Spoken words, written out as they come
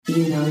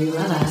You know you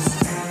love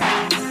us.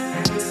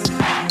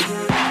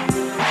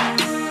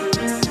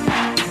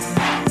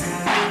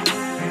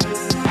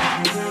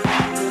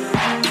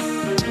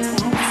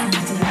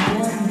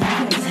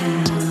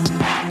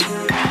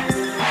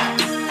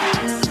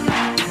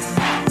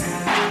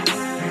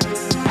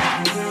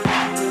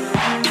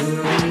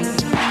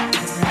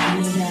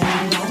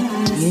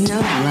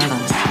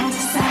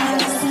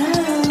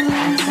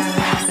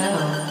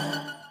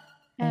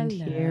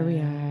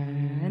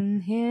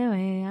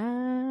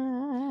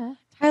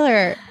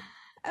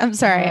 I'm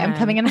sorry. I'm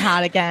coming in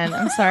hot again.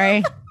 I'm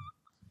sorry.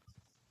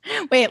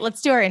 Wait,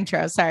 let's do our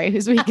intro. Sorry.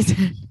 Whose week is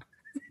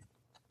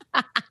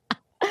it?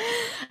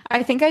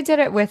 I think I did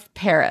it with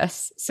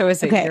Paris. So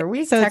is it your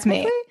week? So it's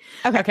me.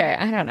 Okay.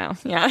 I don't know.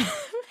 Yeah.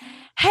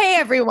 Hey,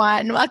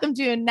 everyone. Welcome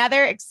to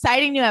another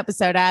exciting new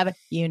episode of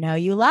You Know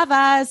You Love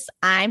Us.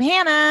 I'm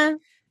Hannah.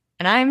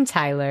 And I'm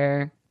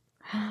Tyler.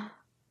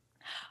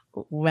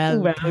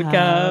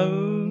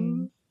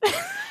 Welcome.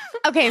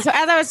 Okay. So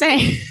as I was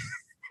saying...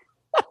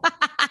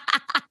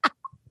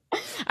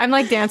 I'm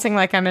like dancing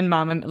like I'm in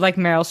like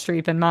Meryl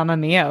Streep and Mamma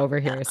Mia over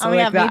here. So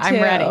like that, I'm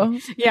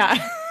ready.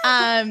 Yeah.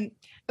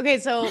 Okay.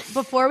 So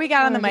before we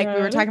got on the mic, we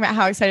were talking about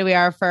how excited we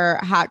are for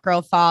Hot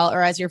Girl Fall,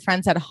 or as your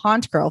friend said,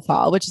 Haunt Girl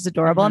Fall, which is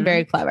adorable and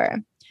very clever.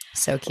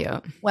 So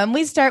cute. When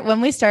we start, we were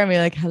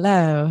like,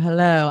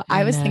 hello.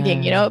 I was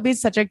thinking, it would be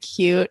such a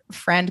cute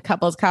friend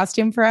couples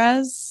costume for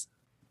us.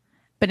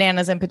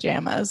 Bananas and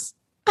pajamas.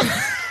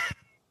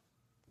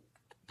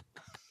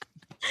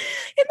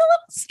 In the little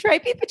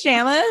stripy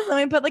pajamas, and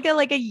we put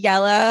like a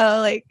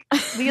yellow, we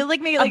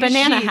make it like a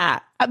banana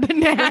hat. A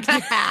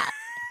banana hat.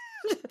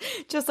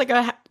 Just like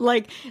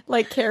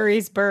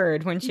Carrie's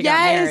bird when she got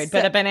married,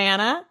 but a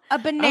banana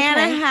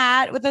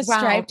hat with a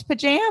striped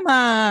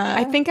pajama.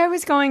 I think I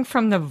was going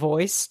from the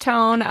voice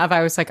tone of,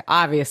 I was like,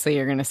 obviously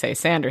you're going to say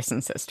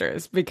Sanderson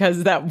sisters,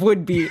 because that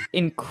would be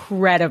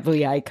incredibly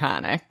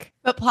iconic.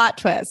 But plot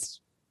twist.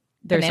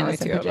 There's only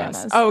two of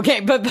us. Oh, okay,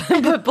 but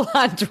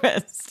plot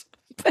twist.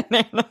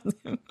 Bananas.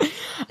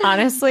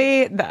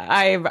 Honestly,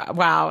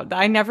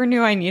 I never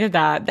knew I needed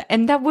that,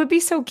 and that would be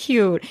so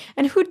cute.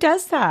 And who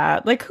does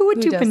that? Like, who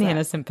would do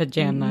bananas and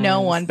pajamas? No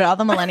one, but all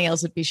the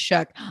millennials would be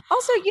shook.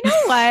 Also, you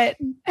know what?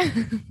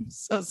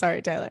 So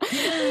sorry, Tyler.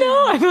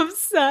 No, I'm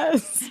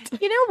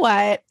obsessed. You know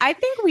what? I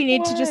think we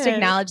need to just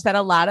acknowledge that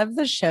a lot of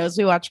the shows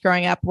we watched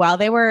growing up, while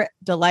they were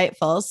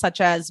delightful,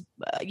 such as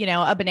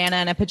a banana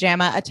and a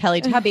pajama, a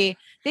Teletubby,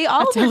 they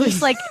all were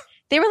just like.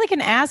 They were like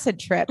an acid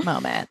trip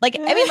moment.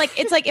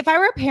 It's like if I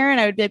were a parent,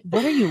 I would be like,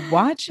 what are you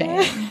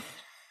watching?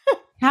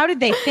 How did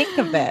they think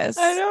of this?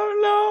 I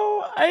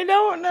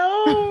don't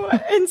know.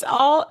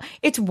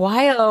 It's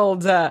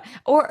wild.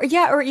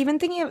 Or even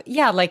thinking of,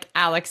 like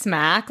Alex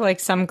Mack, like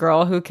some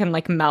girl who can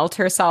like melt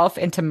herself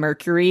into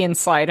mercury and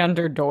slide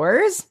under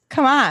doors.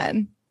 Come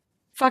on.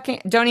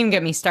 Fucking don't even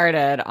get me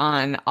started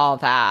on all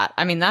that.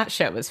 I mean, that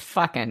shit was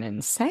fucking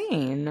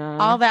insane.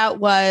 All that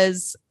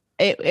was...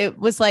 It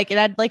was like, it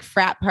had like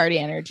frat party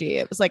energy.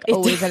 It was like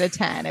always at a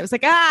 10. It was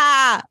like,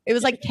 it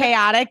was like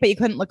chaotic, but you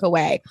couldn't look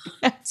away.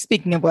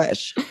 Speaking of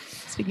which,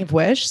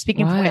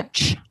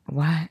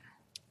 what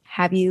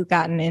have you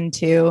gotten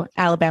into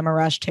Alabama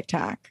Rush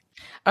TikTok?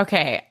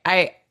 Okay.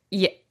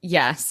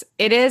 Yes,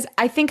 it is.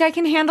 I think I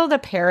can handle the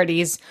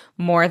parodies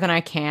more than I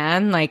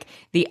can, like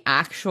the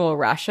actual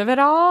rush of it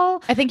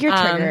all. I think you're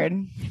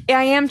triggered.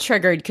 I am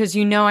triggered because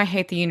I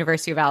hate the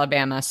University of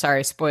Alabama.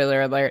 Sorry,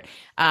 spoiler alert.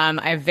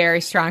 I have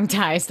very strong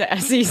ties to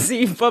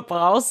SEC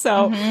football,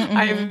 so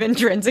I've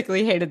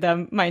intrinsically hated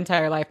them my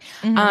entire life.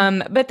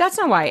 But that's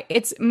not why.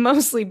 It's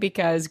mostly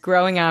because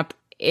growing up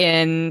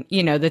in,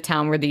 the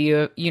town where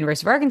the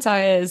University of Arkansas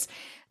is,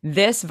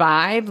 this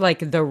vibe,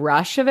 like the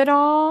rush of it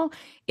all,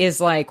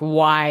 is like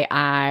why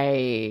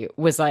I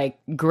was like,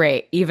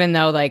 great. Even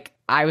though like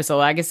I was a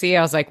legacy,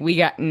 I was like, we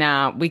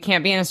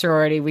can't be in a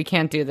sorority. We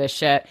can't do this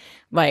shit.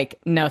 Like,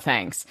 no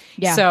thanks.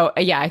 Yeah. So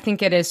I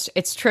think it's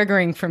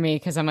triggering for me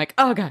because I'm like,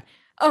 oh God,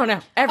 oh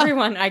no,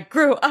 everyone I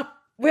grew up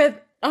with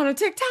on a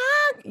TikTok.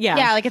 Yeah.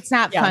 Yeah. Like it's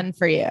not fun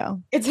for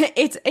you.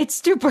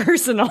 It's too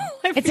personal.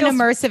 It's an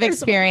immersive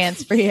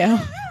experience for you.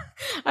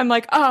 I'm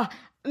like, oh,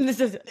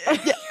 this is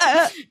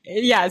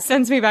it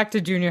sends me back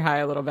to junior high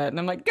a little bit, and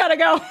I'm like, gotta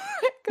go.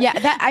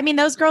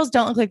 Those girls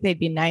don't look like they'd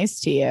be nice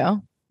to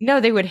you.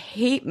 No, they would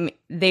hate me.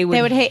 They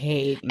would hate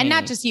me, and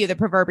not just you, the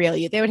proverbial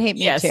you. They would hate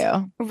me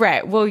too.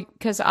 Right. Well,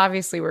 because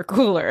obviously we're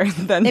cooler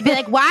than. They'd be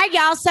like, "Why are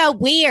y'all so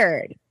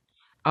weird?"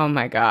 Oh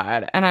my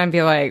God. And I'd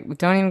be like,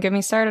 don't even get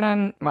me started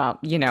on. Well,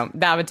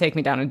 that would take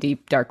me down a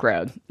deep dark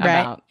road.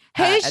 Right. About,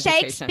 who's education.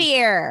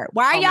 Shakespeare?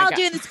 Why are y'all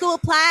doing the school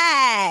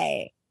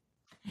play?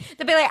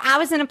 They'd be like, I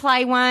was in a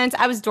play once.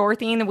 I was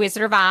Dorothy in the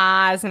Wizard of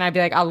Oz. And I'd be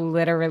like, I'll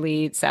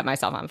literally set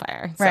myself on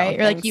fire. Right.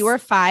 You're like, you were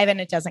 5 and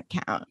it doesn't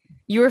count.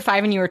 You were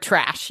 5 and you were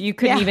trash. You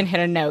couldn't even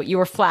hit a note. You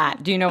were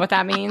flat. Do you know what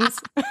that means?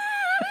 No.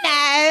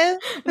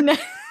 And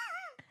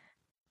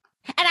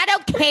I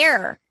don't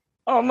care.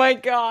 Oh my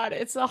God.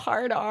 It's a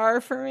hard R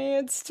for me.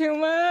 It's too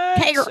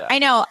much. I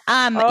know.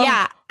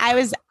 I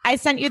I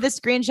sent you the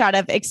screenshot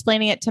of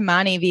explaining it to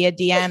Monty via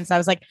DMs. I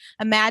was like,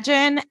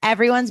 imagine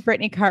everyone's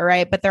Brittany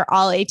Cartwright, but they're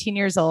all 18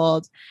 years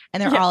old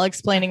and they're all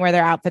explaining where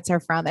their outfits are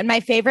from. And my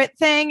favorite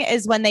thing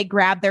is when they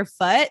grab their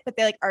foot, but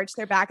they like arch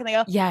their back and they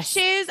go, yes,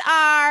 shoes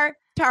are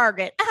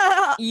Target.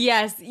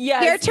 Yes.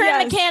 Your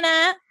turn,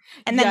 McKenna.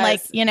 And then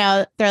like, you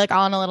know, they're like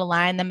all in a little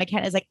line. Then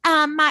McKenna's like,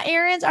 my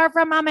earrings are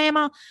from my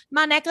mama.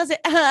 My necklace,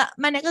 I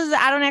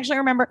don't actually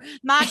remember.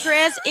 My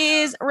dress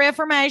is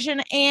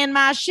Reformation and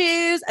my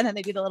shoes. And then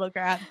they do the little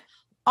grab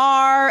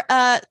are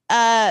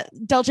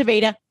Dolce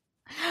Vita.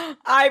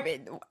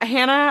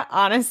 Hannah,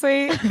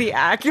 honestly, the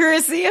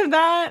accuracy of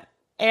that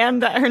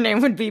and that her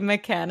name would be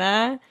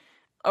McKenna.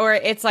 Or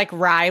it's like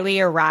Riley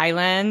or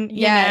Rylan,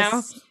 you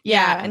know?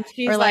 Yeah. And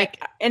she's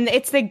like, and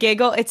it's the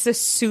giggle. It's the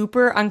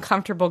super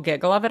uncomfortable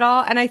giggle of it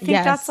all. And I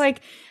think that's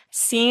like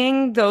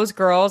seeing those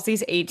girls,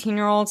 these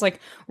 18-year-olds, like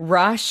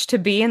rush to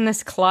be in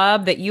this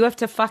club that you have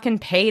to fucking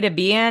pay to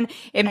be in.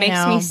 It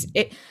makes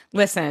me,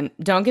 listen,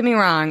 don't get me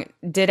wrong.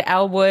 Did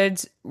Elle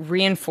Woods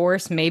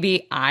reinforce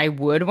maybe I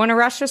would want to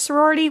rush a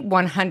sorority?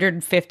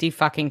 150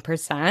 fucking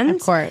 %.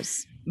 Of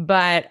course.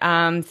 But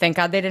thank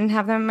God they didn't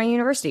have them at my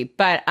university.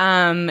 But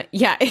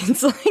yeah,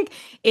 it's like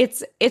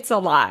it's a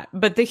lot.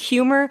 But the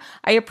humor,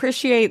 I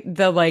appreciate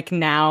the like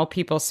now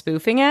people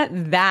spoofing it.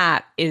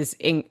 That is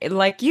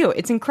like you.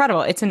 It's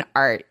incredible. It's an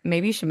art.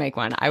 Maybe you should make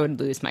one. I would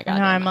lose my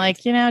goddamn mind.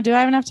 Like, you know, do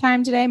I have enough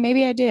time today?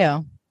 Maybe I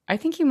do. I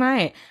think you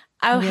might.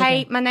 Oh,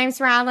 hey, my name's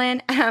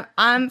Rylan.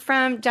 I'm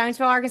from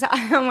Jonesville, Arkansas.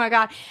 Oh my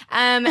God.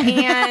 And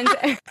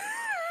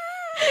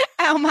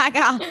Oh my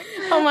God.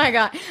 Oh my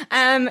God.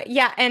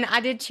 Yeah, and I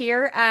did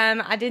cheer.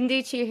 I didn't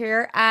do cheer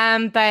here.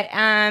 But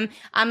I'm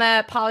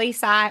a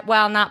poli-sci.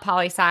 Well, not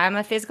poli-sci. I'm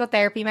a physical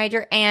therapy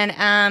major.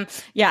 And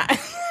yeah.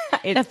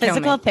 The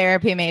physical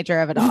therapy major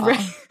of it all.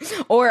 Right.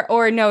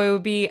 Or no, it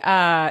would be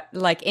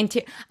like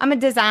I'm a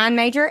design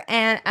major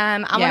and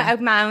I want to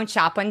open my own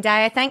shop one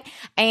day, I think.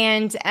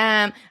 And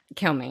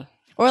kill me.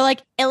 Or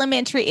like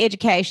elementary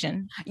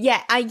education.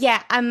 Yeah.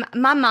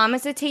 My mom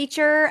is a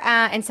teacher,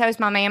 and so is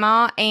my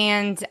mama.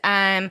 And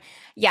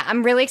yeah,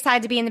 I'm really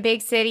excited to be in the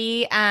big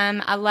city.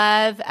 I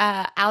love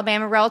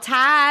Alabama Roll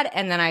Tide,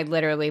 and then I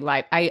literally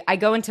like I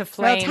go into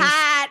flames. Roll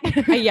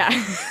Tide. Yeah,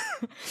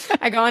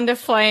 I go into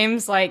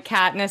flames like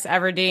Katniss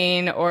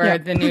Everdeen or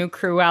the new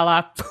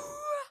Cruella,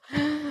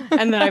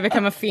 and then I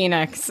become a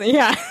phoenix.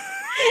 Yeah,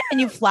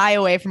 and you fly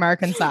away from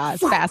Arkansas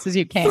as fast as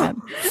you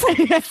can.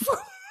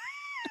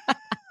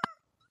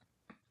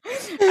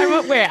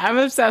 I'm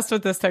obsessed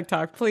with this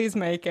TikTok. Please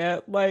make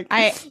it. Like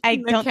I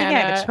don't think I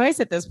have a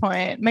choice at this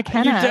point.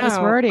 McKenna, a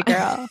sorority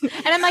girl.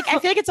 And I'm like, I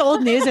feel like it's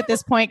old news at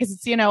this point because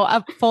it's, you know,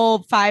 a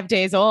full 5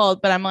 days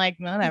old, but I'm like,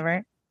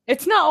 whatever.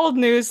 It's not old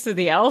news to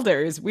the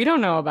elders. We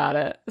don't know about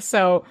it.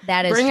 So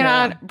that is bring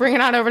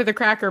it on over to the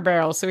Cracker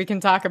Barrel so we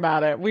can talk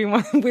about it. We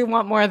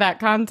want more of that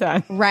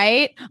content.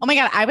 Right? Oh my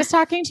God. I was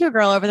talking to a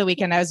girl over the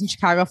weekend. I was in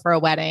Chicago for a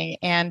wedding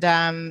and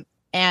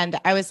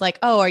I was like,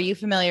 oh, are you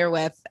familiar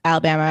with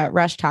Alabama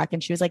Rush Talk?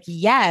 And she was like,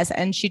 yes.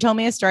 And she told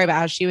me a story about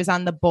how she was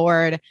on the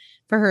board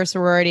for her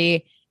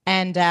sorority.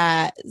 And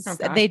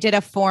they did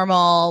a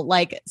formal,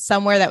 like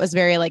somewhere that was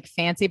very like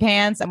fancy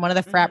pants. And one of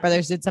the frat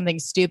brothers did something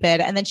stupid.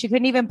 And then she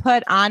couldn't even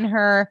put on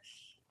her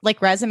like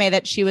resume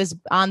that she was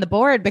on the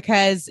board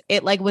because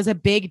it like was a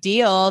big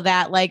deal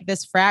that like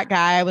this frat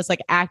guy was like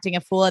acting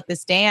a fool at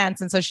this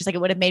dance. And so she's like, it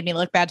would have made me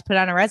look bad to put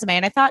on a resume.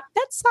 And I thought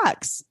that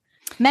sucks.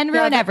 Men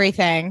ruin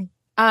everything.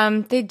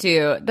 They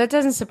do. That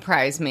doesn't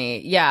surprise me.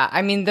 Yeah.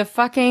 I mean, the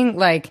fucking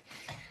like,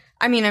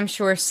 I mean, I'm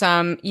sure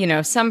some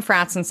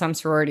frats and some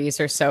sororities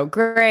are so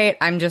great.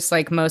 I'm just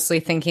like mostly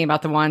thinking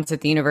about the ones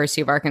at the University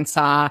of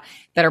Arkansas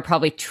that are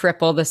probably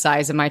triple the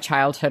size of my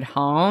childhood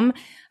home,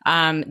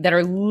 that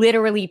are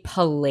literally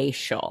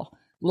palatial.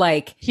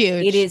 Like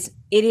huge. It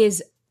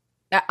is.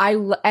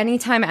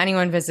 Anytime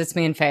anyone visits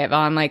me in Fayetteville,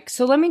 I'm like,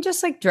 so let me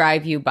just like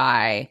drive you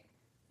by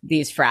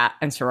these frat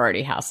and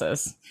sorority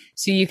houses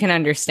so you can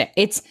understand.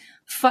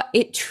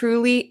 It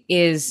truly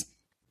is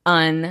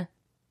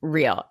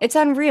unreal. It's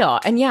unreal.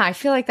 And yeah, I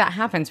feel like that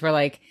happens where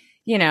like,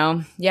 you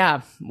know,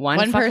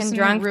 one fucking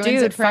drunk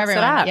dude fucks it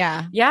up.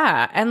 Yeah.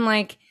 Yeah. And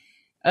like,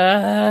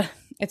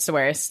 it's the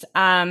worst. But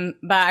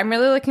I'm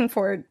really looking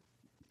forward.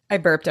 I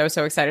burped. I was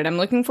so excited. I'm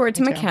looking forward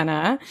to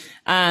McKenna.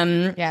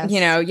 Yes. You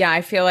know, yeah,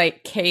 I feel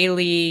like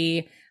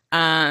Kaylee,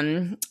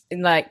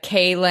 like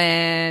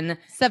Kaylin,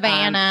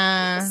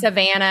 Savannah,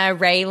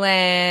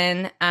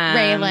 Raylan,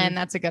 Raylan.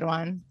 That's a good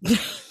one.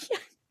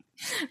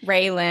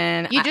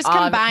 Raylan. You just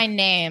combine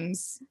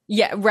names.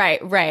 Yeah,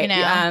 right. You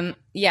know?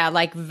 Yeah,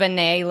 like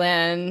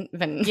Vanalyn.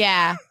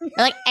 Yeah, or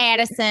like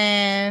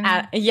Addison.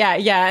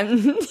 Yeah.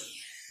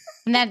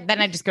 And then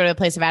I just go to the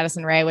place of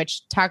Addison Rae,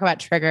 which talk about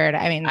triggered.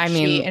 I mean,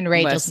 she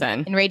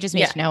enrages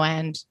me to no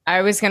end.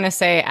 I was going to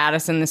say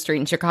Addison the Street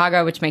in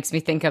Chicago, which makes me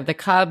think of the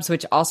Cubs,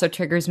 which also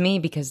triggers me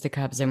because the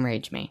Cubs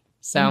enrage me.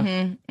 So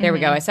there we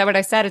go. I said what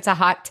I said. It's a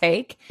hot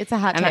take. It's a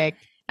hot take.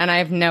 And I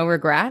have no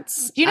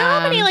regrets. Do you know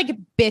how many like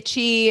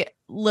bitchy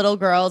little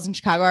girls in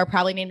Chicago are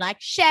probably named like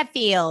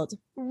Sheffield,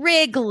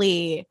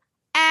 Wrigley,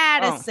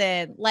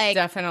 Addison, like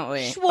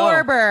definitely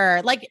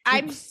Schwarber. Like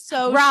I'm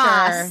so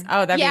Ross. sure.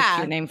 Oh, that'd be a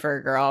cute name for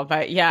a girl,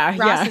 but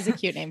Ross is a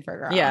cute name for a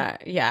girl. Yeah.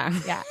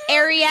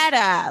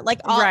 Arietta,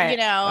 like all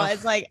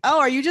it's like, oh,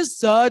 are you just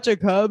such a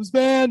Cubs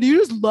fan? Do you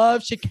just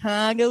love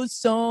Chicago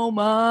so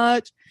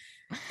much?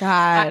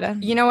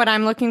 God. You know what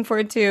I'm looking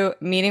forward to?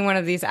 Meeting one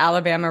of these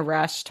Alabama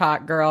Rush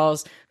Talk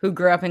girls who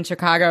grew up in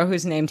Chicago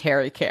who's named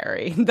Harry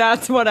Carey.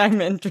 That's what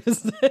I'm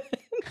interested in.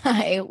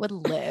 I would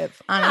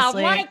live,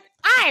 honestly. I'm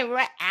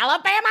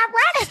Alabama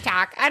Rush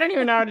Talk. I don't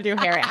even know how to do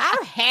Harry.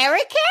 I'm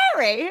Harry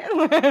Carey.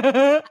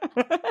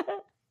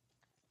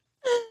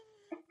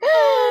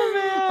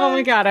 Oh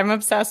my God, I'm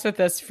obsessed with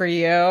this for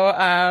you.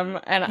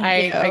 And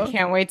I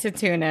can't wait to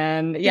tune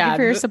in. Thank you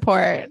for your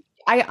support.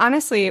 I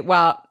honestly,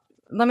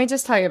 let me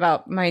just tell you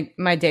about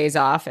my days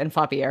off and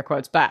floppy air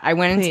quotes. But I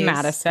went into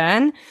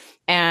Madison,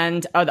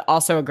 and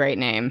also a great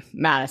name,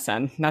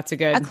 Madison. That's a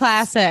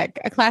classic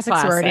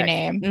sorority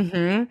name.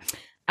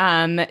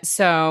 Mm-hmm.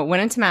 So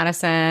went into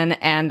Madison,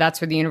 and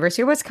that's where the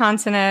University of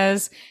Wisconsin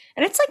is,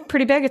 and it's like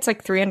pretty big. It's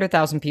like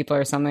 300,000 people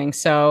or something.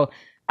 So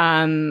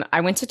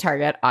I went to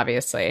Target,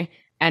 obviously,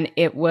 and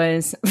it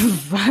was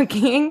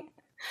fucking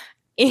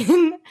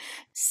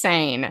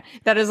insane.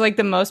 That is like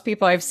the most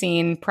people I've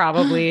seen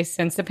probably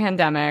since the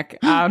pandemic,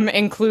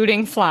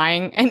 including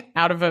flying and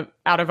out of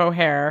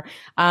O'Hare.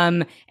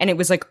 And it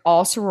was like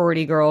all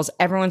sorority girls.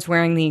 Everyone's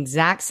wearing the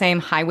exact same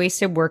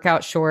high-waisted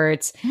workout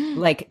shorts,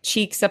 like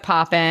cheeks a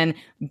poppin',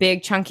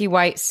 big chunky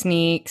white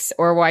sneaks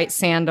or white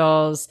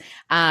sandals,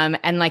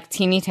 and like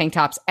teeny tank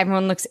tops.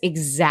 Everyone looks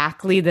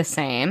exactly the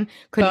same.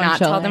 Could not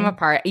tell them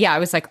apart. Yeah, I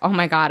was like, oh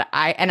my God.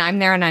 I'm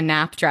there in a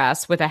nap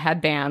dress with a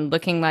headband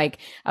looking like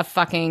a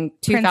fucking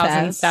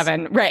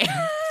 2007. Right.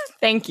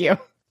 Thank you.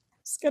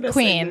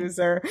 Queen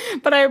loser,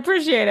 but I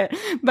appreciate it.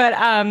 But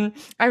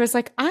I was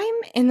like, I'm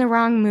in the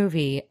wrong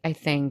movie, I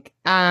think.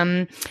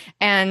 And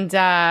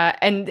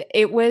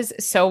it was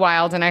so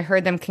wild. And I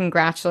heard them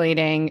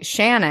congratulating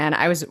Shannon.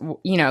 I was,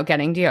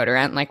 getting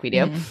deodorant like we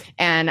do,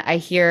 and I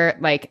hear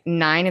like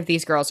 9 of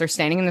these girls are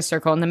standing in the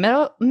circle in the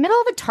middle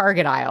of a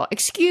Target aisle.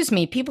 Excuse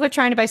me, people are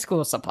trying to buy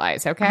school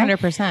supplies. Okay,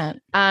 100%.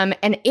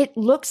 And it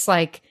looks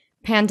like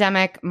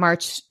pandemic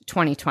March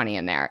 2020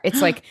 in there.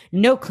 It's like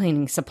no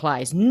cleaning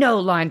supplies, no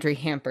laundry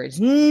hampers,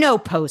 no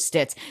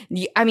Post-its.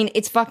 I mean,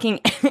 it's fucking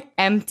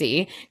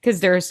empty because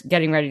they're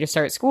getting ready to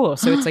start school.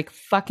 So it's like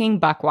fucking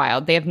buck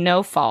wild. They have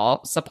no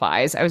fall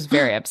supplies. I was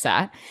very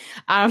upset.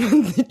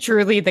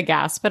 Truly the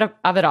gasp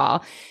of it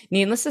all.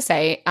 Needless to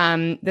say,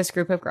 this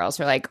group of girls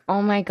were like,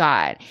 oh my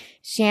God,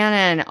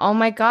 Shannon, oh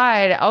my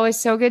God, oh, it's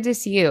so good to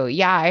see you.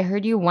 Yeah, I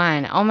heard you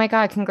won. Oh my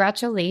God,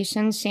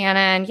 congratulations,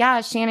 Shannon. Yeah,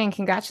 Shannon,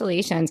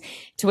 congratulations.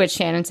 To which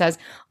Shannon says,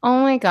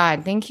 oh my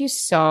God, thank you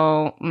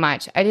so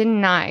much. I did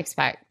not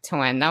expect to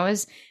win. That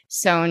was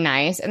so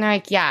nice. And they're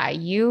like, yeah,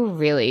 you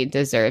really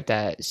deserved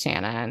it,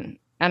 Shannon.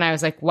 And I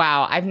was like,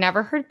 wow, I've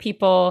never heard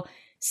people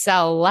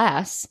sell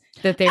less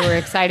that they were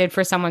excited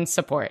for someone's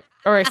support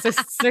or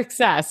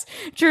success.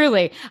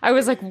 Truly. I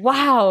was like,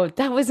 wow,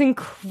 that was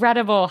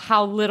incredible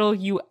how little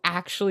you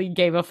actually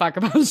gave a fuck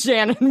about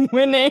Shannon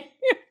winning.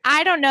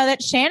 I don't know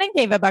that Shannon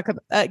gave a fuck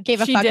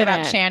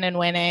about Shannon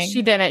winning.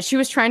 She didn't. She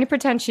was trying to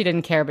pretend she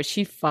didn't care, but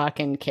she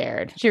fucking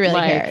cared. She really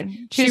cared.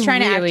 She was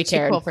trying to act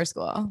too cool for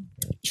school.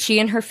 She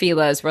and her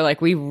Filas were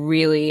like, we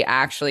really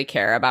actually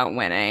care about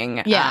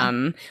winning.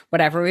 Yeah.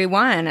 Whatever we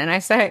won. And I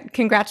said,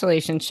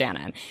 congratulations,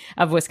 Shannon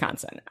of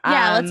Wisconsin.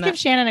 Yeah, let's give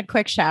Shannon a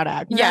quick shout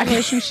out.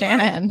 Congratulations,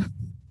 Shannon.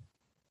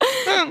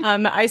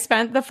 I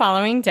spent the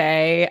following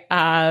day.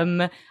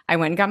 I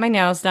went and got my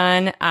nails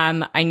done.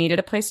 I needed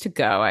a place to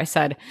go. I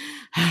said,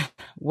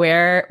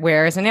 where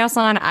is a nail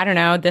salon? I don't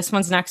know. This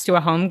one's next to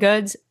a Home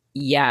Goods.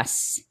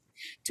 Yes.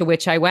 To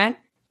which I went,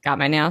 got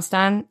my nails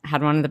done,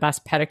 had one of the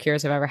best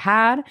pedicures I've ever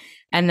had,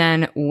 and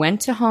then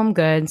went to Home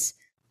Goods,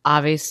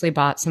 obviously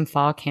bought some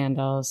fall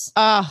candles.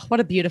 Oh, what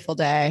a beautiful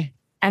day.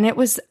 And it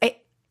was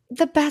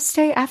the best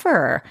day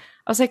ever.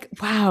 I was like,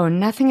 wow,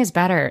 nothing is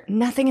better.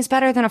 Nothing is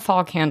better than a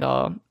fall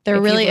candle. There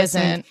really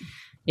isn't.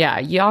 Yeah,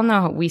 y'all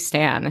know we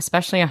stand,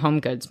 especially a Home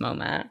Goods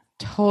moment.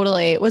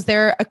 Totally. Was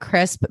there a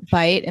crisp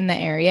bite in the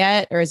air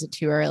yet, or is it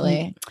too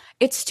early?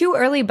 It's too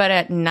early, but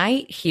at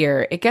night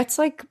here, it gets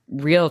like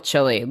real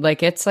chilly.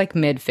 Like it's like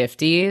mid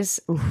 50s.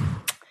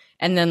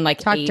 And then like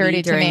talk 80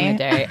 dirty during the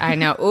day. I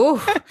know.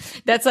 Ooh,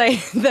 that's like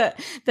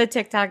the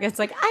TikTok. It's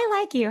like, I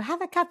like you.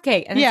 Have a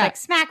cupcake. And it's like,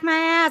 smack my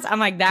ass. I'm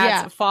like,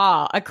 that's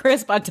fall. A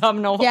crisp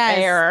autumnal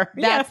air.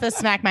 That's the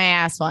smack my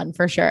ass one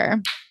for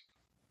sure.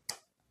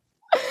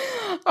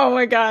 Oh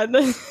my God.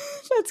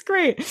 That's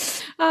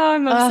great. Oh,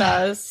 I'm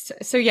obsessed.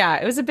 So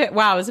yeah, it was a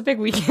big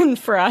weekend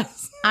for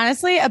us.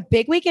 Honestly, a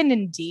big weekend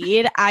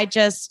indeed. I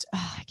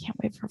can't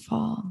wait for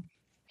fall.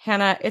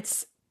 Hannah,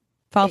 it's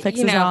fall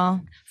fixes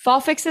all.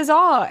 Fall fixes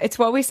all. It's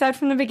what we said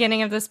from the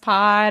beginning of this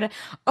pod.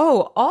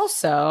 Oh,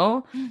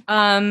 also,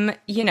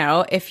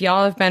 if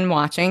y'all have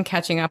been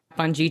catching up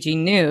on GG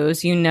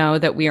News, you know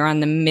that we are on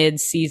the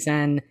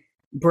mid-season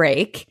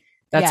break.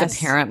 That's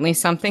apparently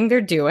something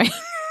they're doing.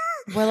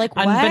 We're like,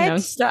 what?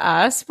 Unbeknownst to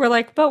us. We're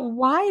like, but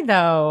why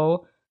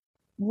though?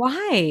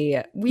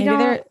 Why?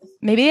 Maybe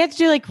they had to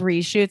do like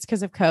reshoots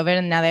because of COVID,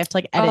 and now they have to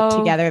like edit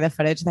together the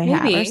footage they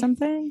have or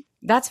something.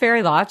 That's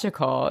very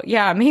logical.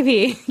 Yeah,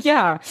 maybe.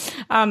 Yeah.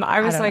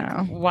 I was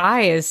like,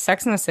 why is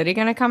Sex and the City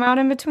going to come out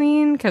in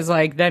between? Because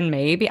like then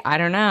maybe, I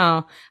don't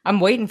know. I'm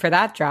waiting for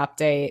that drop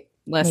date.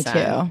 Listen.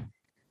 Me too.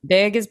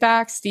 Big is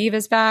back. Steve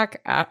is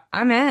back.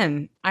 I'm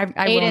in.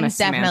 Aiden's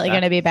definitely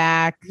going to be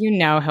back. You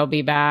know he'll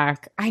be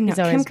back. I know. He's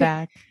always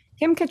back.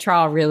 Kim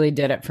Cattrall really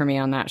did it for me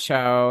on that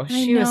show.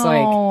 She was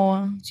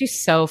like,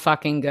 she's so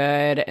fucking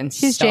good. And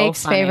she's so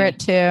Jake's funny. favorite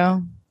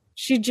too.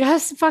 She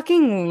just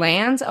fucking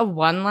lands a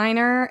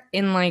one-liner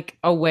in like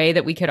a way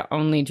that we could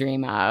only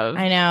dream of.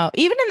 I know.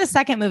 Even in the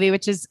second movie,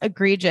 which is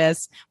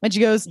egregious, when she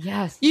goes,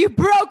 yes, you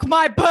broke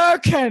my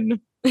Birkin.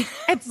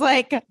 It's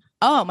like,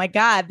 oh my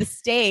God, the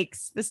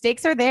stakes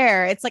are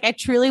there. It's like, I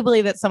truly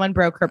believe that someone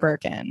broke her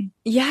Birkin.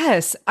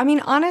 Yes. I mean,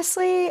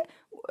 honestly,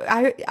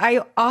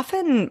 I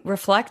often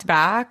reflect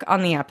back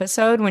on the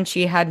episode when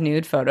she had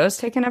nude photos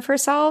taken of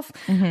herself.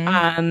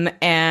 Mm-hmm.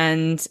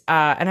 And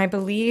I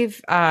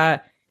believe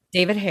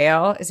David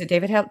Hale, is it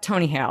David Hale?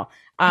 Tony Hale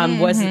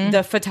was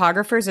the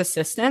photographer's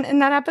assistant in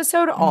that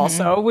episode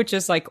also, which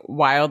is like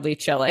wildly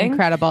chilling.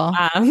 Incredible.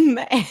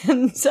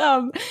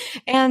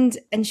 And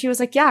she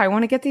was like, yeah, I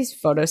want to get these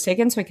photos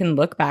taken so I can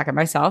look back at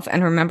myself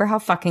and remember how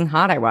fucking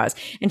hot I was.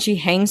 And she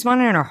hangs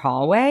one in her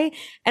hallway.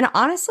 And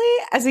honestly,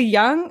 as a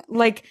young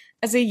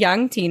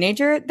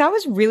teenager, that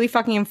was really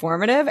fucking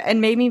informative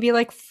and made me be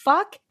like,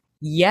 fuck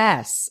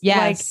yes.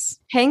 Like,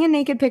 hang a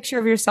naked picture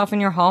of yourself in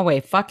your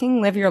hallway.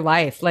 Fucking live your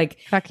life. Like,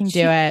 fucking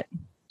do it.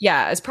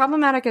 Yeah. As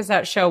problematic as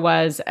that show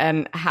was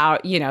and how,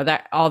 you know,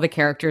 that all the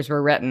characters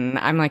were written,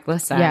 I'm like,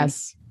 listen,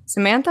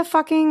 Samantha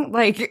fucking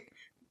like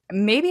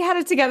maybe had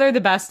it together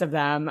the best of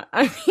them.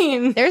 I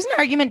mean, there's an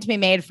argument to be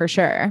made for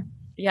sure.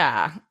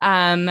 Yeah.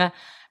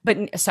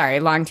 But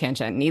sorry, long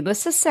tangent.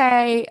 Needless to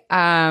say,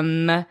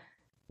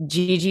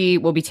 Gigi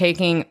will be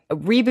taking a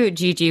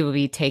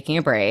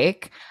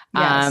break.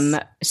 Yes.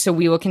 So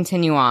we will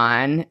continue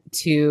on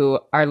to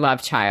our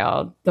love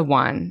child, the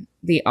one,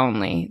 the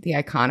only, the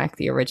iconic,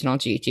 the original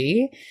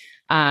Gigi.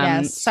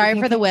 Yes. Sorry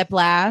for the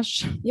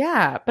whiplash.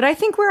 Yeah. But I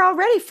think we're all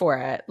ready for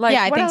it. Like,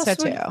 yeah, I think so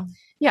too.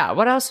 Yeah.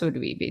 What else would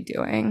we be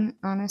doing,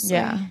 honestly?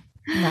 Yeah.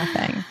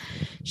 Nothing.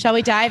 Shall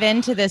we dive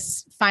into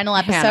this final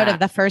episode of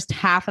the first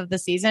half of the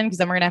season? Because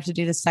then we're going to have to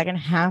do the second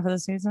half of the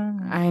season.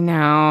 I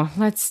know.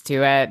 Let's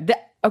do it.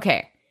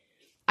 Okay.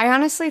 I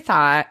honestly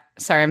thought,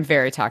 sorry, I'm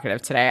very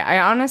talkative today. I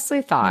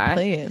honestly thought,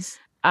 please,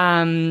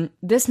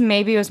 this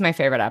maybe was my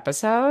favorite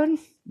episode.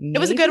 Maybe? It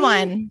was a good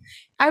one.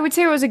 I would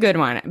say it was a good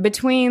one.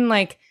 Between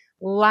like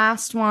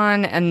last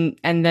one and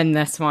then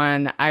this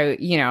one, I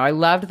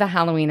loved the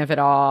Halloween of it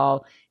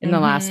all in the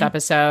last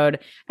episode.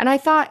 And I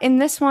thought in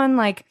this one,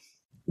 like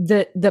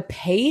the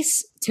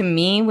pace to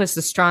me was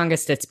the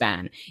strongest it's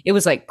been. It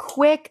was like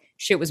quick,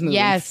 shit was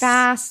moving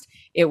fast.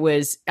 It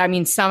was, I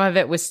mean, some of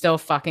it was still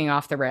fucking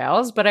off the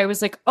rails, but I was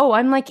like, oh,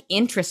 I'm like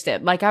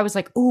interested. Like I was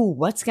like, ooh,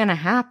 what's going to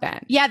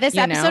happen? Yeah, this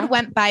episode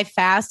went by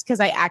fast because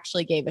I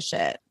actually gave a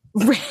shit.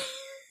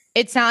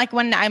 It's not like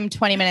when I'm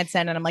 20 minutes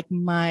in and I'm like,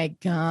 my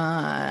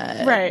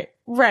God.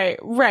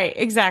 Right.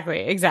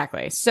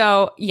 Exactly.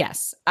 So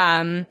yes,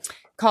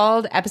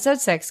 called episode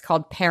 6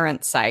 called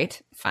Parent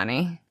Site.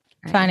 Funny,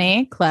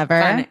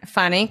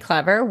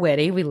 clever,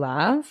 witty. We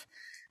love.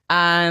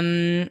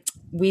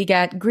 We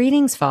get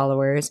greetings,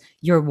 followers.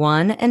 Your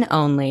one and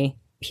only,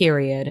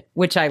 period,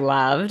 which I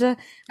loved.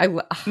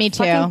 Me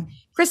too.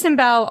 Kristen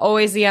Bell,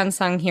 always the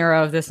unsung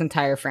hero of this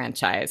entire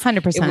franchise.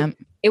 100%.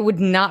 It would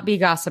not be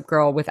Gossip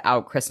Girl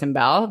without Kristen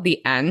Bell.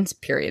 The end,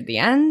 period, the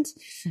end.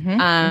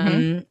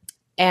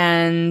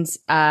 And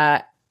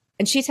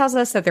she tells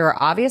us that there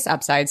are obvious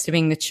upsides to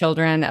being the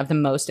children of the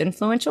most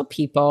influential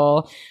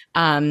people.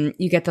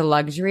 You get the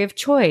luxury of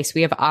choice.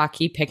 We have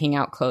Aki picking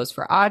out clothes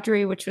for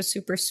Audrey, which was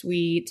super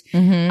sweet.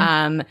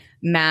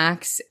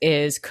 Max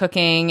is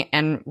cooking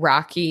and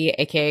Rocky,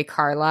 aka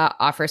Carla,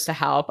 offers to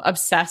help.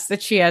 Obsessed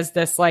that she has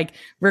this like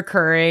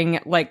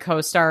recurring like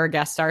co-star or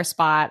guest star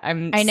spot. I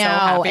know. So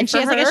happy and she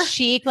has her. Like a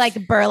chic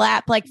like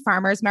burlap like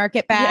farmer's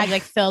market bag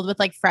like filled with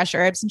like fresh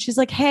herbs. And she's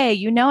like, hey,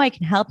 I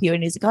can help you.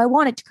 And he's like, oh, I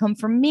want it to come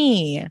from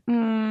me.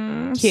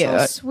 Cute.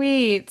 So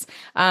sweet.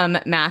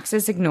 Max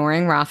is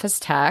ignoring Rafa's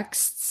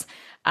texts.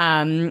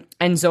 And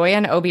Zoya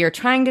and Obi are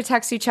trying to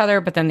text each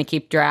other, but then they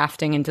keep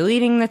drafting and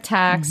deleting the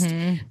text.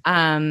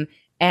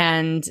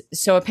 And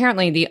so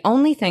apparently the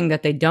only thing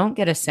that they don't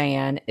get a say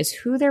in is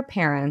who their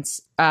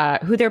parents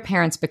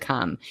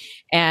become.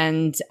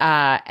 And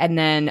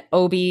then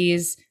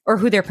Obi's, or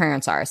who their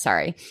parents are,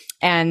 sorry.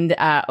 And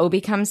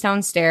Obi comes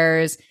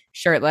downstairs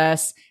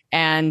shirtless.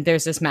 And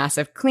there's this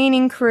massive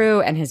cleaning crew,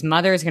 and his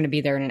mother is going to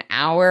be there in an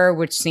hour,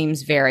 which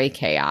seems very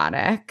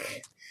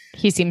chaotic.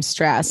 He seems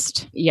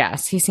stressed.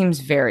 Yes, he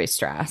seems very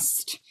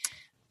stressed.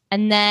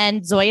 And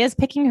then Zoya's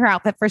picking her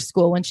outfit for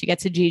school when she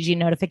gets a Gigi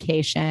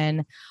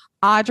notification.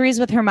 Audrey's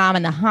with her mom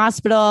in the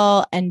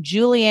hospital, and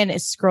Julian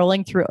is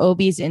scrolling through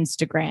Obi's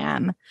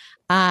Instagram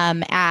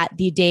at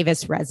the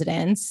Davis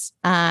residence,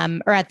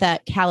 or at the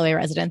Calloway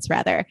residence,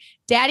 rather.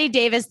 Daddy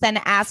Davis then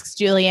asks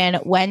Julian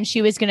when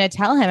she was going to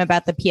tell him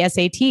about the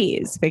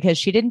PSATs because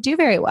she didn't do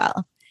very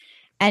well.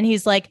 And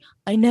he's like,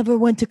 I never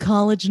went to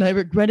college and I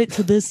regret it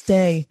to this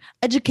day.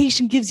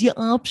 Education gives you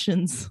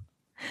options.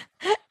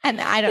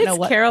 And I don't know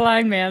what.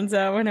 Caroline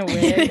Manzo in a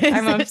wig.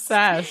 I'm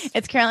obsessed.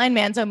 It's Caroline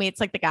Manzo meets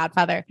like The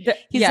Godfather.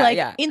 He's like,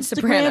 Instagram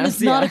Sopranos,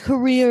 is not a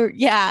career.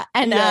 Yeah.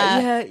 And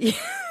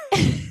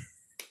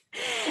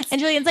and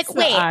Julian's like,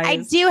 wait, I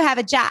do have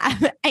a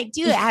job. I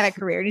do have a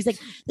career. And he's like,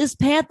 this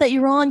path that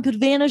you're on could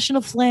vanish in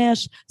a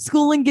flash.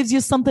 Schooling gives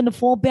you something to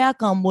fall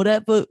back on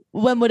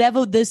when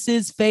whatever this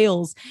is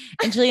fails.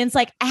 And Julian's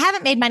like, I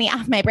haven't made money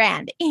off my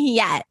brand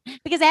yet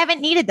because I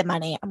haven't needed the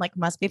money. I'm like,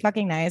 must be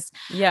fucking nice.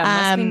 Yeah,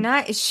 must be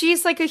nice.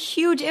 She's like a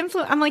huge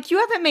influence. I'm like, you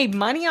haven't made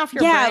money off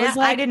your brand?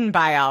 I didn't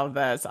buy all of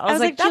this. I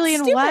was like,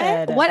 Julian,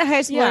 stupid. What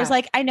high schooler is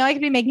like, I know I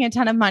could be making a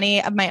ton of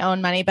money of my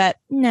own money, but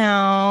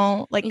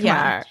no, like,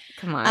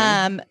 come on.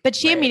 But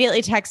she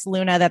immediately texts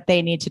Luna that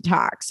they need to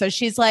talk. So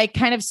she's like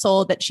kind of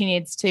sold that she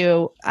needs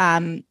to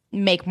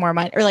make more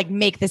money or like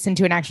make this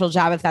into an actual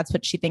job if that's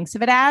what she thinks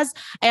of it as.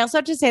 I also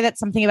have to say that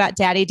something about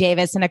Daddy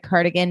Davis in a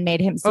cardigan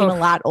made him seem a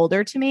lot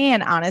older to me.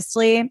 And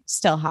honestly,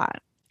 still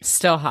hot.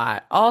 Still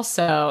hot.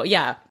 Also,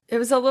 yeah. It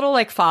was a little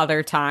like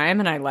father time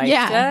and I liked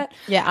it.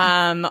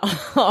 Yeah.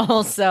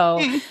 Also,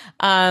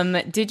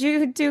 did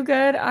you do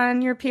good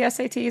on your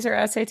PSATs or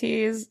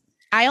SATs?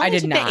 I only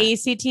took the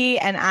ACT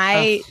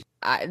and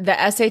the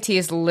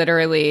SATs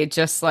literally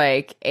just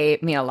like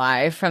ate me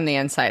alive from the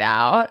inside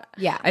out.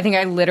 Yeah. I think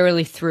I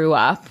literally threw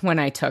up when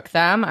I took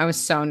them. I was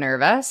so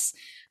nervous.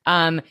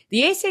 The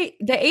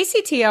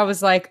ACT, I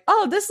was like,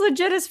 oh, this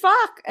legit as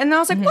fuck. And I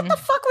was like, what the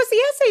fuck was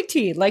the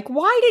SAT? Like,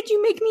 why did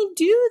you make me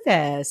do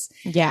this?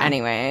 Yeah.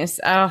 Anyways,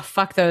 oh,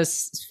 fuck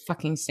those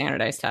fucking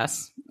standardized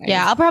tests.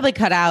 Yeah, I'll probably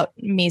cut out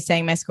me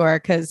saying my score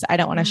because I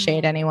don't want to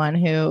shade anyone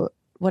who...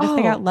 What if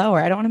they got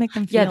lower? I don't want to make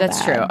them feel bad. Yeah,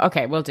 that's true.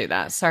 Okay, we'll do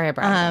that. Sorry, I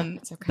brought it up.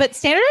 It's okay. But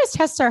standardized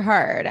tests are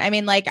hard. I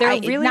mean, like,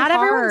 really not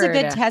hard. Everyone's a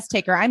good test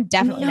taker. I'm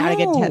definitely not a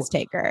good test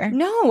taker.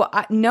 No,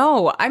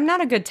 I'm not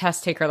a good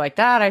test taker like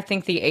that. I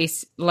think the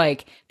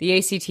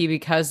ACT,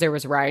 because there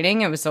was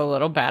writing, it was a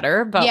little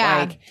better. But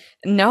like,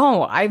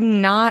 no,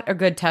 I'm not a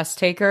good test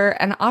taker.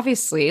 And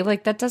obviously,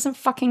 like, that doesn't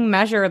fucking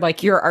measure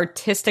like your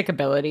artistic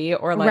ability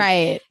or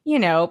like, you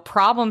know,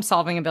 problem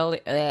solving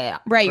ability. Ugh,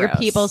 right. gross. Your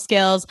people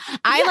skills.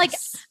 I like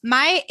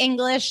my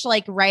English,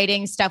 like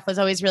writing stuff was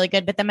always really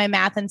good, but then my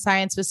math and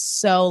science was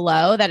so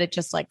low that it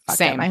just like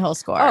fucked up my whole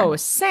score. Oh,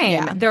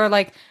 same. Yeah. They were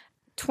like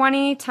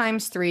 20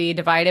 times 3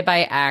 divided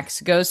by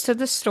X goes to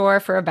the store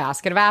for a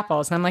basket of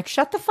apples. And I'm like,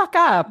 shut the fuck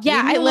up.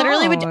 Yeah, I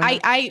literally would.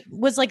 I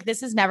was like,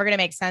 this is never going to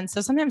make sense. So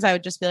sometimes I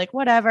would just be like,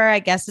 whatever, I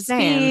guess it's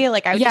B.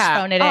 Like I would just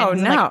phone it in. Oh,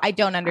 no. Like, I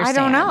don't understand.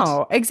 I don't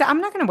know.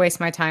 I'm not going to waste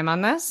my time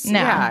on this.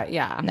 No.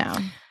 Yeah.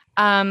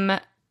 No.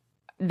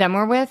 Then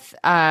we're with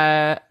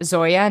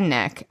Zoya and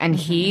Nick, and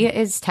he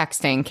is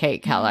texting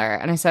Kate Keller.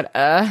 And I said,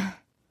 oh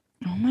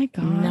my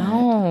God.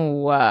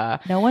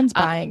 No one's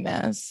buying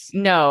this.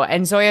 No.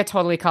 And Zoya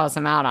totally calls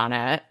him out on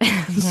it.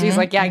 She's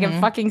like, yeah, I can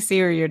fucking see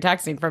where you're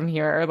texting from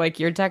here. Or like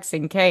you're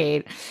texting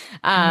Kate.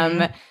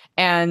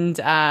 And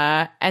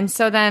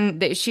so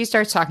then she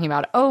starts talking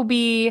about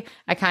Obi.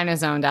 I kind of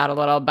zoned out a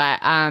little, but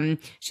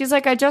she's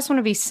like, I just want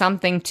to be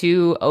something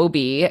to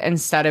Obi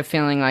instead of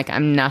feeling like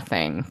I'm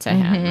nothing to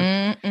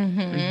him.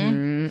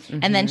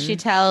 And then she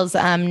tells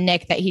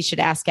Nick that he should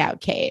ask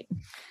out Kate.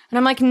 And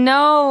I'm like,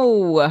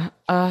 no.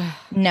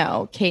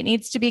 No, Kate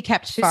needs to be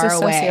kept far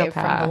away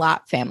from the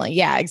Lott family.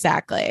 Yeah,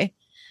 exactly.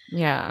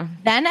 Yeah.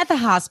 Then at the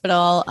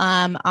hospital,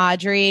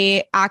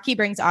 Aki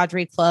brings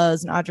Audrey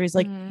clothes, and Audrey's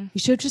like, you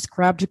should have just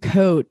grabbed a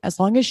coat. As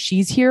long as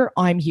she's here,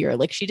 I'm here.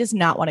 Like, she does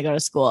not want to go to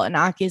school. And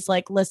Aki's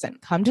like, listen,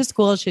 come to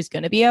school. She's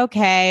going to be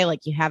okay.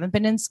 Like, you haven't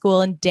been in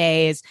school in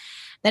days.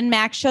 Then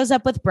Max shows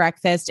up with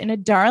breakfast in a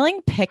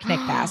darling picnic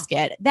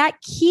basket. That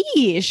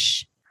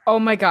quiche. Oh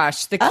my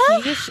gosh. The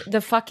quiche, the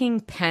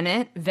fucking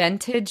pennant,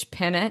 vintage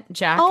pennant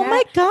jacket. Oh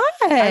my God.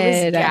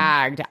 I was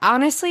gagged.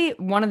 Honestly,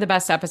 one of the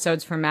best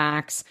episodes for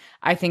Max,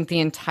 I think the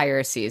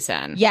entire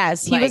season.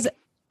 Yes.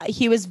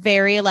 He was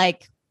very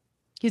like,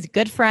 he's a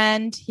good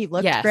friend. He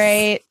looked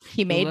great.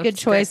 He made good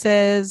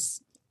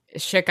choices.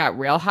 Good. Shit got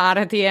real hot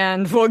at the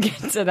end. We'll get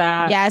to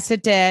that. Yes,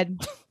 it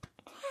did.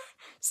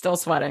 Still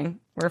sweating.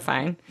 We're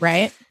fine.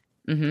 Right?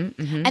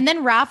 And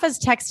then Rafa's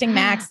texting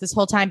Max this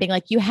whole time being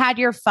like, you had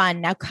your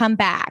fun, now come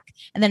back.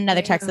 And then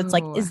another text that's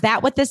like, is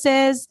that what this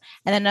is?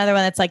 And then another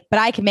one that's like, but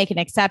I can make an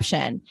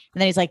exception. And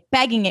then he's like,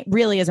 begging it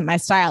really isn't my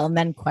style. And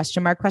then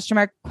question mark. And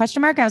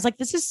I was like,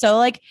 this is so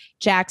like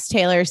Jax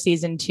Taylor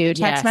season 2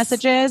 text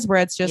messages where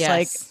it's just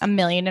like a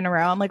million in a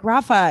row. I'm like,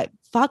 Rafa,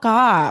 fuck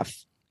off.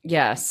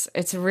 Yes,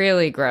 it's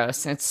really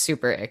gross. It's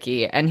super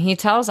icky. And he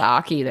tells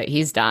Aki that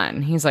he's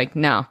done. He's like,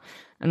 no,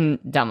 I'm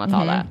done with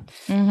all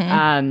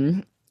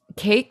that.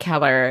 Kate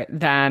Keller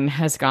then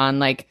has gone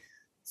like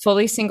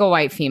fully single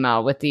white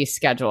female with these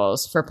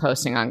schedules for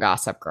posting on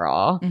Gossip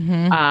Girl.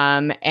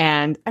 And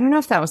I don't know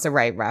if that was the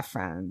right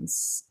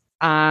reference.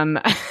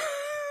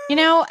 You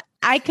know,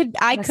 I could,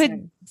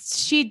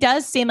 she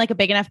does seem like a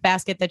big enough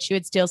basket that she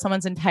would steal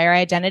someone's entire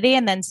identity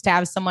and then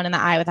stab someone in the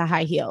eye with a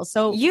high heel.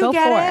 So you go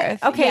get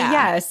forth. It? Okay.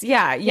 Yes.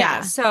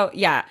 Yeah. So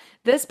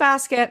this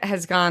basket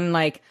has gone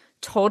like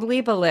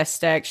totally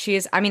ballistic.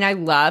 I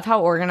love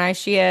how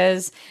organized she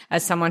is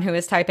as someone who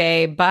is type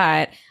A,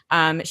 but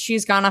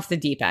she's gone off the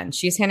deep end.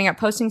 She's handing out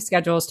posting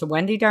schedules to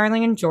Wendy,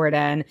 Darling, and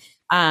Jordan.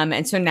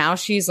 And so now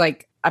she's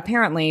like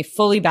apparently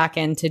fully back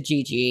into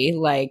Gigi,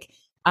 like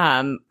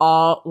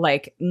all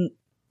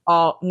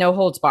no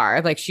holds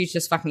barred. Like she's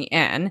just fucking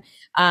in.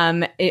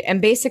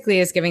 And basically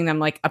is giving them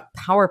like a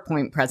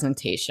PowerPoint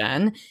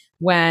presentation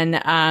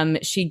when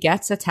she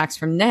gets a text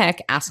from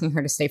Nick asking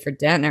her to stay for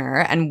dinner.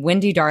 And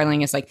Wendy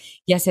Darling is like,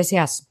 yes,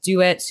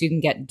 do it so you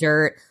can get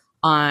dirt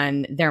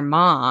on their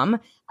mom.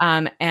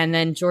 And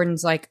then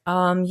Jordan's like,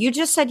 you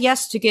just said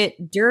yes to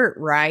get dirt,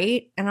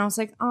 right? And I was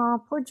like,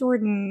 oh, poor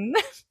Jordan.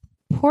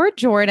 Poor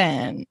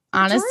Jordan.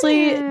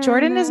 Honestly,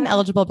 Jordan is an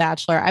eligible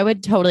bachelor. I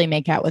would totally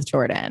make out with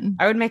Jordan.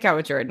 I would make out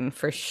with Jordan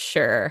for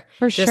sure.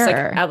 Just like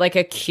at like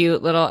a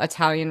cute little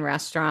Italian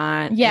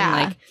restaurant. Yeah.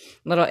 In like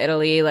little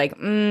Italy, like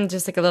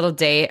just like a little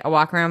date, a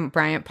walk around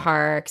Bryant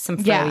Park, some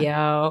froyo.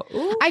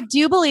 Yeah. I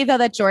do believe though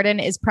that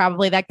Jordan is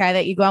probably that guy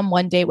that you go on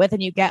one date with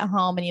and you get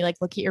home and you like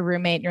look at your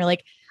roommate and you're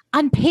like,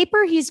 on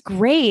paper, he's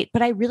great,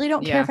 but I really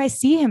don't care if I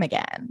see him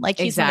again. Like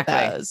he's one of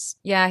those.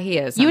 Yeah, he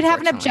is. You would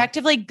have an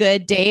objectively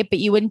good date, but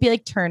you wouldn't be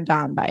like turned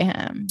on by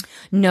him.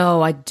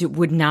 No, I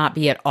would not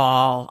be at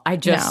all.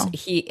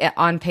 He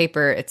on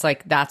paper, it's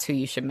like that's who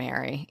you should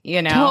marry.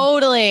 You know,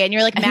 totally. And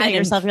you're like mad at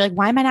yourself. You're like,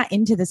 why am I not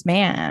into this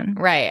man?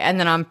 Right. And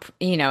then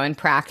in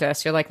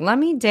practice, you're like, let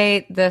me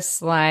date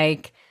this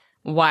like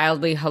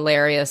wildly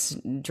hilarious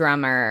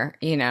drummer,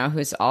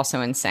 who's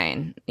also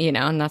insane,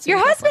 and that's your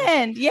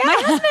husband. Yeah.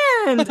 My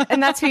husband.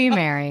 And that's who you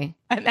marry.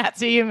 And that's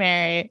who you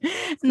marry.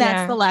 And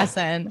that's the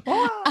lesson.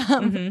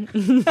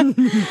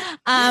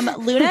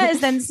 Luna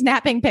is then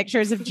snapping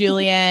pictures of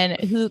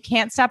Julian, who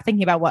can't stop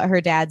thinking about what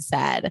her dad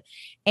said.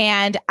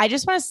 And I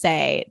just want to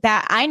say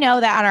that I know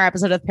that on our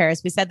episode of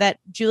Paris, we said that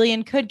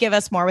Julian could give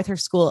us more with her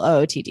school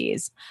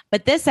OOTDs.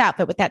 But this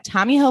outfit with that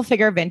Tommy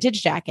Hilfiger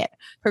vintage jacket,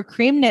 her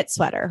cream knit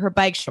sweater, her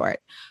bike short,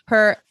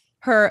 her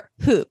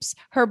hoops,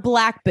 her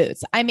black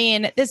boots. I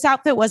mean, this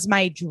outfit was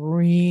my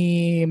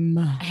dream.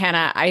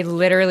 Hannah, I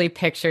literally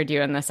pictured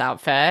you in this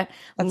outfit.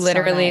 That's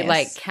literally so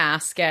nice. Like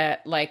casket,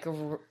 like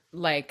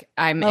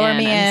I'm lower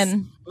me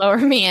in. Lower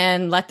me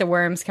in, let the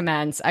worms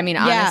commence. I mean,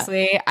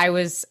 honestly, I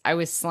was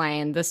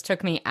slain. This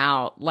took me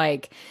out.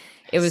 Like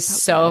it was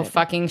so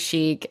fucking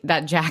chic.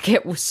 That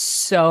jacket was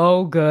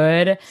so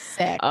good.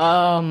 Sick.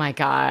 Oh my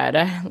God.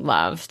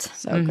 Loved.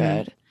 So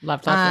good.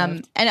 Loved.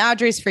 And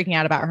Audrey's freaking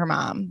out about her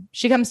mom.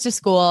 She comes to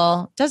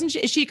school, doesn't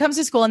she? She comes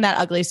to school in that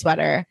ugly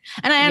sweater.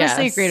 And I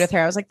honestly agreed with her.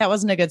 I was like, that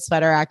wasn't a good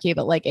sweater, Aki,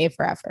 but like A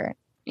for effort.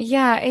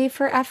 Yeah, A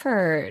for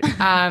effort.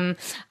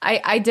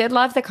 I did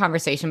love the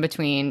conversation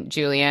between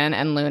Julian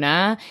and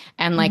Luna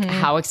and like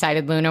how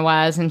excited Luna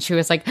was. And she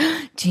was like,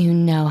 do you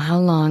know how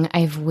long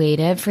I've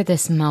waited for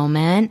this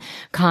moment?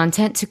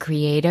 Content to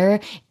creator,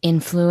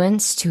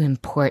 influence to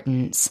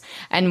importance.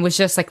 And was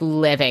just like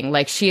living.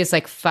 Like she is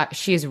like,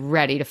 she is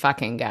ready to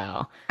fucking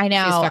go. I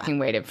know. She's fucking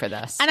waited for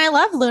this. And I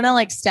love Luna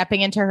like stepping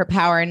into her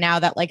power now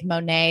that like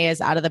Monet is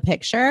out of the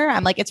picture.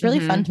 I'm like, it's really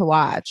fun to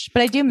watch.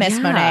 But I do miss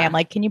Monet. I'm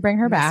like, can you bring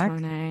her back?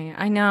 Monet.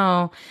 I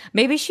know.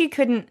 Maybe she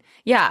couldn't.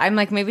 Yeah, I'm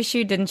like, maybe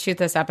she didn't shoot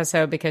this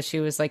episode because she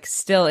was like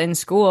still in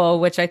school,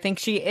 which I think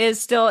she is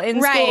still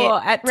in school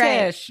at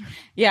Tisch.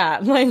 Yeah,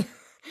 like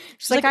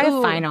she's like, I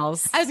have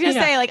finals. I was gonna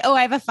say like, oh,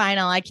 I have a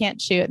final. I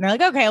can't shoot. And they're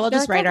like, okay, we'll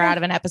just write her out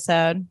of an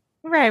episode.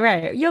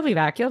 Right. You'll be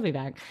back.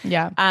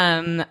 Yeah.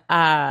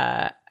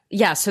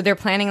 Yeah. So they're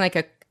planning like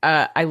a.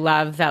 I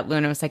love that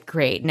Luna was like,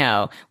 great,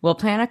 no, we'll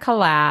plan a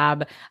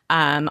collab.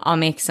 I'll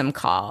make some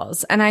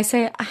calls. And I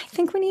say, I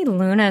think we need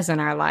Lunas in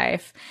our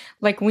life.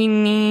 Like we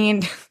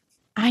need.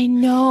 I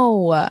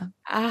know.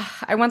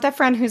 I want that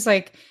friend who's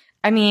like,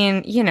 I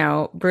mean,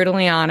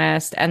 brutally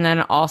honest, and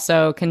then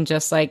also can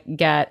just like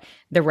get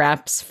the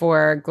reps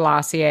for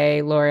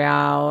Glossier,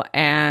 L'Oreal,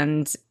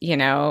 and,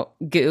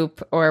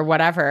 Goop or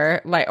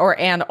whatever, like,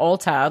 and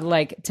Ulta,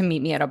 like to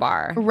meet me at a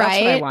bar. Right.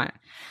 That's what I want.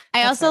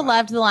 I also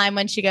loved the line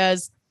when she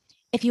goes,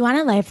 if you want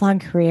a lifelong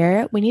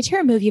career, we need to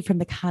remove you from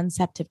the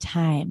concept of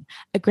time.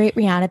 A great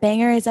Rihanna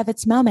banger is of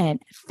its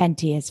moment.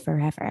 Fenty is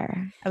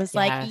forever. I was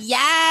like,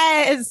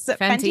 yes,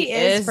 Fenty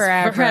is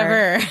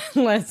forever.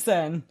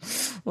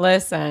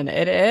 Listen,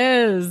 it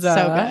is.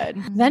 So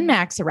good. Then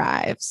Max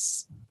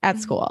arrives at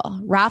school.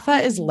 Rafa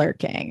is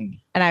lurking.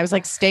 And I was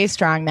like, stay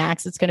strong,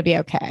 Max. It's going to be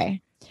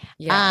okay.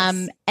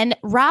 Yes. And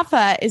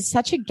Rafa is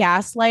such a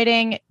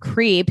gaslighting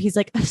creep. He's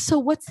like, so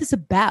what's this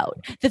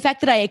about? The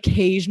fact that I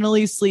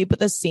occasionally sleep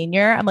with a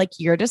senior. I'm like,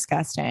 you're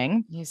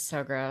disgusting. He's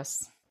so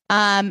gross.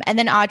 And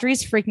then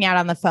Audrey's freaking out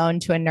on the phone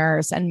to a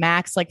nurse and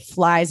Max like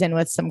flies in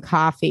with some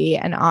coffee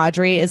and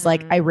Audrey is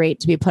like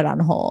irate to be put on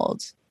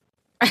hold.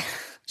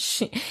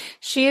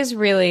 she is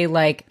really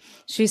like,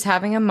 she's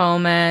having a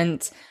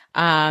moment.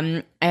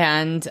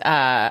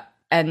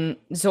 And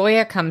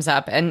Zoya comes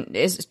up and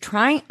is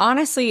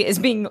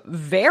being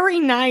very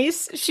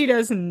nice. She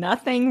does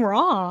nothing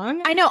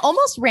wrong. I know,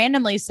 almost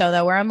randomly so,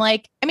 though, where I'm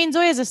like, I mean,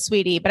 Zoya's a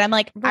sweetie, but I'm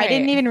like, right. I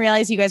didn't even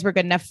realize you guys were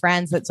good enough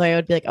friends that Zoya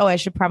would be like, oh, I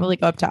should probably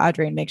go up to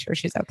Audrey and make sure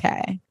she's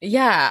okay.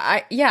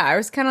 Yeah. I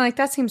was kind of like,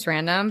 that seems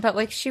random, but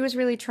like, she was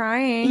really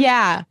trying.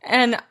 Yeah.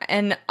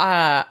 And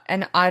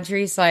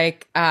Audrey's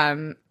like,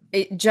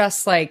 it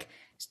just like,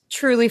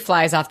 truly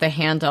flies off the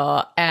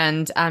handle.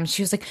 And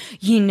she was like,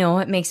 you know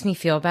what makes me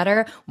feel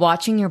better?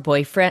 Watching your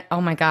boyfriend. Oh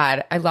my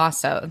God, I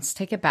lost it. Let's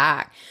take it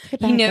back.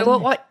 You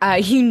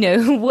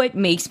know what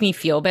makes me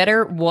feel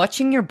better?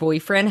 Watching your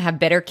boyfriend have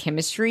better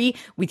chemistry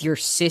with your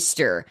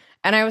sister.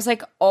 And I was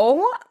like,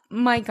 oh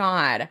my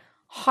God,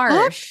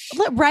 harsh.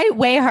 Right?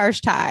 Way harsh,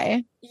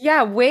 Ty.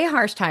 Yeah, way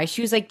harsh, Ty.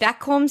 She was like, that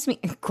calms me.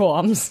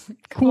 Calms.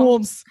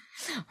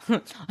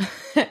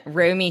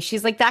 Romy,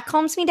 she's like, that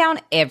calms me down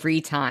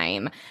every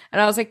time.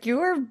 And I was like, you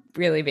are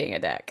really being a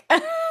dick.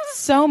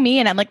 So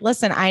mean. I'm like,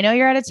 listen, I know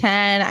you're out of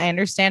 10. I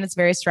understand it's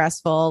very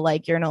stressful.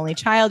 Like, you're an only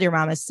child. Your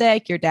mom is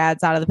sick. Your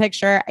dad's out of the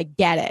picture. I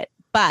get it.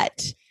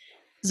 But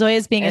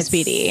Zoya's being a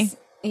sweetie.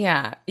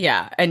 Yeah.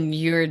 Yeah. And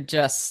you're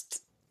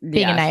just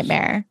being a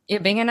nightmare. Yeah,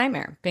 being a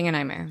nightmare.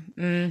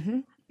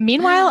 Mm-hmm.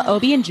 Meanwhile,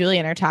 Obi and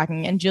Julian are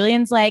talking, and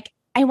Julian's like,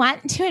 I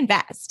want to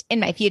invest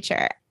in my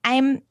future.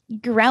 I'm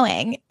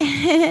growing.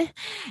 And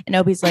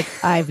Obi's like,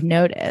 I've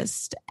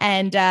noticed.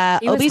 And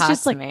Obi's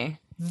just like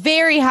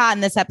very hot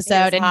in this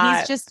episode.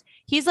 And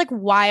he's like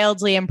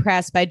wildly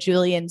impressed by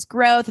Julian's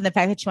growth and the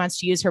fact that she wants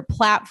to use her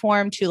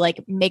platform to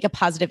like make a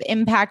positive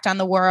impact on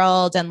the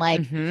world. And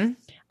like,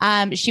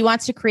 she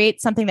wants to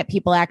create something that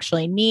people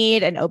actually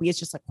need. And Obi is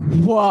just like,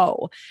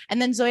 whoa.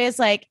 And then Zoya's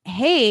like,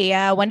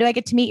 hey, when do I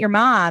get to meet your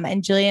mom?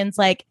 And Julian's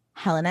like,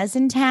 Helena's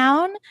in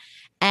town.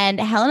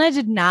 And Helena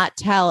did not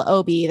tell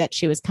Obi that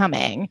she was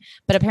coming,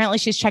 but apparently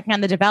she's checking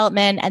on the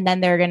development, and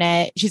then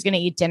she's gonna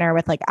eat dinner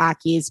with like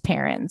Aki's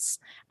parents.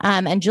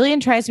 And Julian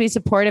tries to be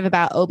supportive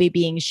about Obi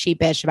being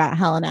sheepish about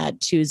Helena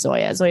to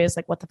Zoya. Zoya's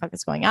like, what the fuck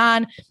is going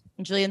on?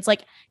 And Julian's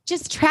like,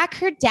 just track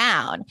her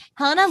down.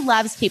 Helena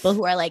loves people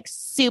who are like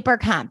super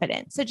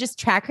confident. So just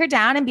track her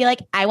down and be like,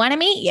 I want to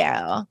meet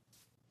you.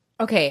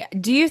 Okay.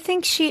 Do you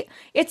think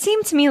it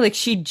seemed to me like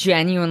she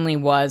genuinely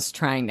was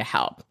trying to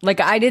help. Like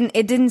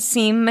it didn't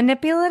seem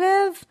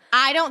manipulative.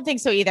 I don't think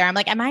so either. I'm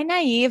like, am I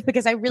naive?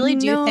 Because I really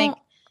do think.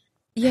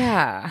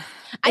 Yeah.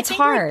 It's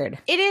hard.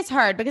 Like, it is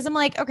hard because I'm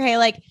like, okay,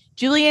 like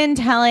Julian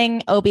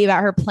telling Obi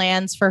about her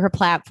plans for her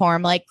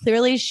platform. Like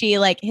clearly she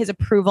like his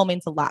approval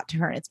means a lot to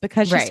her. And it's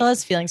because she still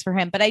has feelings for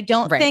him. But I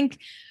don't think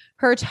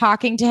her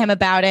talking to him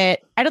about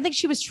it. I don't think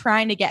she was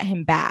trying to get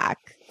him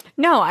back.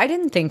 No, I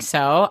didn't think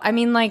so. I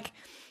mean, like,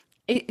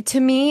 to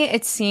me,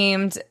 it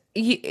seemed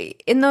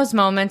in those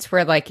moments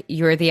where like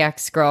you're the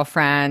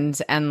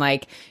ex-girlfriend and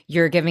like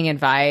you're giving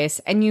advice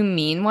and you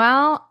mean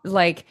well,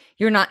 like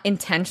you're not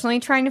intentionally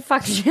trying to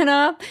fuck shit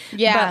up.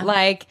 Yeah. But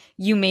like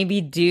you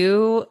maybe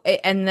do,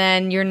 and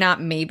then you're not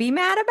maybe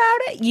mad about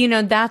it. You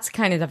know, that's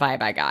kind of the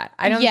vibe I got.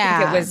 I don't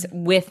think it was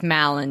with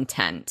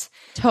malintent.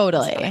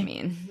 Totally. That's what I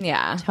mean.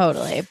 Yeah.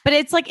 Totally. But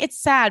it's like, it's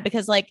sad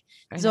because like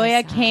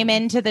Zoya came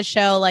into the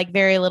show like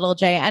very little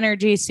J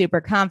energy, super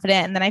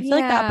confident. And then I feel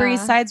like the Upper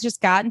East Side's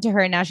just gotten to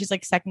her. And now she's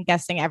like second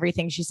guessing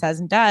everything she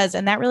says and does.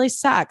 And that really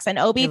sucks. And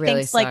Obi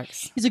thinks like,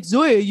 he's like,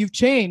 Zoya, you've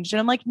changed.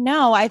 And I'm like,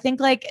 no, I think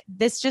like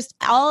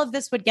all of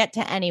this would get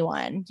to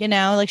anyone, you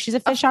know, like she's a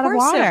fish out of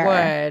water. It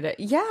would.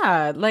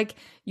 Yeah. Like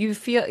you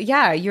feel,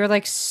 you're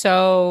like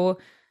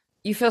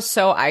you feel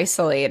so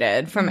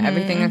isolated from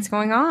everything that's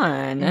going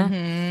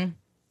on.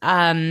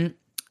 And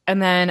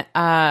then,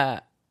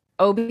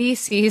 Obi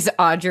sees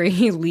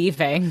Audrey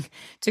leaving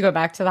to go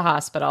back to the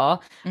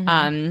hospital.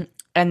 And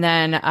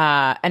then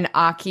and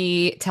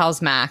Aki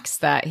tells Max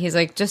that he's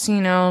like, just so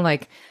you know,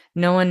 like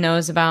no one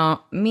knows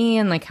about me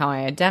and like how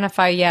I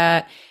identify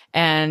yet.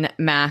 And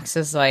Max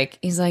is like,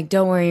 he's like,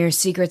 don't worry, your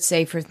secret's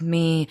safe with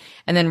me.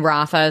 And then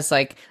Rafa is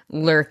like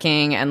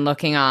lurking and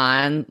looking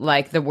on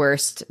like the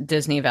worst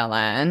Disney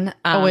villain.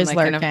 Always like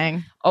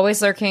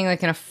lurking,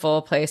 like in a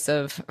full place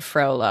of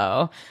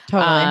Frollo.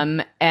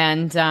 Totally.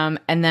 And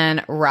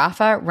then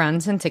Rafa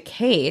runs into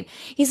Kate.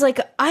 He's like,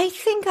 I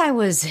think I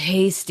was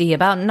hasty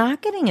about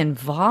not getting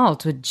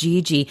involved with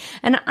Gigi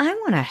and I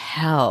want to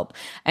help.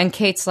 And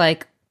Kate's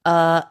like,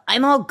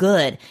 I'm all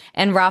good.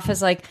 And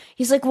Rafa's like,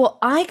 he's like, well,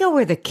 I go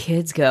where the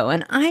kids go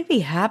and I'd be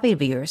happy to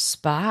be your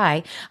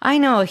spy. I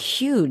know a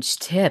huge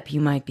tip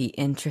you might be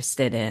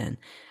interested in.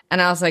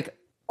 And I was like,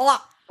 I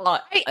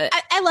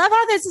love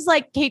how this is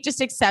like Kate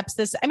just accepts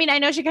this. I mean, I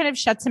know she kind of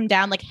shuts him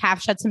down, like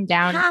half shuts him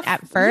down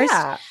at first,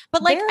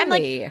 but like, barely. I'm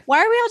like, why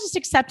are we all just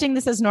accepting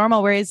this as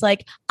normal? Where he's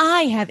like,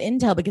 I have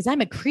intel because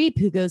I'm a creep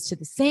who goes to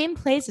the same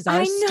place as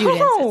our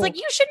students. It's like,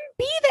 you shouldn't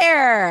be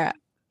there.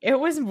 It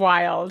was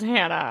wild,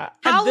 Hannah.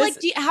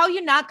 How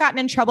you not gotten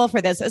in trouble for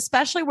this,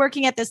 especially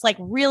working at this like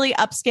really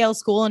upscale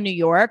school in New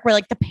York where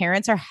like the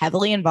parents are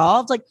heavily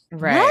involved? Like,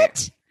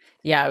 what?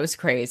 Yeah, it was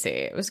crazy.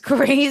 It was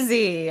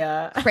crazy.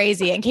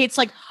 Crazy. And Kate's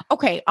like,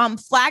 okay,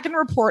 flag and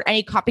report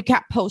any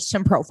copycat posts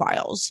and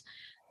profiles.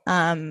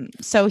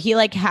 So he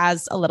like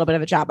has a little bit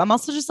of a job. I'm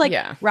also just like,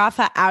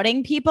 Rafa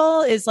outing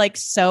people is like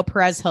so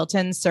Perez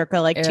Hilton circa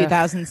like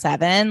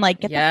 2007. Like,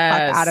 get the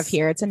fuck out of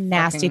here. It's a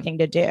nasty thing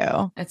to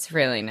do. It's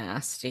really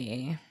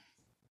nasty.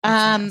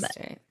 Then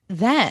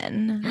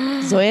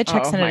Zoya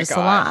checks into the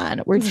salon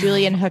where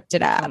Julian hooked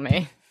it up.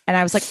 And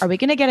I was like, are we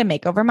going to get a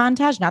makeover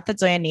montage? Not that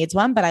Zoya needs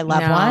one, but I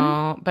love one.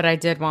 No, but I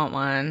did want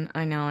one.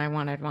 I know I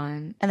wanted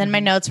one. And then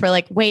my notes were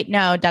like, wait,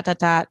 no, ...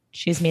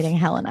 She's meeting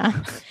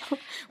Helena.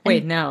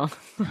 Wait, no.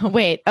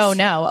 Wait, oh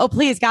no. Oh,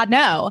 please, God,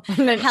 no.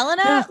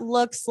 Helena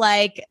looks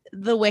like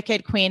the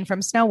Wicked Queen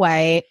from Snow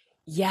White.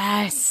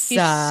 Yes. She's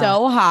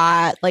so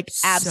hot, like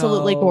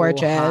absolutely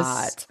gorgeous.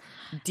 Hot.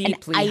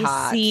 Deeply and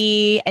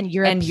icy hot. And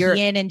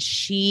European and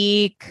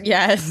chic.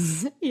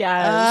 Yes.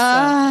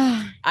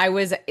 I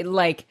was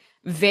like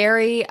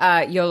very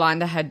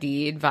Yolanda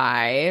Hadid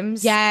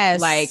vibes.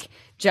 Yes. Like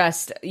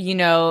just, you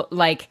know,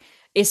 like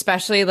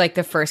especially like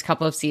the first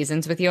couple of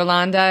seasons with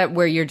Yolanda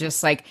where you're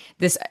just like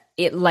this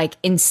like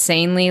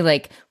insanely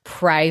like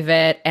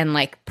private and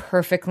like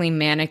perfectly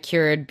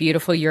manicured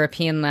beautiful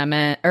European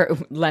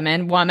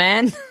lemon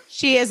woman.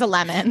 She is a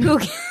lemon.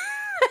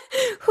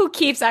 Who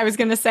keeps, I was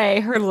going to say,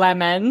 her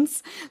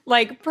lemons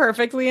like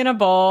perfectly in a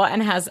bowl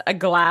and has a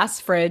glass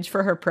fridge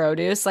for her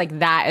produce. Like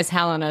that is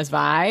Helena's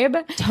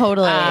vibe.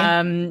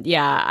 Totally.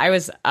 Yeah, I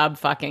was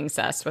fucking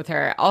obsessed with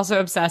her. Also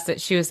obsessed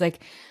that she was like,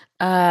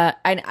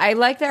 I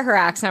like that her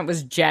accent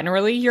was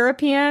generally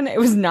European. It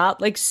was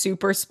not like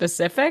super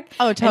specific.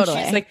 Oh, totally.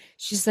 And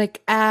she's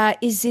like,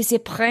 is this a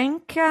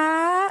prank?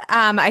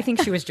 I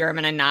think she was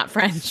German and not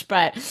French,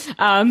 but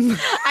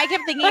I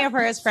kept thinking of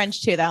her as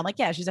French too, though. I'm like,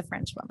 yeah, she's a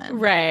French woman.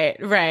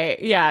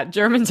 Right. Yeah,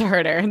 German's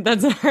harder.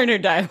 That's a harder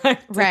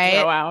dialect to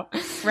throw out.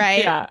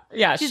 Right.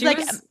 Yeah. She's like,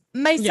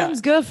 my son's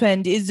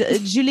girlfriend is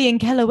Julian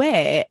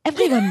Calloway.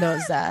 Everyone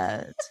knows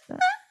that.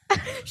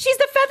 She's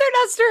the feather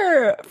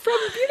duster from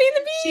Beauty and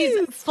the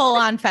Beast. She's full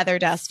on feather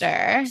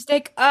duster. She's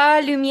like,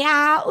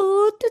 Lumiere.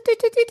 Ooh,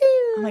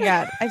 oh my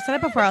God. I've said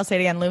it before. I'll say it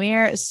again.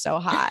 Lumiere is so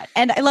hot.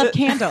 And I love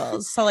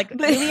candles. So like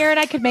Lumiere and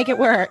I could make it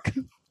work.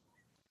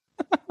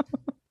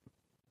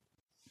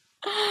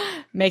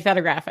 Make that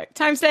a graphic.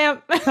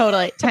 Timestamp.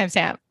 Totally.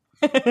 Timestamp.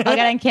 I'll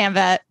get on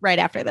Canva right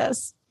after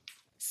this.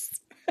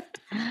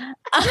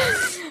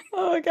 Oh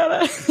my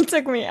God. It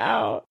took me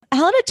out.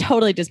 Helena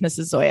totally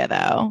dismisses Zoya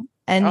though.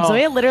 And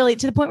Zoya literally,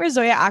 to the point where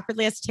Zoya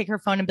awkwardly has to take her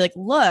phone and be like,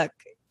 look.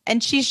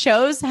 And she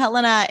shows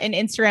Helena an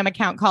Instagram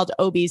account called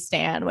Obi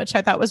Stan, which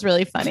I thought was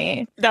really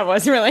funny. That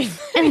was really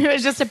funny. And it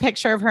was just a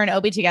picture of her and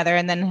Obi together.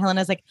 And then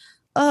Helena's like,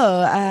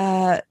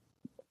 I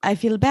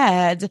feel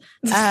bad.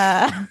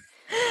 What's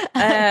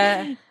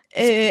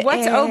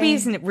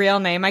Obi's real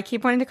name? I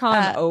keep wanting to call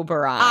him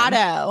Oberon.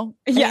 Otto.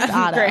 Yeah.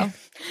 Otto. Great.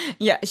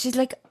 Yeah. She's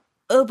like,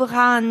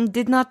 Oberon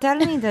did not tell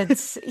me that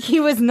he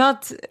was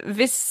not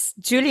with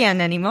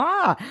Julian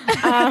anymore.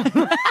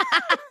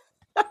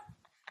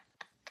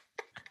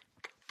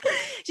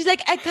 She's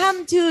like, I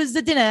come to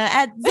the dinner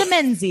at the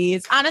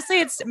Menzies. Honestly,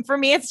 it's for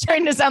me, it's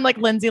starting to sound like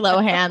Lindsay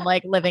Lohan,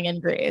 like living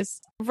in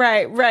Greece.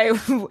 Right.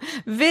 With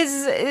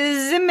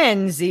the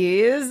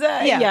Menzies.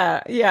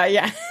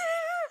 Yeah.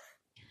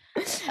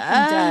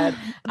 I'm dead.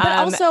 But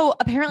also,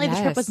 apparently, the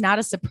trip was not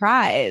a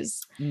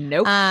surprise.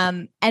 Nope.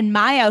 And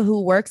Maya,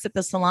 who works at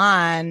the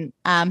salon,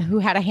 who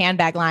had a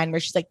handbag line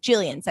where she's like,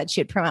 Jillian said she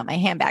would promote my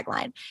handbag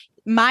line.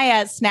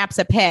 Maya snaps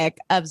a pic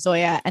of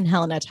Zoya and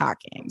Helena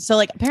talking. So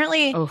like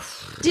apparently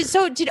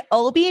did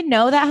Obi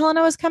know that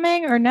Helena was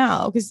coming or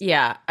no?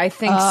 Yeah, I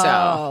think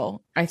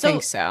so. I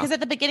think so. Because at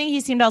the beginning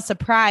he seemed all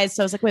surprised.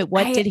 So I was like, wait,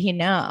 what did he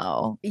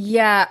know?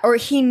 Yeah, or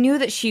he knew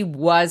that she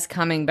was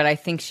coming, but I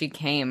think she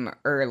came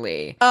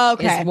early. Oh,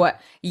 okay.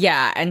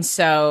 And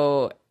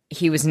so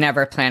he was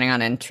never planning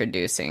on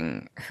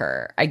introducing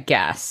her, I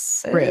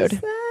guess. Rude.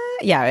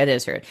 Yeah, it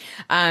is rude.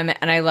 And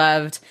I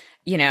loved,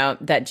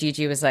 that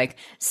Gigi was like,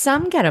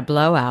 some get a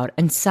blowout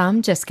and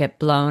some just get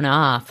blown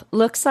off.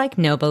 Looks like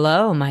no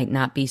below might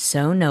not be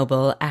so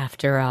noble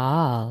after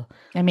all.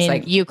 I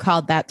mean, you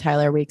called that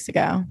Tyler weeks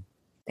ago.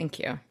 Thank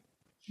you.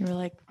 You were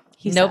like,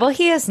 he's noble.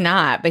 He is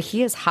not, but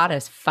he is hot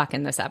as fuck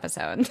in this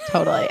episode.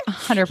 Totally.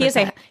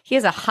 100%. He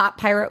is a hot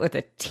pirate with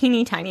a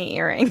teeny tiny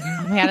earring.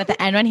 Oh my God. At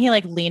the end when he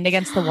like leaned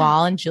against the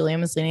wall and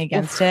Julian was leaning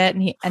against it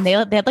and they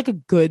had like a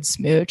good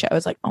smooch. I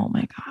was like, oh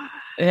my God.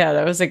 Yeah,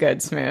 that was a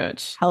good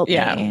smooch. Help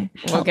me.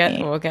 We'll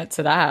get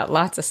to that.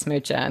 Lots of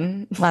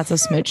smooching.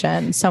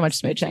 So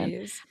much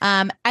smooching.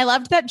 I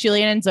loved that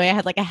Julian and Zoya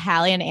had like a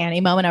Hallie and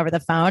Annie moment over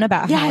the phone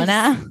about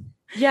Helena.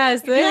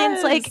 Yes,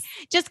 Julian's like,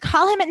 just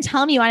call him and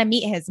tell him you want to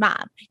meet his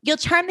mom. You'll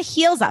charm the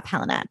heels off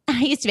Helena.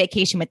 I used to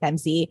vacation with them,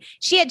 Z.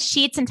 She had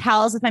sheets and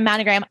towels with my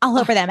monogram all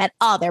over them at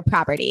all their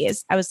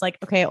properties. I was like,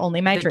 okay, only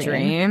my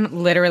dream.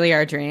 Literally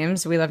our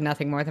dreams. We love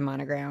nothing more than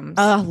monograms.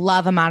 Oh,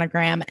 love a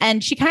monogram.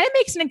 And she kind of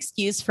makes an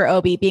excuse for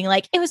Obi being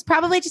like, it was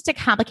probably just a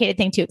complicated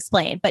thing to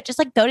explain, but just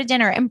like go to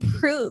dinner and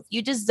prove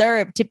you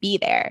deserve to be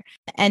there.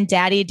 And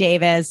Daddy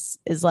Davis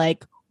is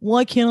like,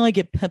 why can't I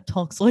get pep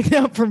talks like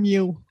that from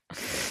you?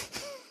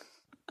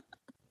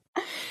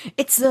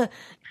 It's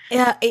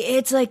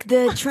like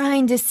the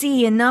trying to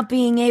see and not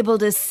being able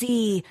to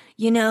see,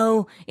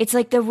 it's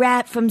like the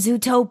rat from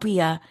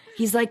Zootopia.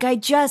 He's like, I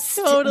just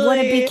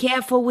want to be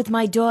careful with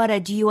my daughter.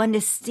 Do you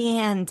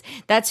understand?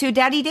 That's who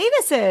Daddy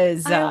Davis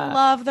is. I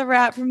love the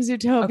rat from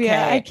Zootopia.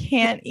 Okay. I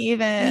can't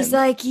even. He's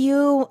like,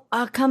 you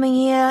are coming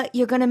here.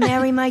 You're going to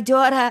marry my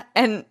daughter.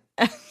 And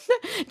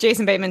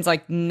Jason Bateman's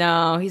like,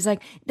 no. He's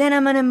like, then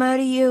I'm going to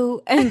murder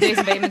you. and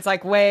Jason Bateman's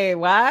like, wait,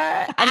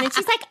 what? And then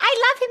she's like,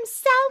 I love him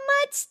so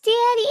much,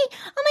 Daddy.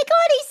 Oh my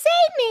God, he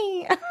saved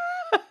me.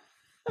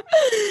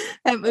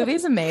 That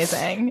movie's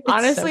amazing. It's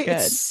Honestly, so good.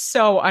 it's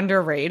so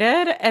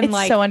underrated. And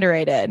It's so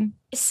underrated.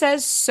 it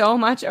says so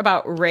much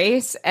about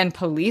race and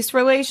police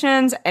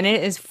relations, and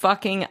it is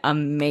fucking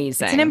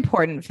amazing. It's an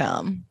important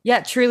film.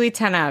 Yeah, truly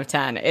 10 out of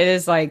 10. It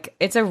is like,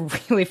 it's a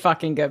really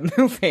fucking good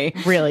movie.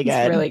 Really good.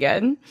 It's really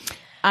good.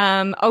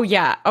 Oh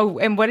yeah. Oh,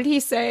 and what did he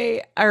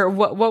say? Or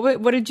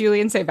what did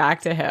Julian say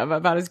back to him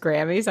about his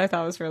Grammys? I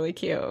thought was really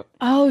cute.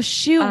 Oh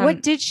shoot.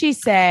 What did she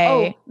say?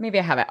 Oh, maybe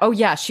I have it. Oh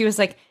yeah. She was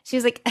like,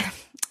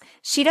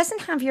 she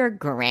doesn't have your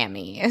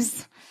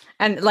Grammys.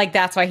 And like,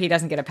 that's why he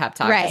doesn't get a pep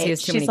talk. Right. He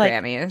has too many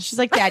Grammys. She's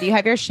like, Dad, you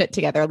have your shit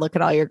together. Look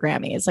at all your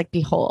Grammys. Like,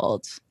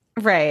 behold.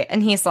 Right.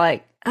 And he's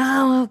like,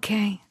 oh,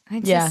 okay.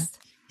 He's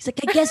like,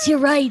 I guess you're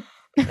right.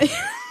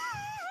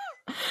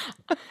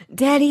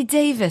 Daddy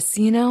Davis,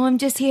 I'm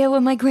just here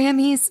with my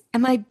Grammys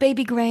and my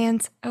baby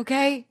grands,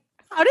 okay?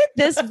 How did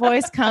this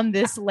voice come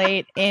this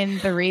late in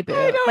the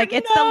reboot? Like,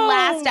 it's the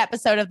last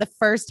episode of the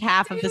first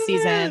half of the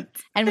season,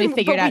 and we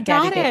figured out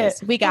Daddy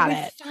Davis. We got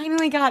it.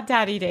 Finally got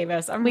Daddy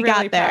Davis. We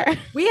got there.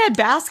 We had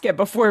Basket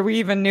before we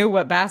even knew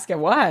what Basket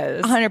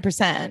was.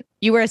 100%.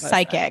 You were a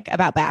psychic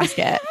about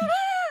Basket.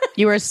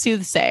 You were a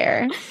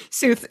soothsayer.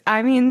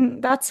 I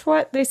mean, that's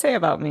what they say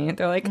about me.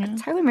 They're like,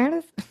 Tyler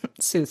Meredith?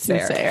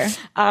 Soothsayer.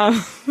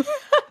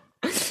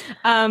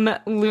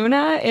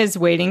 Luna is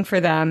waiting for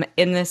them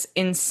in this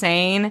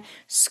insane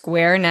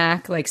square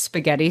neck, like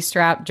spaghetti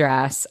strap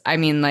dress. I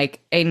mean, like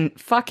a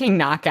fucking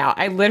knockout.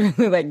 I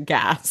literally like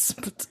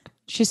gasped.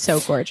 She's so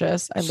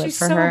gorgeous. I live for her. She's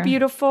so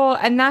beautiful.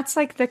 And that's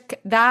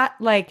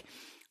like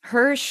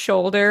her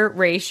shoulder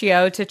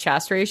ratio to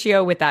chest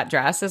ratio with that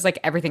dress is like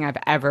everything I've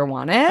ever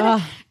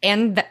wanted.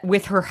 And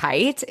with her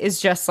height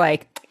is just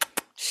like,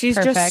 she's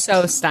perfect. Just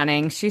so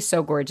stunning. She's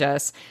so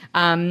gorgeous.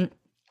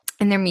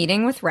 And they're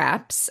meeting with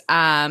reps.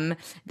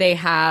 They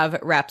have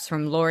reps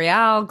from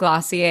L'Oreal,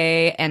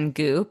 Glossier, and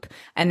Goop.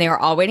 And they were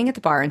all waiting at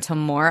the bar until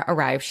more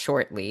arrive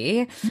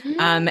shortly.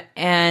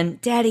 And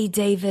Daddy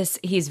Davis,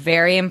 he's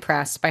very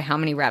impressed by how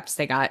many reps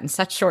they got in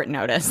such short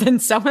notice. And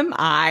so am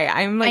I.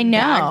 I'm like,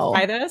 gagged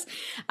by this.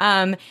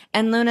 And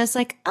Luna's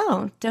like,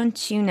 oh,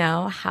 don't you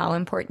know how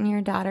important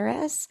your daughter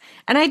is?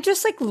 And I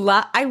just like,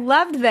 I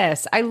loved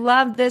this. I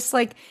loved this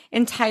like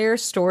entire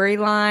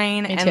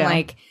storyline. And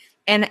like,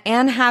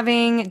 and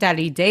having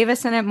Daddy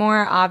Davis in it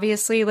more,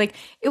 obviously, like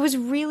it was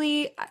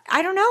really,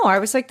 I don't know. I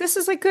was like, this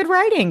is like good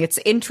writing. It's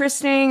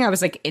interesting. I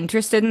was like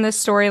interested in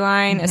this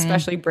storyline,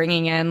 especially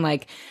bringing in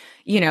like,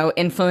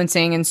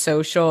 influencing and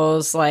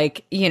socials,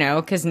 like,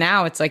 because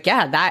now it's like,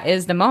 yeah, that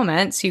is the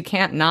moment. So you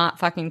can't not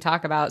fucking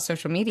talk about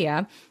social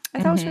media.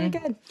 I thought it was really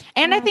good.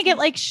 And I think it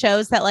like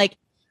shows that like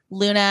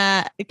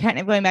Luna, kind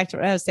of going back to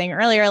what I was saying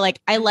earlier, like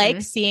I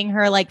like seeing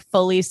her like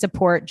fully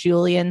support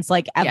Julian's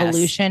like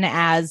evolution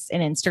as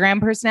an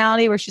Instagram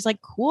personality, where she's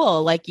like,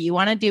 cool, like you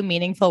want to do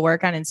meaningful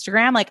work on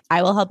Instagram, like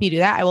I will help you do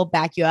that. I will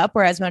back you up.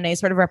 Whereas Monet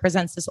sort of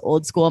represents this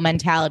old school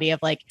mentality of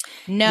like,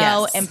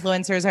 no,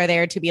 influencers are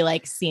there to be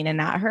like seen and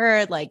not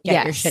heard, like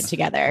get your shit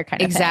together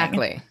kind of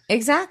thing.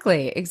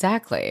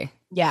 Exactly.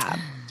 Yeah.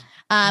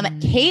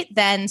 Kate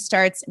then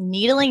starts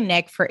needling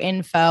Nick for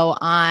info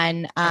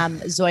on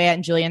Zoya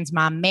and Julian's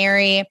mom,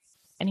 Mary.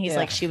 And he's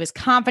like, she was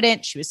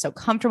confident. She was so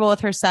comfortable with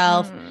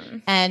herself.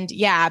 And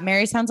yeah,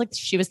 Mary sounds like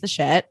she was the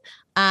shit.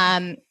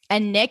 And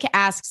Nick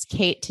asks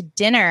Kate to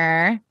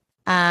dinner.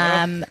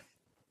 Oh,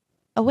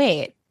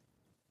 wait.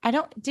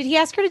 Did he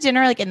ask her to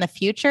dinner like in the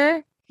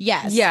future?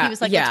 Yes. Yeah. He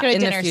was like, let's go to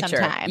dinner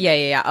sometime.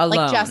 Yeah. Alone.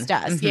 Like just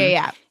us.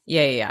 Yeah.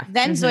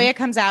 Then Zoya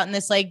comes out in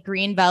this like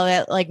green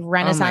velvet, like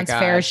Renaissance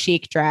fair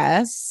chic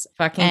dress.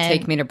 Fucking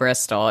take me to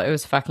Bristol. It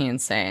was fucking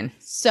insane.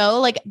 So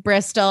like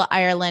Bristol,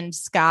 Ireland,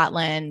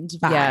 Scotland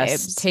vibes.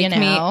 Yes. Take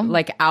me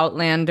like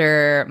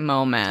Outlander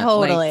moment.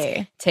 Totally.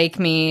 Like, take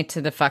me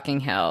to the fucking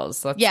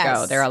hills. Let's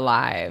go. They're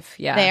alive.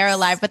 Yeah. They are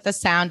alive with the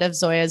sound of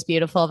Zoya's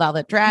beautiful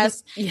velvet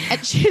dress.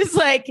 And she's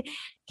like,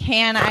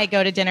 can I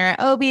go to dinner at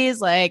Obie's?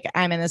 Like,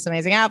 I'm in this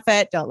amazing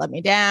outfit. Don't let me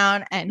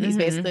down. And he's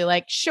basically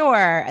like,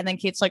 sure. And then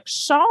Kate's like,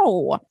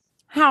 so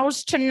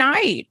how's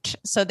tonight?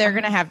 So they're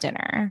going to have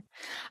dinner.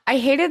 I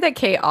hated that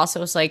Kate also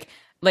was like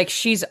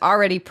she's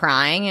already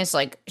prying. She's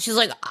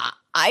like,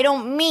 I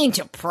don't mean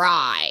to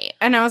pry.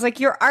 And I was like,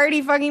 you're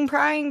already fucking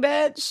prying,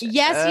 bitch.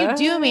 Yes, you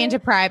do mean to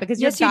pry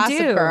because you're a gossip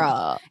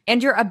girl.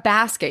 And you're a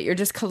basket. You're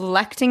just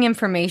collecting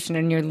information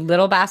in your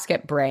little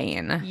basket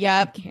brain.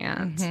 Yep. You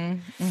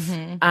can't.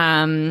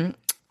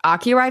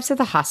 Aki arrives at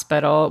the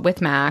hospital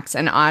with Max,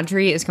 and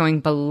Audrey is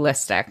going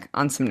ballistic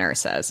on some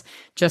nurses,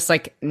 just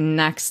like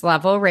next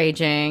level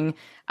raging.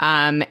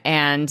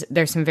 And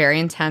there's some very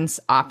intense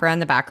opera in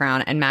the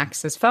background, and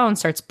Max's phone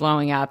starts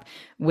blowing up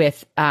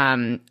with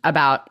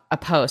about a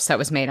post that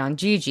was made on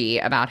Gigi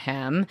about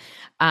him.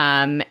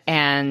 And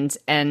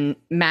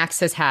Max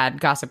has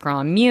had Gossip Girl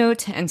on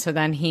mute, and so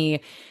then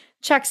he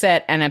checks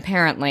it, and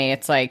apparently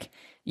it's like,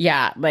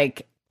 yeah,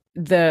 like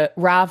the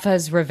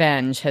Rafa's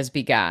revenge has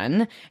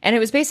begun, and it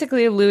was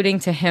basically alluding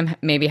to him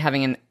maybe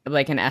having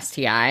an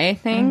STI, I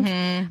think.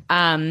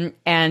 And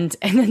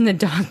then the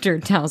doctor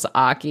tells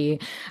Aki,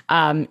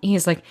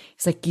 he's like,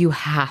 you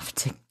have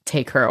to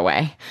take her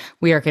away.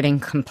 We are getting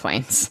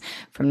complaints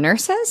from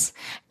nurses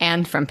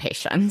and from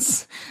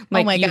patients.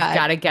 Like, you've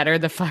got to get her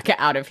the fuck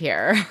out of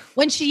here.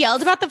 When she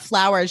yelled about the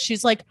flowers,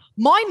 she's like,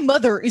 my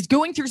mother is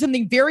going through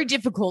something very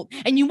difficult,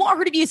 and you want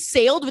her to be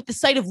assailed with the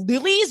sight of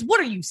lilies?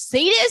 What are you,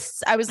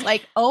 sadists? I was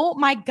like, oh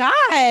my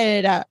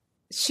God.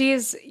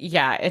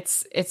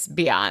 It's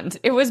beyond.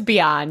 It was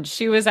beyond.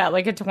 She was at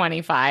like a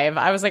 25.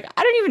 I was like,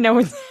 I don't even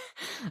know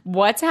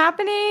what's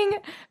happening,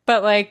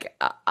 but like,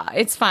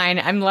 it's fine.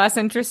 I'm less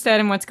interested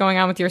in what's going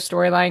on with your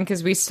storyline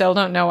because we still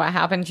don't know what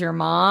happened to your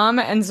mom.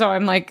 And so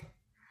I'm like,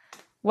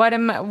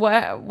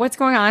 what's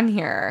going on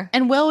here?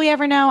 And will we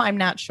ever know? I'm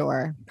not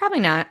sure. Probably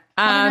not.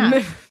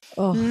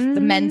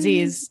 The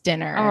Menzies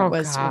dinner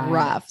was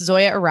rough.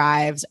 Zoya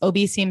arrives.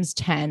 Obi seems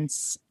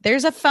tense.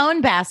 There's a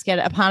phone basket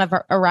upon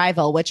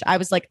arrival, which I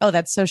was like, oh,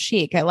 that's so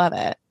chic. I love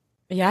it.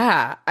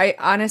 Yeah.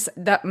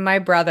 That my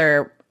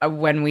brother,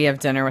 when we have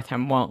dinner with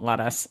him, won't let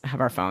us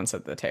have our phones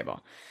at the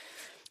table,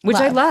 which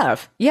I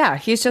love. Yeah.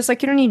 He's just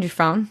like, you don't need your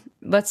phone.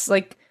 Let's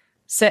like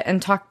sit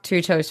and talk to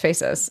each other's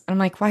faces. And I'm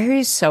like, why are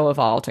you so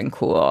evolved and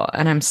cool?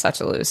 And I'm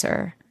such a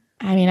loser.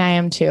 I mean, I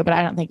am too, but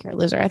I don't think you're a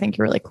loser. I think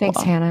you're really cool.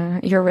 Thanks, Hannah.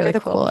 You're really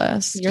the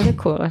coolest. You're the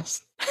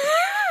coolest.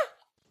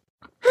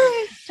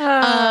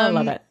 I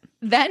love it.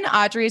 Then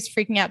Audrey is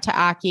freaking out to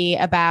Aki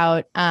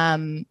about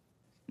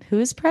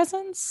whose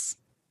presence?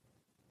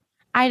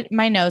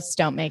 My notes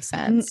don't make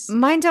sense.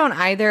 Mine don't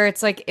either.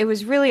 It's like, it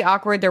was really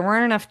awkward. There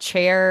weren't enough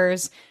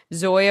chairs.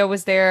 Zoya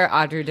was there.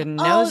 Audrey didn't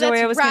know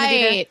Zoya was going to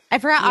be there. I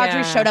forgot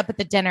Audrey showed up at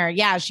the dinner.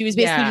 Yeah, she was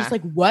basically just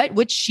like, what?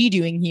 What's she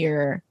doing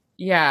here?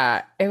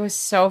 Yeah, it was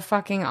so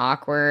fucking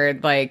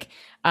awkward. Like,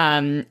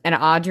 and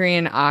Audrey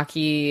and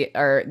Aki,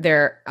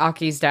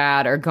 Aki's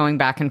dad, are going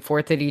back and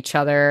forth at each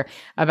other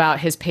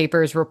about his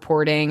papers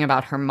reporting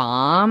about her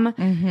mom.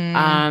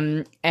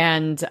 And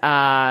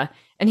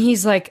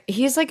he's like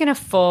in a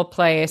full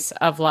place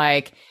of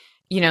like,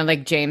 you know,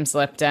 like James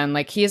Lipton,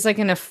 like he's like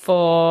in a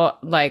full,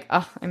 like,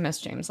 oh, I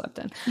miss James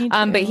Lipton.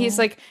 But he's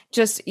like,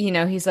 just, you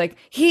know, he's like,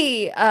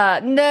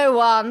 no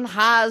one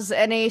has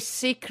any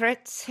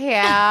secrets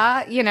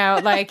here, you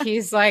know, like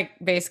he's like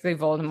basically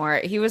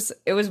Voldemort.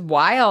 It was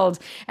wild.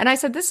 And I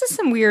said, this is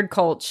some weird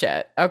cult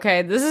shit.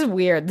 Okay. This is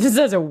weird. This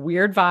has a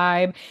weird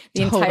vibe.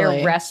 The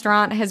entire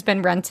restaurant has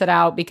been rented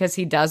out because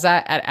he does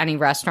that at any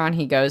restaurant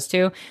he goes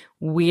to.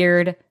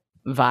 Weird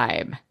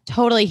vibe.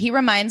 Totally. He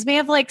reminds me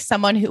of like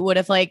someone who would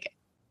have like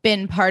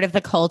been part of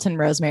the cult in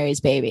Rosemary's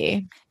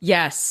Baby.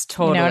 Yes,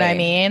 totally. You know what I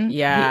mean?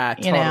 Yeah,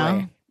 totally. You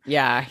know?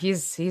 Yeah,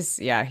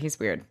 he's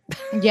weird.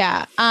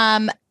 Yeah.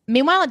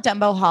 Meanwhile, at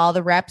Dumbo Hall,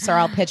 the reps are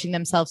all pitching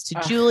themselves to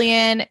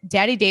Julian.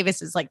 Daddy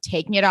Davis is like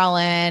taking it all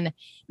in.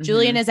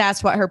 Julian is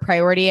asked what her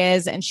priority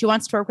is, and she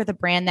wants to work with a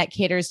brand that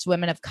caters to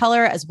women of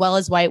color as well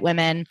as white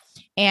women.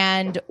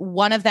 And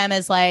one of them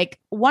is like,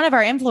 one of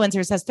our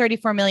influencers has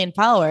 34 million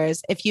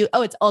followers. It's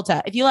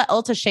Ulta. If you let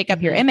Ulta shake up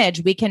your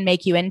image, we can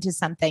make you into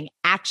something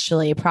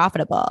actually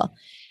profitable.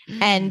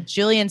 And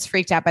Julian's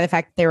freaked out by the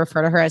fact that they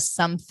refer to her as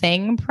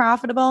something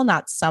profitable,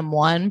 not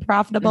someone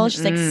profitable.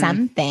 She's like,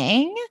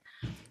 something.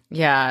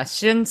 Yeah,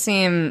 she didn't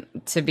seem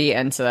to be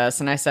into this.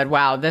 And I said,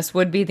 wow, this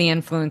would be the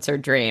influencer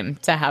dream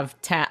to have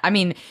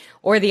 10,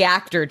 or the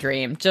actor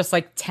dream, just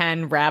like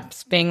 10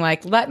 reps being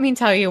like, let me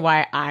tell you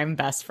why I'm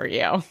best for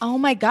you. Oh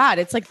my God.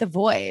 It's like The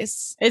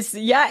Voice.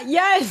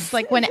 Yes. It's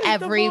like when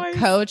every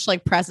coach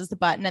like presses the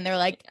button and they're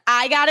like,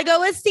 I gotta go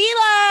with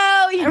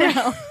CeeLo, you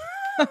know?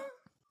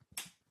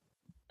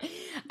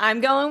 I'm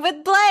going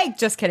with Blake.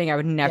 Just kidding. I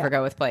would never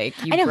go with Blake.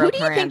 I know. Who do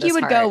you think you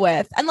would go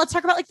with? And let's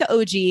talk about like the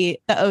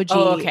OG.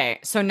 Oh, okay.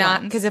 So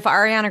not because if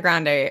Ariana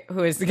Grande,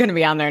 who is going to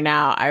be on there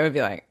now, I would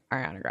be like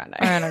Ariana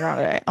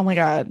Grande. Oh my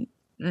God.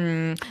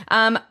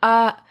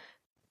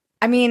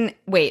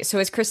 Wait. So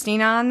is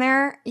Christina on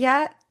there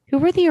yet? Who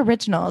were the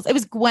originals? It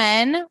was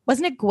Gwen.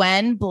 Wasn't it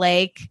Gwen,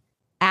 Blake,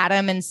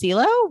 Adam, and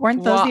CeeLo?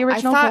 Weren't those the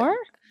original four?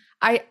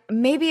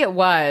 Maybe it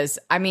was.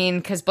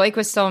 Because Blake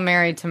was still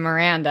married to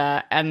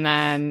Miranda, and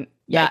then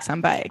Yikes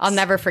on Bikes. I'll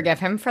never forgive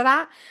him for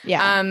that.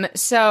 Yeah.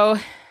 So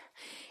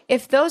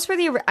if those were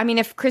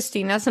if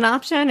Christina's an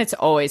option, it's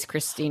always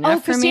Christina. Oh,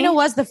 Christina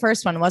was the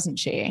first one, wasn't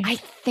she? I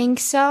think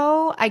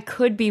so. I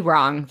could be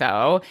wrong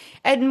though.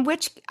 And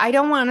which I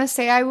don't want to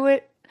say I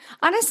would.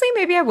 Honestly,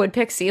 maybe I would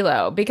pick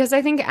CeeLo because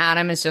I think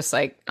Adam is just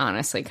like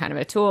honestly kind of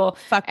a tool.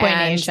 Fuckboy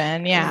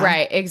Nation. Yeah.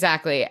 Right.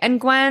 Exactly. And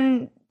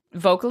Gwen,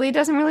 vocally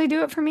doesn't really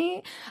do it for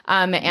me.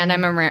 And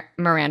I'm a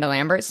Miranda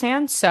Lambert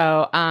stan.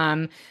 So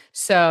I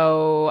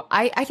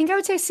think I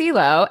would say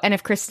CeeLo. And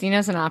if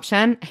Christina's an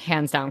option,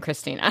 hands down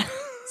Christina.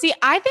 See,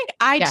 I think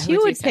I too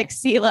would pick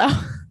CeeLo.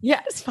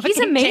 Yes, he's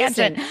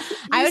amazing.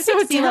 I would so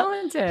pick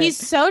talented. He's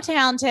so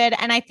talented.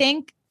 And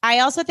I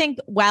also think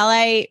while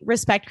I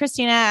respect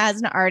Christina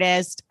as an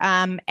artist,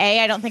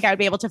 I don't think I would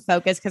be able to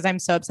focus because I'm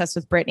so obsessed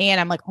with Britney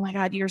and I'm like, oh my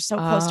God, you're so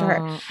close to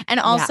her.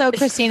 And also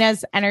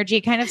Christina's energy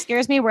kind of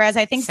scares me. Whereas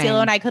I think CeeLo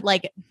and I could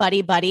like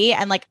buddy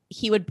and like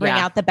he would bring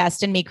out the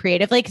best in me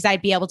creatively because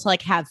I'd be able to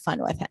like have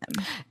fun with him.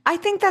 I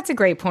think that's a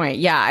great point.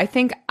 Yeah. I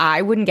think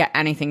I wouldn't get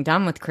anything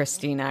done with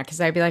Christina because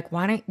I'd be like,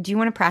 do you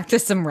want to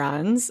practice some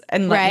runs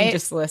and let me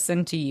just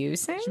listen to you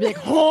sing? She'd be like,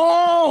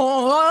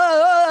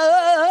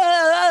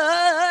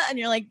 and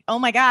you're like, oh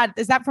my God,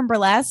 is that from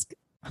Burlesque?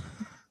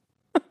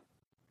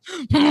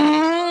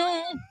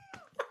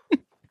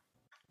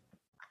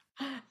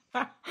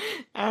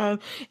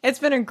 It's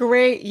been a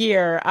great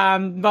year.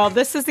 Well,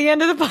 this is the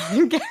end of the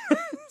podcast.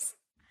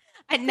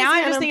 And now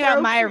I'm just thinking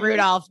about Maya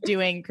Rudolph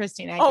doing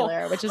Christina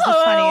Aguilera, which is the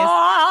funniest.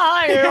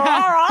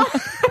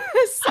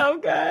 So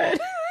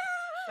good.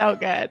 So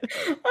good.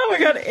 Oh my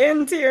God,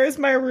 in tears,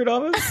 Maya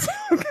Rudolph is so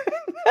good.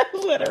 That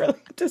literally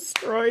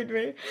destroyed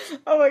me.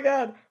 Oh my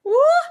God. Woo!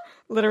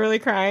 Literally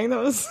crying. That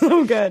was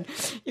so good.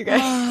 You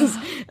guys,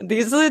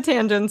 these are the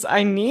tangents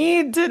I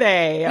need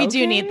today. We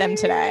do need them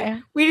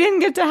today. We didn't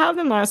get to have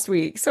them last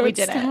week, so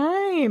it's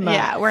time.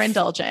 Yeah, we're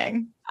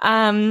indulging.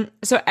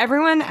 So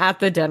everyone at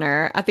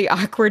the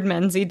awkward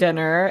Menzie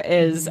dinner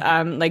is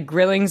like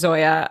grilling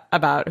Zoya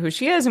about who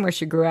she is and where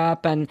she grew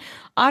up, and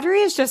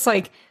Audrey is just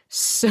like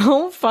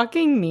so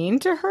fucking mean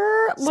to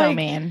her. So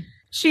mean.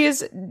 She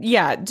is,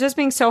 just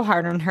being so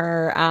hard on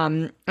her.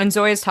 And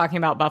Zoya's talking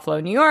about Buffalo,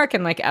 New York,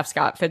 and like F.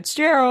 Scott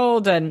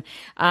Fitzgerald, and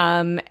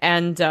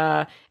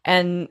well,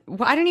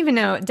 I don't even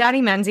know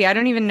Daddy Menzie. I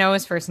don't even know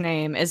his first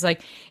name. Is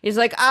like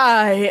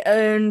I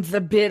earned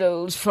the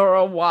Beatles for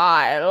a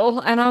while,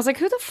 and I was like,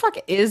 who the fuck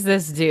is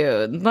this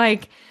dude?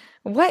 Like,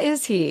 what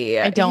is he?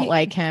 I don't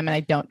like him, and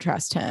I don't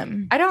trust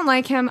him. I don't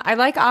like him. I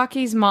like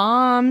Aki's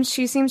mom.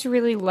 She seems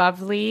really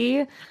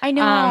lovely. I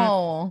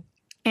know.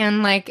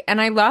 And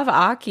I love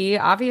Aki,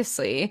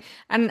 obviously.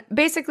 And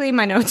basically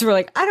my notes were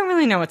like, I don't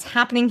really know what's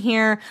happening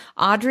here.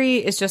 Audrey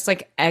is just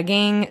like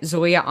egging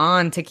Zoya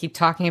on to keep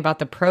talking about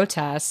the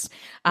protests.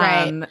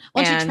 Right.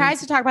 Well, she tries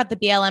to talk about the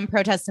BLM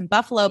protests in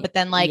Buffalo, but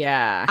then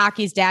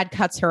Aki's dad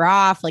cuts her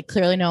off. Like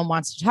clearly no one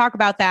wants to talk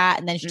about that.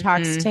 And then she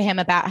talks to him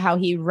about how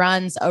he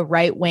runs a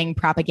right-wing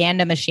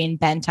propaganda machine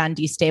bent on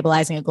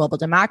destabilizing a global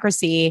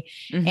democracy.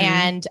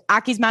 And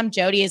Aki's mom,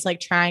 Jody, is like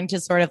trying to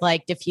sort of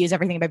like diffuse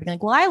everything by being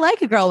like, well, I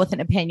like a girl with an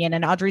opinion.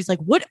 And Audrey's like,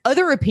 what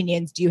other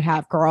opinions do you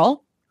have,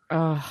 girl?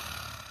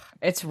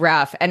 It's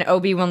rough. And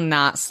Obi will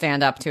not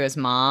stand up to his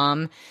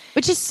mom.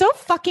 Which is so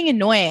fucking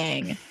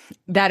annoying.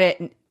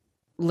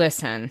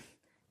 Listen.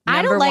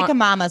 I don't like a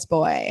mama's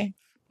boy.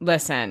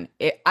 Listen,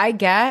 I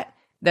get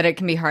that it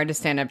can be hard to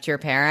stand up to your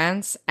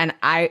parents. And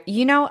I've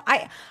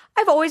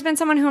always been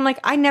someone who I'm like,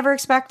 I never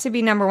expect to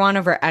be number one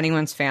over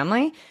anyone's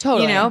family.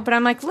 Totally. But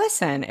I'm like,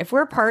 listen, if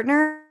we're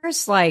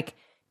partners, like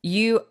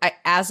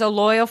as a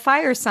loyal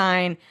fire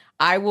sign,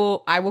 I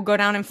will go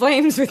down in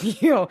flames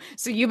with you.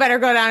 So you better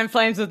go down in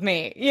flames with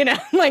me.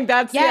 Like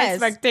that's the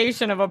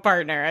expectation of a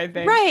partner, I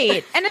think.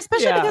 Right. And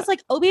especially because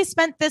like Obi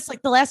spent this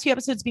like the last few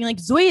episodes being like,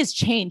 Zoya's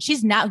changed.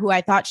 She's not who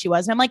I thought she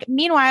was. And I'm like,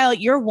 meanwhile,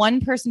 you're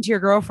one person to your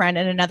girlfriend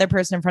and another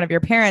person in front of your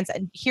parents.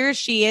 And here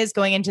she is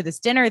going into this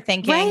dinner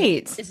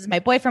thinking, this is my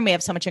boyfriend. We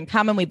have so much in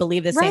common. We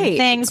believe the same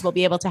things. We'll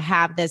be able to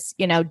have this,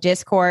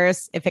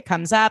 discourse if it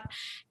comes up.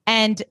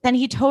 And then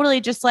he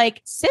totally just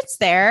like sits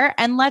there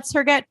and lets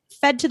her get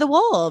fed to the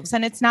wolves.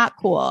 And it's not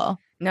cool.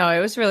 No, it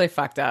was really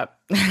fucked up.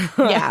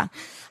 Yeah.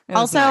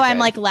 Also, I'm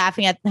like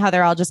laughing at how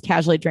they're all just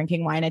casually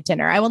drinking wine at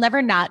dinner. I will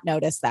never not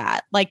notice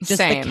that. Like just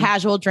the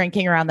casual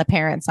drinking around the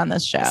parents on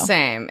this show.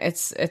 Same.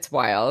 It's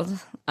wild.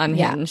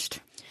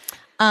 Unhinged.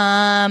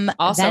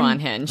 Also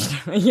unhinged.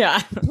 Yeah.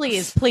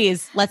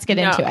 Please. Let's get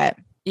into it.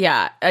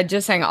 Yeah.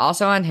 Just saying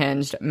also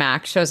unhinged.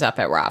 Max shows up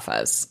at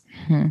Rafa's.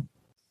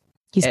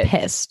 He's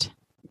pissed.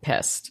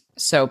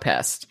 So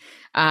pissed.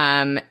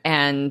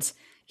 And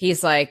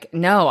he's like,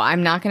 no,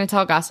 I'm not going to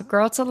tell Gossip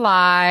Girl it's a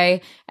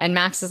lie. And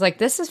Max is like,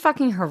 this is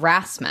fucking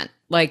harassment.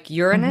 Like,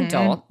 you're an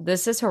adult.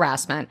 This is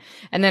harassment.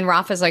 And then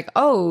Rafa's like,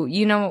 oh,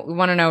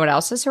 want to know what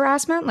else is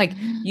harassment? Like,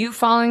 you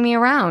following me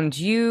around,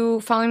 you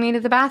following me to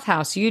the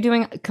bathhouse, you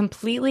doing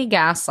completely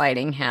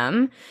gaslighting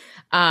him.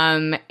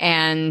 And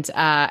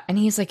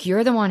he's like,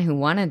 you're the one who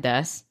wanted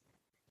this.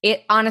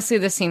 Honestly,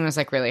 this scene was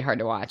like really hard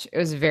to watch. It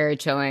was very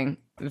chilling.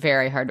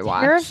 Very hard to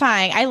watch.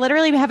 Terrifying. I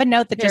literally have a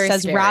note that Very just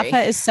says scary.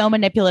 Rafa is so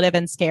manipulative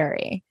and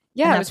scary.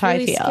 Yeah, and that's how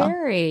really I feel.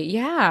 Scary.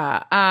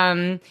 Yeah.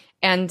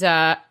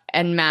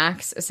 And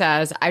Max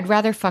says, I'd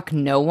rather fuck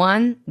no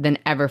one than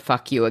ever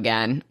fuck you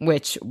again,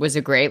 which was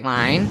a great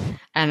line.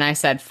 And I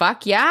said,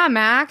 fuck yeah,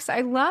 Max. I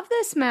love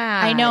this,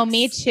 Max. I know,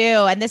 me too.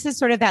 And this is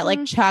sort of that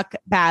like Chuck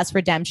Bass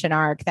redemption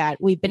arc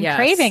that we've been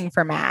craving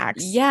for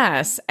Max.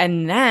 Yes.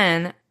 And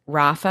then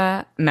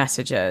Rafa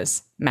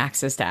messages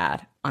Max's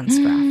dad on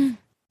Scruff.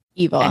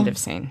 Evil. End of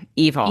scene.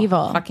 Evil.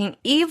 Fucking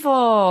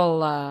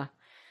evil.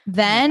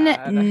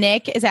 Then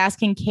Nick is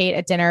asking Kate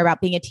at dinner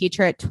about being a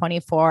teacher at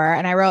 24.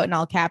 And I wrote in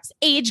all caps,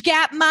 age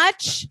gap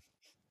much?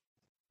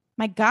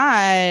 My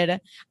God.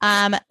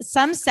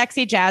 Some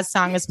sexy jazz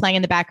song is playing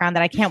in the background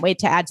that I can't wait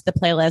to add to the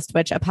playlist,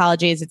 which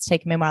apologies, it's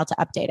taken me a while to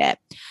update it.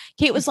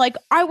 Kate was like,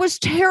 I was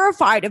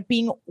terrified of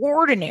being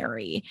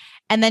ordinary.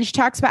 And then she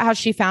talks about how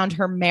she found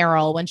her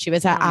Meryl when she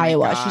was at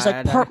Iowa. God. She's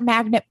like, part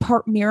magnet,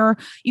 part mirror.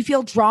 You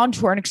feel drawn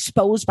to her and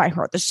exposed by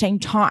her at the same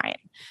time.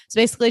 So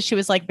basically she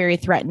was like very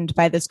threatened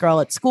by this girl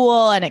at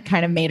school, and it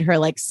kind of made her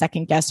like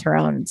second guess her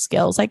own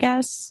skills, I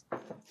guess.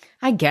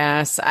 I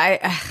guess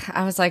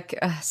I was like,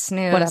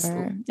 snooze,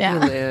 whatever. Yeah.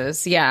 You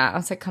lose. Yeah. I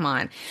was like, come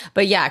on.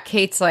 But yeah,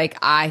 Kate's like,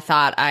 I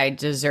thought I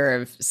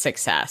deserved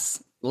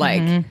success.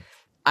 Like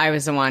I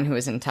was the one who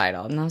was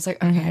entitled. And I was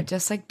like, okay, I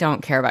just like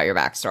don't care about your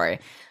backstory.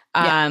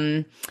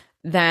 Then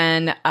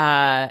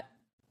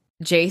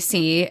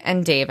JC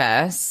and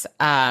Davis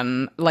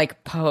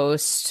like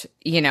post,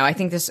 I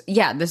think this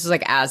is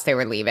like as they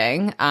were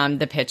leaving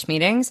the pitch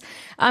meetings.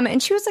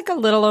 And she was like a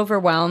little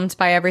overwhelmed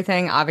by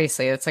everything.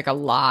 Obviously, it's like a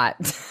lot,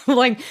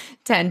 like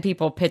 10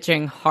 people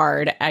pitching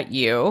hard at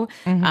you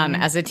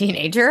as a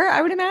teenager,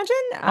 I would imagine.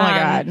 Oh my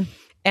God.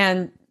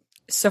 And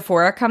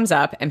Sephora comes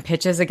up and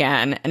pitches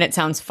again, and it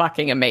sounds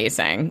fucking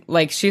amazing.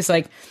 Like she's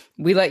like,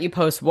 we let you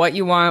post what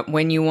you want,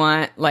 when you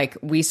want. Like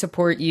we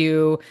support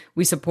you.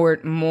 We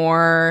support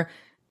more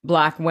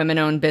Black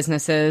women-owned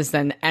businesses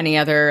than any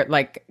other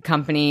like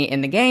company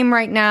in the game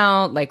right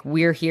now. Like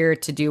we're here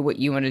to do what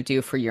you want to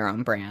do for your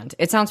own brand.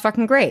 It sounds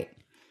fucking great.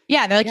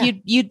 Yeah, they're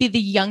like you'd be the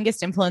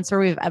youngest influencer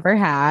we've ever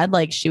had.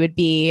 Like she would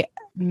be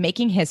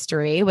making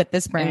history with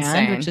this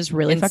brand, which is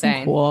really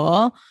fucking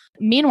cool.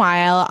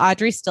 Meanwhile,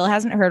 Audrey still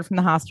hasn't heard from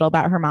the hospital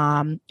about her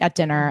mom at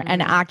dinner,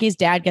 and Aki's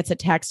dad gets a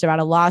text about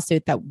a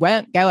lawsuit that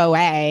won't go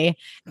away,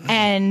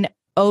 and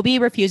Obi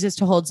refuses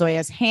to hold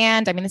Zoya's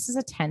hand. I mean, this is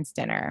a tense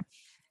dinner.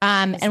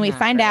 And we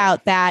find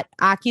out that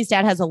Aki's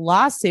dad has a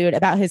lawsuit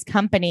about his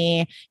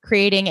company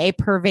creating a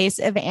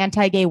pervasive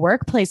anti-gay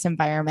workplace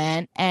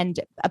environment. And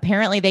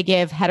apparently they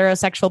give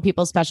heterosexual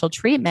people special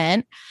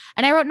treatment.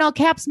 And I wrote in all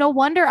caps, no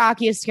wonder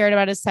Aki is scared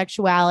about his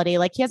sexuality.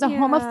 Like he has a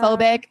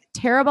homophobic,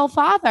 terrible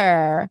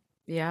father.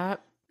 Yep.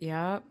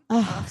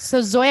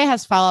 So Zoya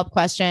has follow-up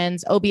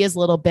questions. Obi is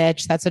little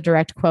bitch. That's a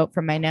direct quote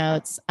from my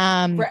notes.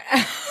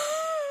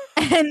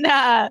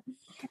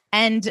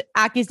 And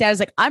Aki's dad is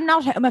like, I'm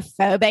not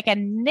homophobic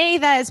and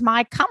neither is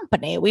my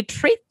company. We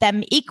treat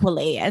them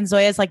equally. And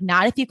Zoya's like,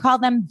 not if you call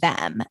them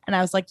them. And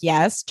I was like,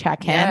 yes,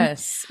 check him.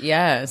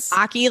 Yes.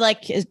 Aki,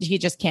 like, he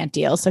just can't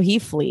deal. So he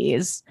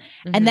flees.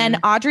 And then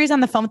Audrey's on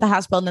the phone with the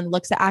hospital and then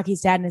looks at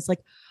Aki's dad and is like,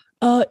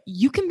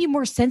 you can be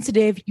more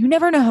sensitive. You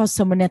never know how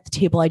someone at the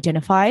table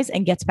identifies,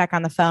 and gets back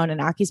on the phone. And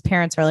Aki's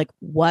parents are like,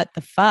 what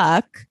the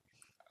fuck?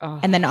 Oh.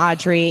 And then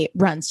Audrey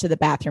runs to the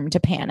bathroom to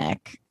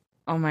panic.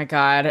 Oh my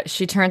God.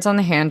 She turns on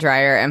the hand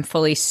dryer and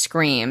fully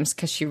screams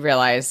because she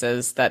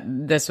realizes that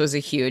this was a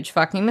huge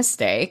fucking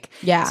mistake.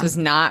 Yeah. This was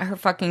not her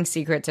fucking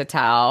secret to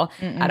tell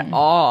at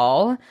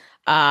all.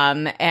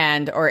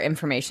 Or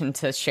information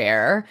to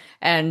share.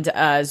 And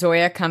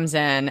Zoya comes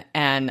in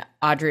and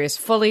Audrey is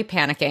fully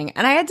panicking.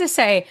 And I had to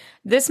say,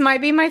 this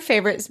might be my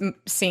favorite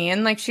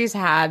scene like she's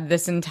had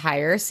this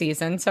entire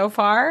season so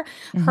far.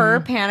 Her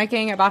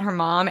panicking about her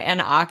mom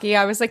and Aki.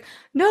 I was like,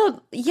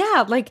 no,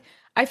 yeah, like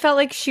I felt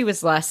like she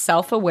was less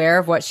self-aware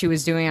of what she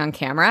was doing on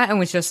camera and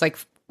was just like,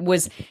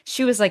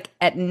 she was like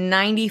at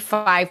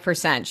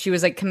 95%. She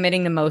was like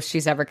committing the most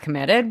she's ever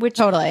committed, which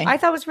totally I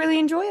thought was really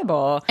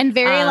enjoyable. And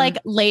very like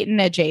latent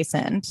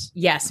adjacent.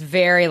 Yes,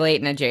 very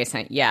latent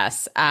adjacent.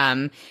 Yes.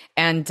 And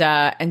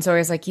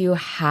Zoya's like, you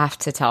have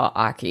to tell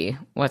Aki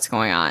what's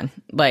going on.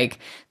 Like,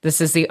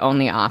 this is the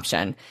only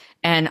option.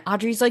 And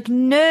Audrey's like,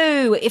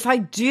 no, if I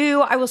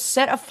do, I will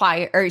set a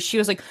fire. Or she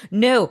was like,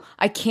 no,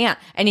 I can't.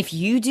 And if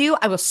you do,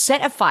 I will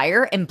set a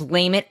fire and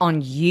blame it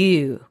on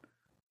you.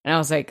 And I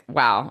was like,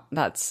 wow,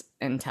 that's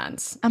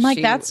intense. I'm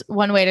like, that's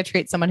one way to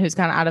treat someone who's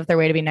gone out of their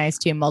way to be nice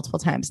to you multiple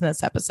times in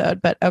this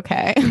episode, but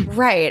okay.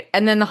 Right.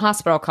 And then the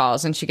hospital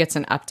calls and she gets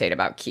an update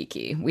about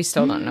Kiki. We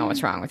still don't know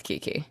what's wrong with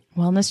Kiki.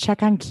 Wellness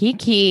check on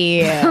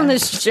Kiki.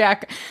 Wellness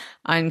check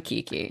on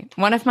Kiki.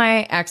 One of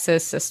my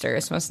ex's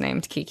sisters was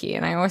named Kiki,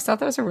 and I always thought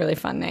that was a really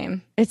fun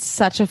name. It's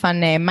such a fun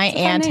name. My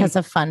aunt has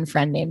a fun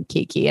friend named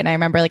Kiki, and I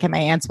remember like at my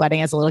aunt's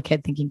wedding as a little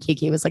kid thinking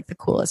Kiki was like the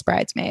coolest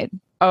bridesmaid.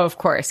 Oh, of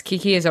course.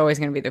 Kiki is always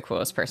going to be the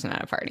coolest person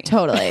at a party.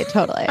 Totally.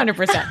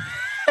 100%.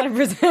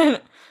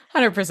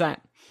 100%.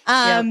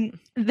 Yep.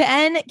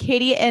 Then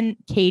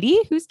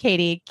who's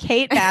Katie?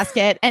 Kate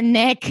Basket and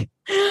Nick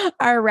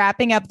are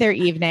wrapping up their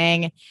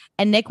evening,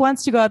 and Nick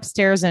wants to go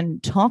upstairs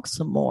and talk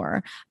some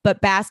more, but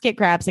Basket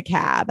grabs a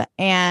cab.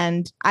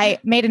 And I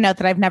made a note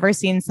that I've never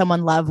seen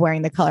someone love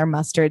wearing the color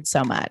mustard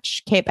so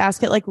much. Kate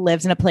Basket like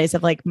lives in a place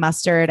of like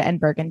mustard and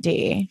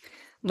burgundy.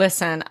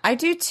 Listen, I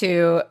do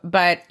too,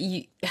 but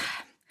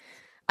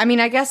I mean,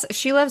 I guess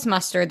she loves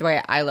mustard the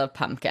way I love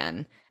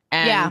pumpkin.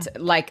 and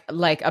like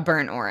a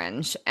burnt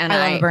orange. And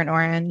I love a burnt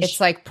orange.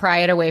 It's like, pry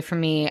it away from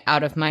me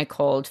out of my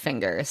cold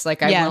fingers.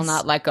 Like I will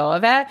not let go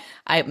of it.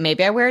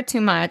 Maybe I wear it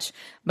too much,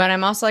 but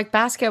I'm also like,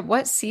 Basket,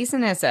 what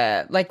season is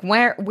it? Like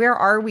where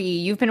are we?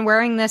 You've been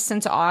wearing this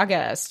since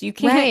August. You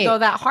can't go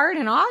that hard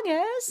in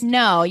August.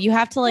 No, you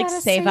have to like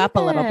save up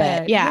a little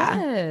bit.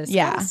 Yeah.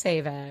 Yes,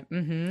 save it.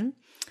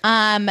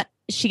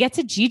 She gets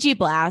a Gigi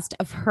blast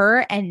of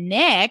her and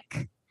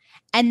Nick,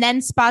 and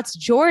then spots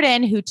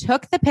Jordan, who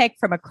took the pic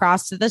from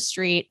across to the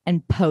street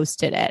and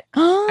posted it.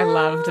 I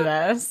loved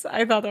this.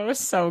 I thought that was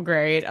so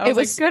great. I was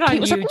like, good on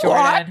you, Jordan.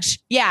 What?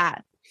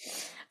 Yeah.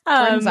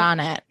 Jordan's on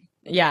it.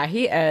 Yeah,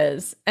 he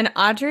is. And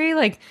Audrey,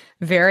 like,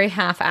 very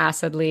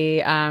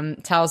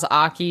half-assedly tells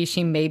Aki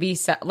she maybe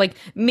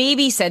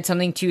said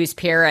something to his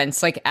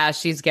parents, like, as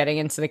she's getting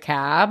into the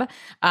cab,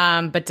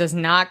 but does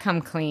not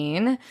come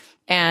clean.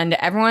 And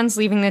everyone's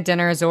leaving the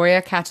dinner.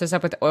 Zoya catches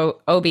up with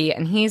Obi,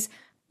 and he's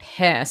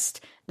pissed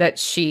that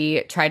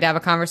she tried to have a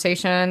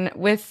conversation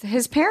with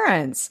his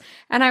parents.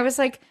 And I was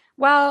like,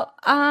 well,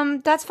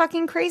 that's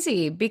fucking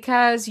crazy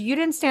because you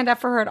didn't stand up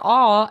for her at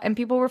all and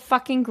people were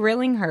fucking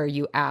grilling her,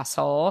 you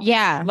asshole.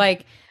 Yeah.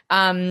 Like,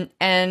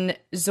 and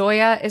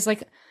Zoya is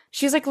like,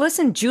 she's like,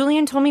 listen,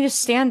 Julian told me to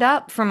stand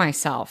up for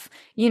myself,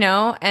 you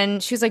know?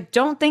 And she's like,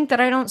 don't think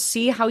that I don't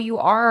see how you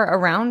are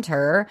around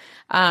her.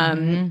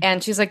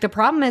 And she's like, the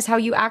problem is how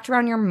you act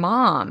around your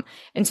mom.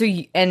 And so,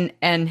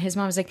 and his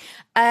mom was like,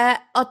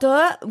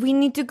 Otto, we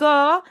need to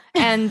go.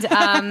 And,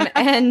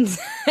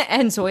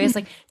 and Zoya's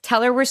like,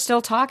 tell her we're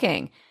still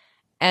talking.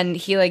 And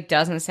he like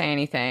doesn't say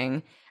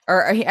anything.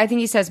 Or I think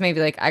he says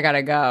maybe like, I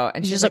gotta go.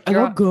 And she's like,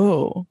 I'll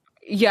go.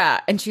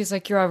 Yeah. And she's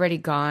like, you're already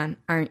gone,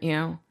 aren't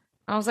you?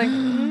 I was like,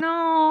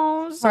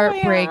 no, Zoya.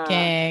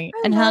 Heartbreaking.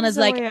 And Helena's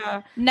like,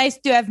 nice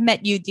to have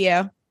met you,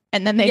 dear.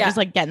 And then they just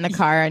like get in the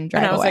car and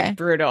drive away. And I was like,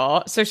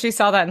 brutal. So she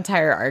saw that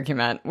entire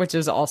argument, which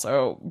is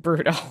also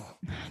brutal.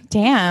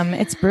 Damn,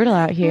 it's brutal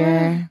out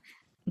here.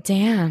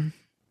 Damn.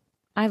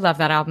 I love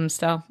that album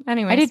still.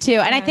 Anyway, I do too.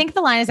 And I think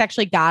the line is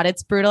actually God,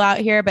 it's brutal out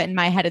here. But in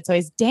my head, it's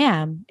always,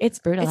 damn, it's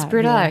brutal out here. It's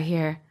brutal out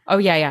here. Oh,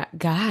 yeah.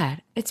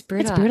 God, it's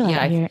brutal. It's brutal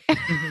out here.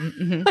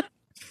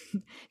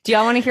 Do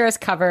y'all want to hear us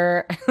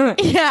cover? Yeah.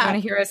 Do you want to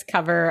hear us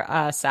cover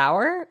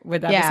Sour?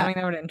 Would that be something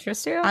that would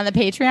interest you? On the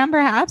Patreon,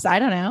 perhaps? I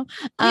don't know.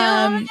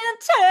 On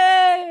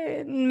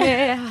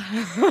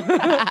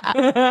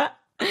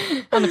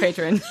the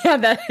Patreon. Yeah,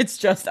 that it's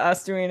just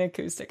us doing an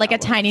acoustic. Like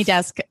album. A tiny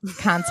desk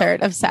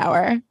concert of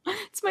Sour.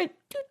 It's my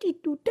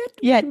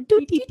yeah.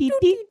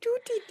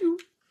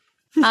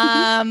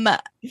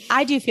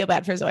 I do feel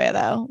bad for Zoya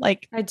though.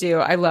 Like I do.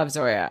 I love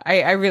Zoya.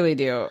 I really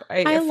do.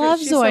 I love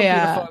she's Zoya. So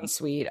beautiful and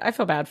sweet. I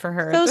feel bad for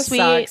her. So this sweet.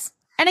 Sucks.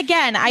 And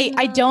again,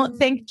 I don't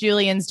think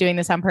Julian's doing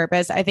this on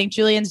purpose. I think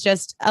Julian's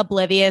just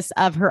oblivious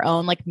of her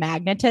own like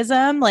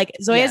magnetism. Like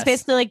Zoya's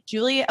basically like,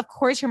 Julie, of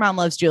course your mom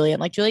loves Julian.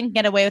 Like Julian can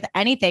get away with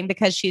anything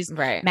because she's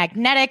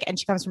magnetic and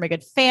she comes from a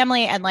good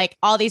family and like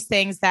all these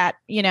things that,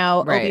 you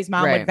know, Obi's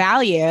mom would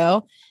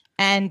value.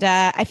 And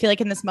I feel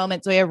like in this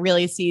moment, Zoya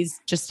really sees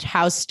just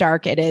how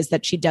stark it is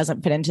that she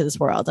doesn't fit into this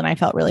world. And I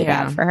felt really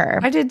bad for her.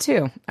 I did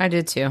too. And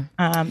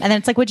then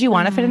it's like, would you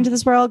want to fit into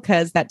this world?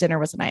 Because that dinner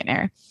was a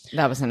nightmare.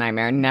 That was a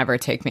nightmare. Never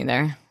take me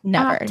there.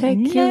 Never. I'll take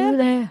you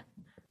there.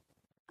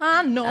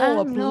 I know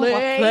a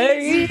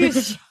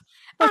place.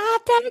 I'll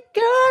take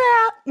you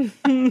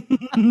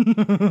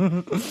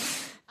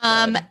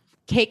out.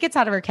 Kate gets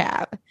out of her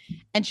cab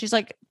and she's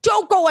like,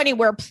 don't go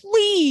anywhere,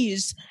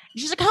 please.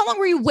 She's like, how long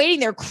were you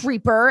waiting there,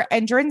 creeper?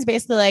 And Jordan's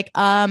basically like,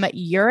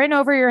 you're in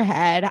over your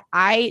head.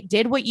 I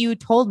did what you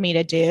told me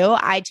to do.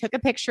 I took a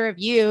picture of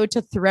you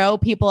to throw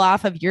people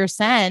off of your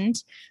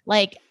scent.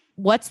 Like,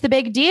 what's the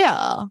big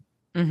deal?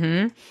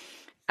 Mm-hmm.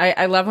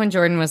 I love when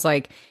Jordan was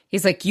like,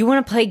 he's like, you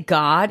want to play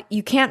God?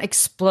 You can't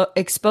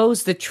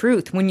expose the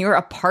truth when you're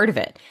a part of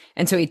it.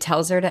 And so he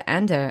tells her to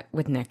end it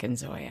with Nick and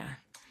Zoya.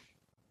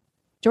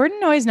 Jordan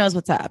always knows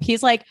what's up.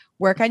 He's like,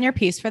 work on your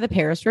piece for the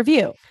Paris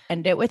Review.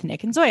 End it with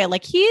Nick and Zoya.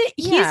 Like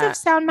he's of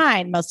sound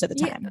mind most of the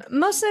time. Yeah,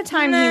 most of the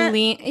time he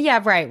lean.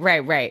 Yeah,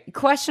 right.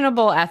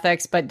 Questionable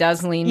ethics, but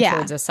does lean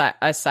towards a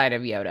side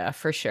of Yoda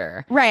for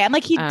sure. Right. I'm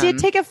like, he did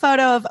take a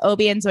photo of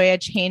Obi and Zoya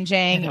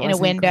changing in a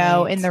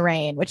window in the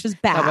rain, which was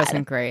bad. That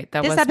wasn't great.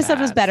 This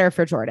episode was better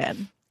for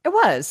Jordan. It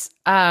was.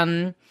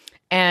 And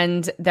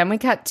then we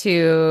cut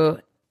to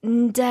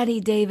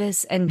Daddy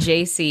Davis and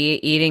JC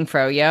eating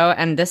froyo,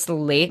 and this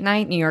late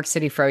night New York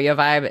City froyo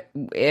vibe,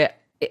 it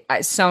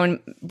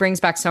brings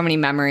back so many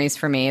memories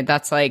for me.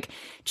 That's like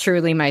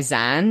truly my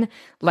zen,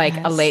 like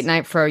a late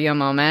night froyo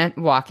moment,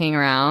 walking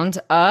around.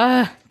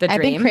 I've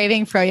been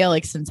craving froyo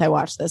like since I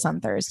watched this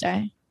on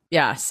Thursday.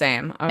 Yeah,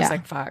 same. I was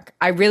like, fuck.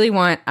 I really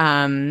want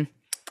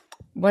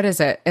what is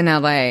it in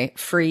LA?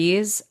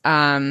 Freeze.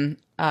 I'll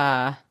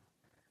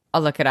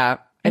look it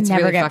up. It's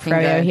never really get fucking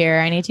froyo good here.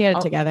 I need to get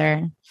it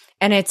together.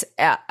 And it's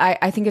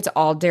I think it's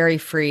all dairy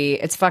free.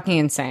 It's fucking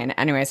insane.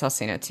 Anyways, I'll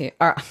send it to you.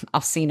 Or I'll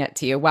send it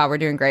to you. Wow, we're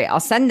doing great. I'll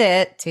send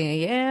it to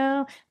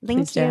you.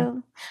 Thank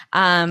you.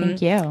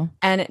 Thank you.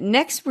 And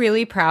Nick's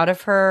really proud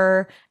of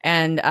her,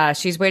 and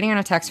she's waiting on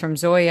a text from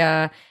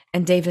Zoya.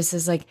 And Davis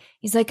is like,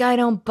 he's like, I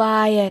don't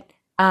buy it.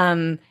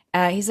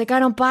 He's like, I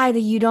don't buy that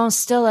you don't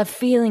still have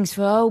feelings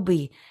for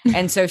Obi.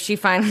 And so she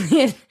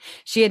finally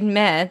she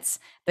admits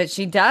that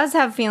she does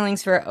have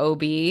feelings for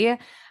Obi.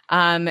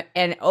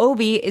 And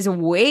Obi is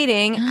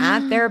waiting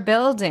at their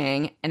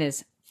building and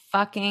is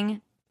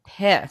fucking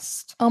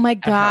pissed. Oh my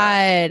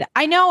God.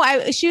 I know.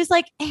 She was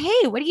like,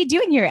 hey, what are you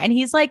doing here? And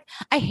he's like,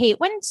 I hate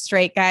when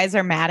straight guys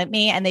are mad at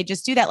me and they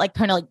just do that like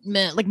kind of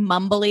like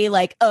mumbly,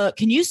 like,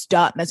 can you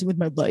stop messing with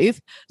my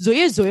life?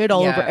 Zoya'd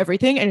all over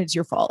everything and it's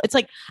your fault. It's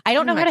like, I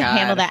don't know how to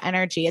handle that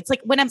energy. It's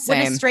like when a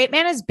straight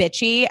man is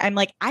bitchy, I'm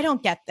like, I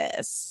don't get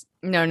this.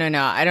 No. I don't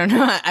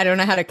know. I don't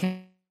know how to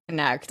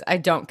connect. I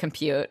don't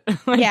compute.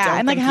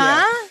 I'm like,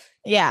 huh?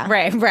 Yeah.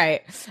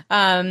 Right.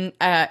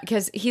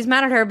 Because he's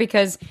mad at her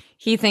because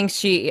he thinks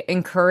she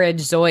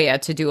encouraged Zoya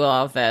to do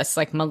all of this,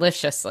 like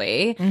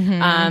maliciously.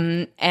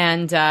 And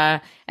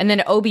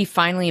then Obi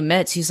finally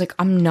admits, he's like,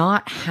 I'm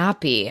not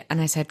happy.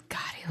 And I said, God,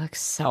 he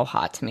looks so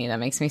hot to me. That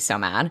makes me so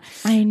mad.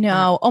 I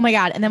know. Oh my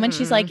God. And then when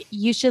she's like,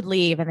 you should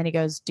leave. And then he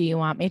goes, do you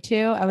want me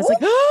to? I was like,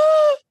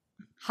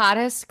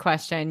 hottest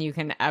question you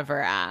can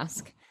ever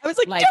ask. I was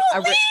like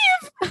don't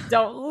leave.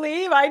 Don't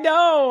leave. I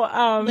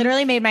know.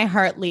 Literally made my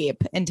heart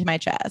leap into my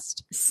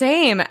chest.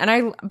 Same.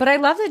 But I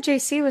love that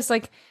JC was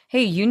like,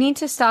 hey, you need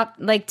to stop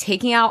like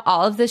taking out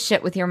all of this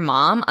shit with your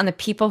mom on the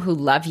people who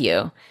love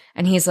you.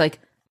 And he's like,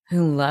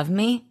 who love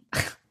me?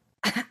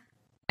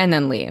 And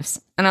then leaves.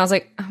 And I was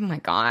like, oh my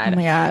God.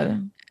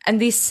 And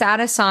the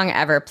saddest song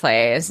ever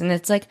plays. And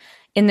it's like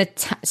in the,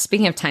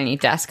 speaking of Tiny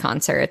Desk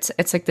concerts,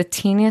 it's like the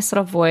teeniest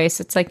little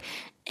voice. It's like,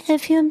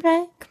 if you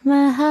break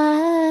my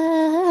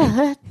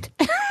heart.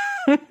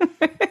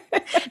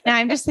 Now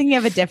I'm just thinking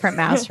of a different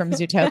mouse from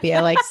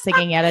Zootopia, like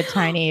singing at a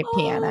tiny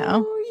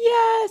piano.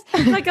 Oh,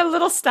 yes. Like a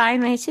little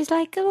Steinway. She's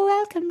like, oh,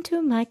 welcome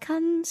to my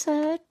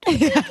concert.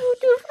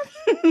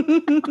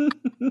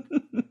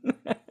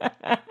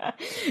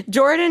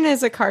 Jordan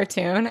is a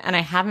cartoon, and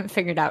I haven't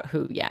figured out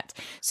who yet.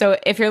 So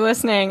if you're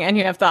listening and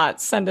you have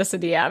thoughts, send us a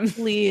DM.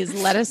 Please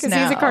let us know.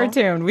 Because he's a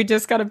cartoon. We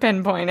just got to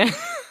pinpoint it.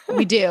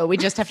 We do. We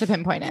just have to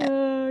pinpoint it.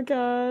 Oh,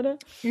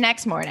 God.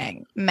 Next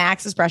morning,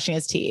 Max is brushing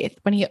his teeth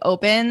when he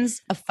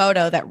opens a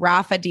photo that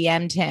Rafa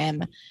DM'd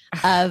him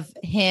of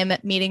him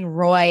meeting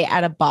Roy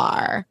at a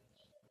bar.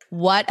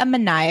 What a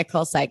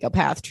maniacal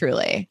psychopath,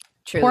 truly.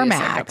 Poor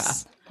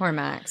Max. Poor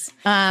Max.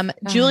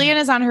 Julian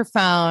is on her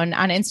phone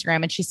on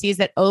Instagram and she sees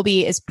that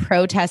Obi is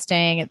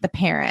protesting the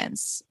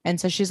parents. And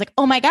so she's like,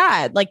 oh my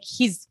God, like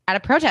he's at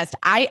a protest.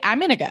 I'm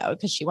going to go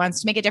because she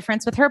wants to make a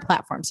difference with her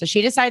platform. So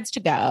she decides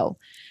to go.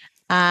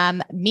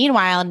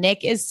 Meanwhile,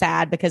 Nick is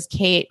sad because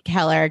Kate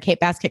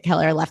Basket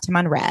Keller left him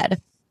on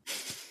red.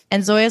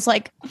 And Zoya's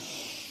like,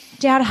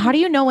 Dad, how do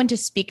you know when to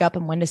speak up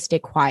and when to stay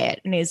quiet?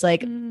 And he's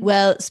like,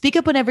 well, speak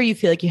up whenever you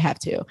feel like you have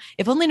to,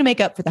 if only to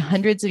make up for the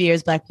hundreds of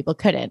years Black people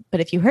couldn't. But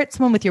if you hurt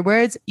someone with your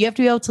words, you have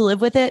to be able to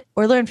live with it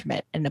or learn from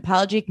it. And an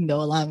apology can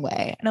go a long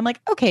way. And I'm like,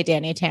 okay,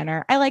 Danny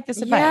Tanner, I like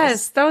this advice.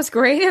 Yes, that was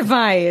great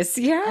advice.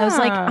 Yeah. I was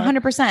like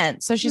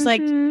 100%. So she's like,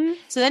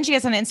 so then she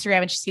gets on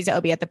Instagram and she sees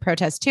Obi at the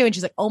protest too. And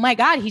she's like, oh my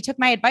God, he took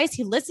my advice.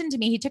 He listened to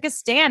me. He took a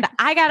stand.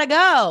 I gotta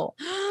go.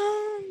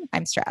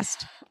 I'm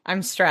stressed.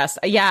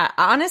 Yeah.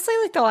 Honestly,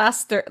 like the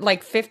last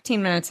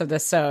 15 minutes of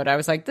this sode, I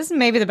was like, this is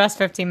maybe the best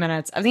 15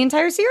 minutes of the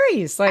entire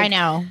series. Like, I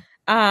know.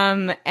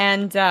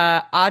 And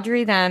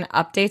Audrey then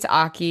updates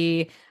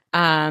Aki.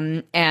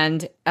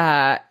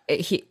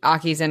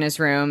 Aki's in his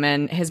room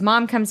and his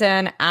mom comes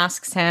in,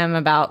 asks him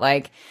about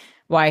like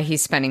why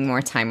he's spending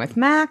more time with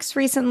Max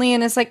recently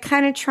and is like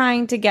kind of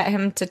trying to get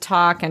him to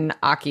talk. And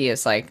Aki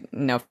is like,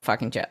 no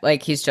fucking shit.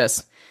 Like he's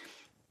just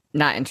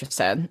not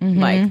interested,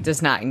 like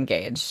does not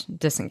engage,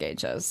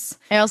 disengages.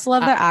 I also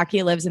love that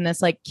Aki lives in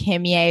this like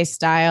Kim Ye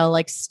style,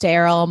 like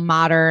sterile,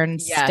 modern,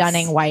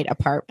 stunning white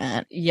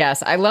apartment.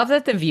 Yes. I love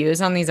that the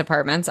views on these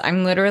apartments,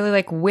 I'm literally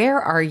like,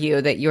 where are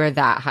you that you're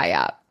that high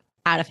up?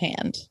 Out of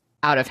hand.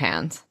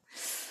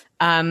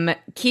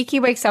 Kiki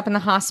wakes up in the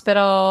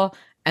hospital.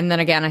 And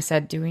then again, I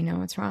said, do we know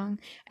what's wrong?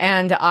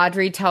 And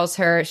Audrey tells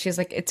her, she's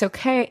like, it's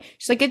okay.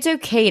 She's like, it's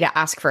okay to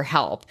ask for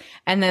help.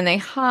 And then they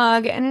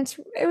hug and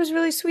it was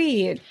really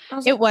sweet.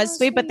 It was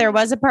sweet, but there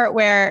was a part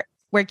where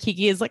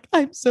Kiki is like,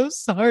 I'm so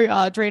sorry,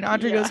 Audrey. And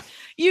Audrey goes,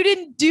 you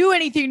didn't do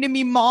anything to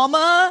me,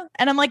 mama.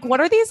 And I'm like, what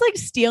are these like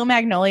Steel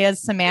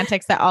Magnolias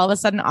semantics that all of a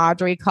sudden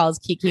Audrey calls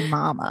Kiki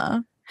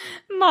mama?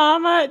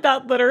 Mama,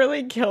 that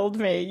literally killed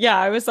me. Yeah,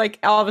 I was like,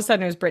 all of a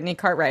sudden it was Brittany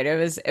Cartwright. It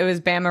was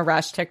Bama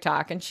Rush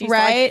TikTok. And she's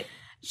right. like,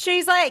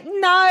 she's like,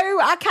 no,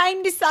 I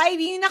came to save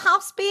you in the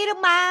hospital,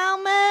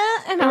 mama.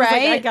 And I was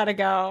like, I gotta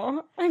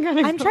go. I'm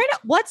trying to,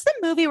 what's the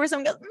movie where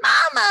someone goes,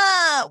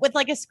 mama, with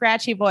like a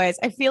scratchy voice?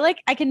 I feel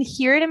like I can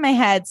hear it in my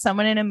head,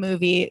 someone in a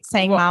movie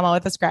saying mama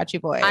with a scratchy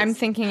voice. I'm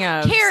thinking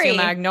of Carrie. Steel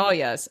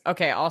Magnolias.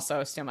 Okay,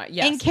 also Steel Magnolias.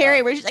 Yes. And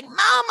Carrie, where she's like, mama,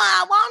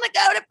 I want to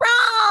go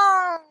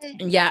to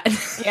prom. Yeah.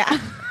 Yeah.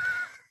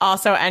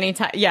 Also,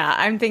 anytime,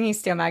 I'm thinking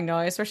Steel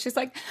Magnolias, where she's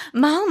like,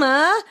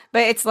 "Mama,"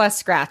 but it's less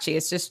scratchy.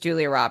 It's just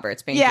Julia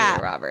Roberts being Julia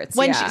Roberts.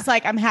 When she's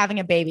like, "I'm having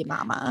a baby,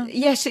 Mama."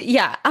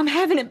 I'm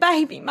having a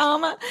baby,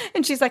 Mama,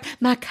 and she's like,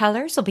 "My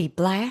colors will be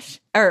blush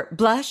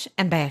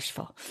and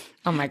bashful."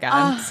 Oh my God,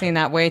 I've seen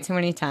that way too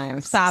many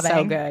times. Sobbing.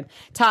 So good.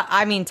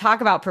 Talk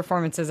about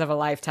performances of a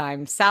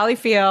lifetime. Sally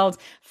Field,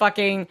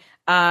 fucking.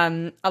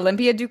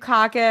 Olympia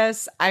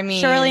Dukakis. I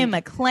mean, Shirley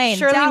MacLaine,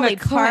 Dolly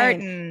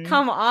Parton.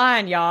 Come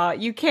on, y'all.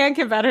 You can't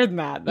get better than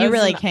that. You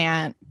really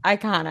can't.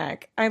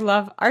 Iconic. I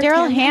love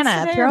Daryl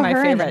Hannah. Throw my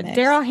favorite.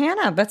 Daryl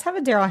Hannah. Let's have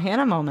a Daryl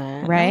Hannah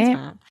moment.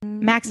 Right?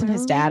 Max and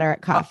his dad are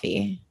at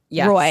coffee.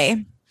 Yes.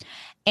 Roy.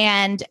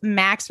 And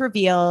Max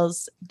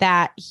reveals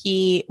that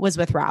he was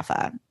with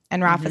Rafa.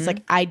 And Rafa's like,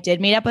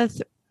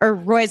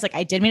 Roy's like,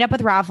 I did meet up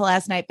with Rafa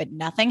last night, but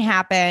nothing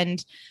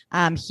happened.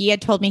 He had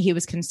told me he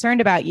was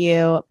concerned about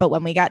you, but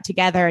when we got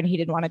together and he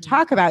didn't want to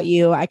talk about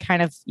you, I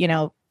kind of,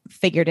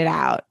 figured it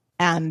out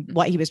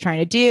what he was trying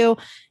to do.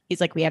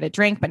 He's like, we had a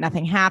drink, but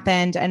nothing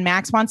happened. And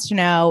Max wants to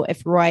know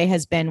if Roy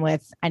has been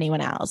with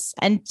anyone else.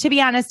 And to be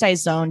honest, I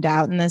zoned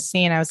out in this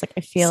scene. I was like,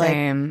 I feel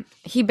like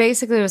he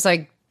basically was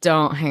like,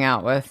 don't hang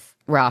out with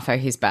Rafa.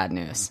 He's bad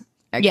news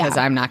because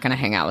I'm not going to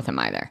hang out with him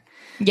either.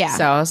 Yeah.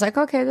 So I was like,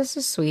 okay, this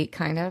is sweet,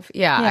 kind of.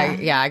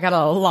 I got a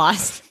little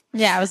lost.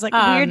 Yeah, I was like,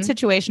 weird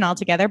situation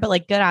altogether, but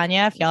like, good on you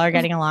if y'all are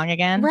getting along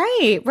again.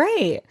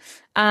 Right.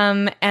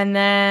 And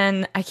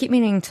then I keep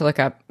meaning to look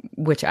up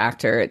which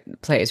actor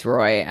plays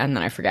Roy, and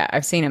then I forget.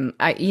 I've seen him.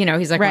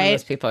 He's like one of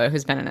those people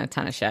who's been in a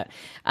ton of shit.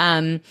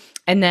 And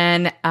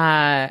then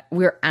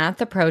we're at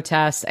the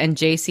protest, and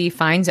JC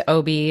finds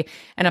Obi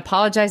and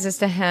apologizes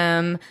to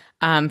him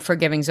for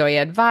giving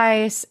Zoya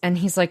advice. And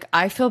he's like,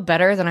 I feel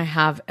better than I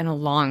have in a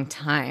long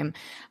time.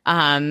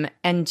 And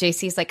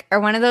JC's like, are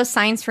one of those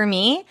signs for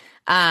me?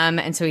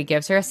 And so he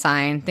gives her a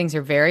sign. Things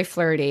are very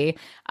flirty.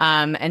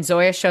 And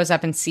Zoya shows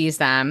up and sees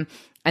them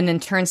and then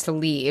turns to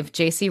leave.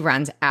 JC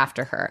runs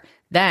after her.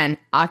 Then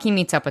Aki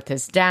meets up with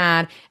his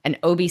dad, and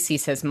Obi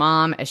sees his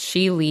mom as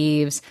she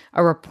leaves.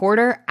 A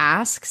reporter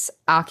asks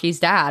Aki's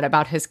dad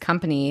about his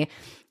company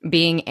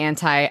being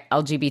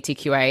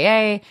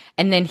anti-LGBTQIA,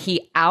 and then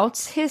he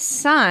outs his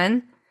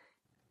son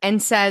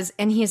and says,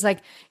 and he's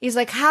like,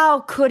 how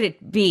could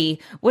it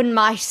be when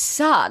my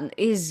son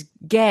is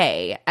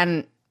gay?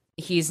 And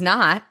he's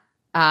not,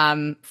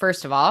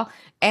 first of all,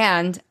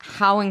 and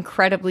how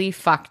incredibly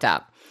fucked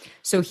up.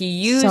 So he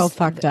used so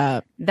fucked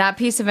up that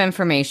piece of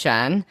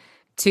information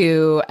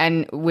to,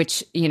 and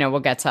which,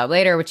 we'll get to that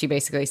later, which he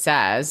basically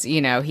says,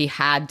 he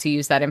had to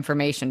use that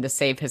information to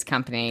save his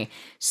company.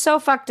 So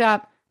fucked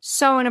up.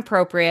 So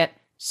inappropriate,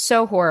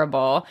 so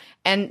horrible.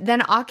 And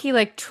then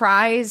Aki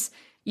tries,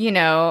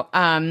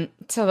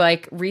 to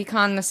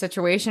recon the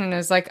situation and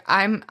is like,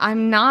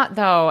 I'm not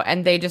though.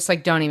 And they just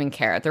don't even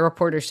care. The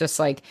reporters just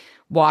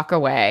walk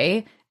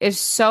away. It's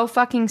so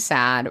fucking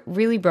sad.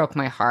 Really broke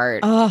my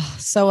heart. Oh,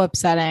 so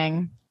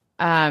upsetting.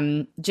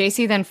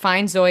 JC then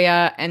finds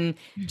Zoya, and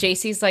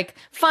JC's like,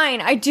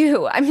 fine, I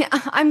do. I mean,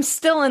 I'm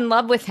still in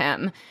love with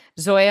him.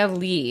 Zoya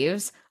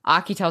leaves.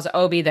 Aki tells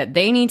Obi that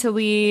they need to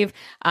leave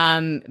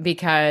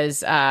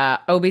because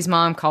Obi's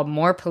mom called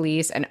more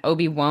police, and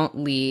Obi won't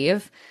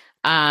leave.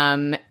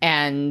 And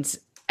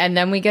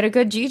then we get a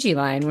good Gigi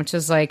line, which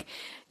is like,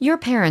 your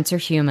parents are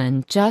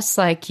human, just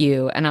like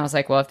you. And I was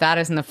like, well, if that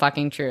isn't the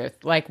fucking truth,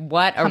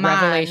 what a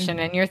revelation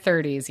in your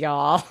 30s,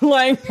 y'all.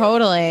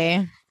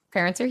 Totally.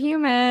 Parents are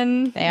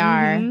human. They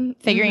are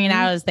figuring it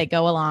out as they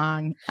go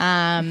along.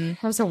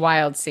 That was a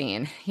wild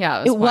scene.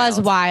 Yeah, it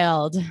was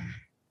wild.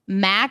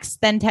 Max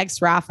then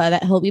texts Rafa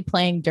that he'll be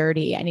playing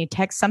dirty, and he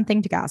texts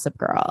something to Gossip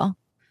Girl.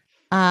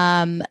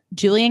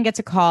 Julian gets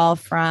a call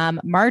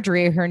from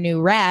Marjorie, her new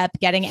rep,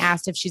 getting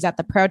asked if she's at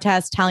the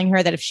protest, telling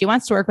her that if she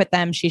wants to work with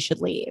them, she should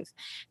leave.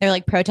 They're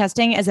like,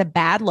 protesting is a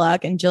bad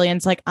look. And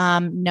Julian's like,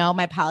 no,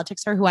 my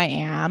politics are who I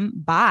am.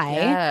 Bye.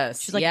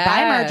 Yes, she's like,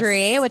 bye,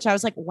 Marjorie, which I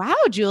was like, wow,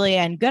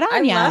 Julian, good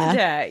on ya. I loved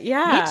it.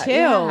 Yeah. Me too.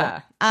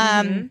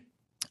 Yeah.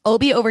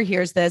 Obi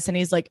overhears this and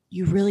he's like,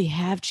 you really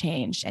have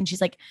changed. And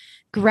she's like,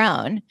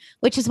 grown,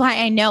 which is why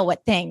I know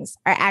what things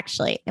are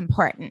actually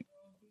important.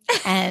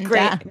 And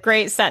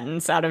great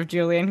sentence out of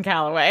Julian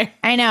Calloway.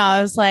 I know.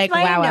 I was like,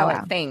 wow.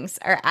 What things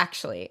are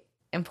actually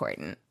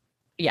important.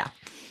 Yeah.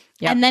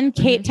 Yep. And then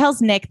Kate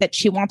tells Nick that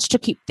she wants to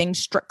keep things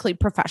strictly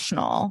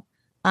professional.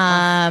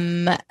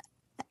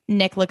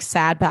 Nick looks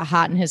sad but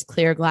hot in his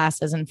clear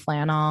glasses and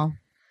flannel.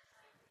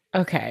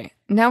 Okay.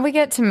 Now we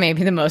get to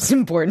maybe the most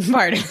important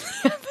part of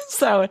the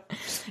episode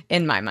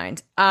in my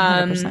mind.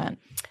 100%.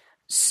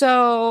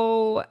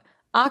 So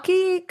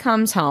Aki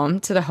comes home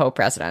to the Hope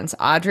residence.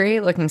 Audrey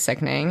looking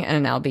sickening in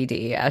an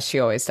LBD, as she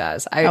always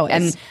does.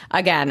 And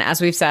again, as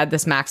we've said,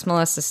 this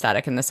maximalist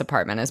aesthetic in this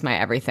apartment is my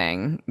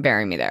everything.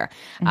 Bury me there.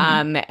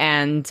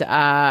 And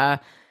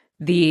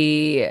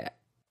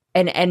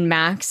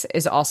Max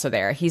is also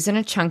there. He's in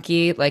a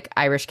chunky, like,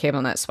 Irish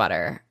cable knit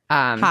sweater.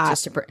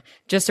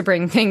 Just to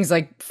bring things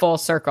like full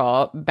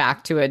circle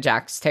back to a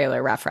Jax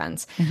Taylor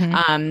reference.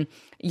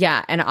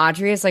 Yeah, and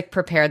Audrey has like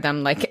prepared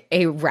them like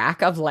a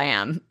rack of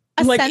lamb.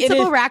 A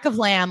sensible rack of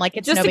lamb, like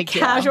it's just no a big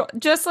casual, deal.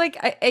 Just like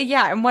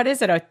yeah. And what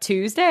is it? A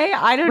Tuesday?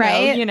 I don't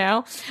know. You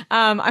know,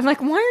 I'm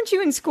like, why aren't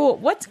you in school?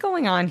 What's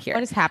going on here?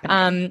 What is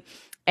happening?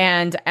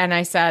 And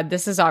I said,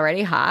 this is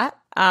already hot.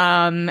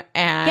 And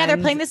yeah, they're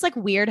playing this like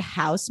weird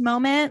house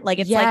moment. Like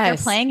it's like they're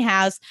playing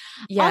house.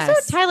 Also,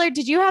 Tyler,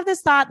 did you have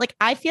this thought? Like,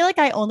 I feel like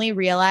I only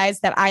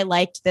realized that I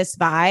liked this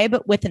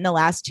vibe within the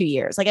last 2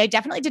 years. Like, I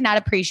definitely did not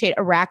appreciate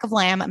a rack of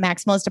lamb, a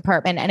maximalist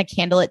apartment, and a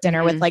candlelit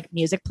dinner with like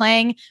music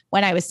playing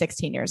when I was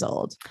 16 years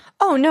old.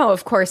 Oh no,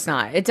 of course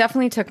not. It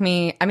definitely took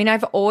me. I mean,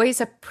 I've always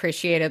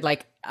appreciated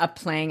like a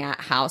playing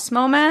at house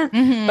moment,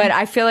 but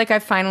I feel like I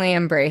finally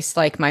embraced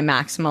like my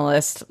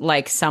maximalist,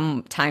 like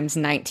sometimes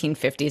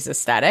 1950s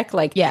aesthetic,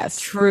 like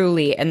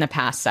truly in the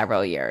past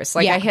several years.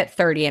 Like I hit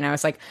 30 and I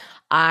was like,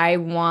 I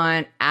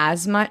want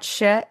as much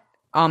shit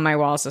on my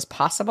walls as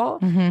possible.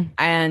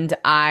 And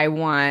I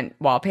want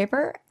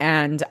wallpaper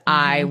and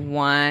I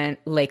want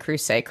Le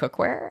Creuset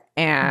cookware.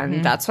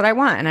 And that's what I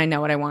want. And I know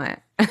what I want.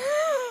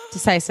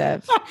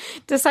 Decisive.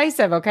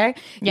 Okay.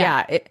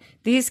 Yeah.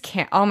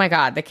 Oh my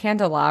God, the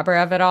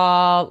candelabra of it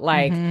all.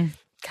 Like,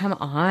 come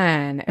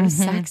on. It was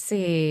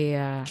sexy.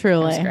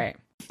 Truly. It was great.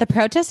 The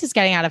protest is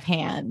getting out of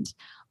hand.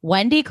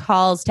 Wendy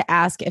calls to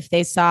ask if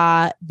they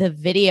saw the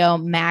video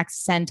Max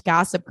sent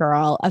Gossip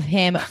Girl of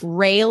him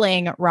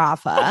railing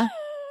Rafa.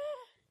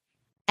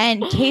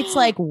 And Kate's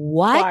like,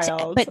 what?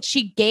 Wild. But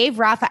she gave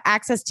Rafa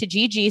access to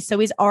Gigi, so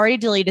he's already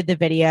deleted the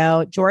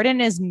video.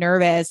 Jordan is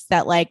nervous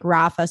that like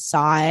Rafa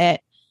saw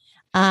it.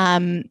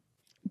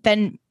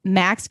 Then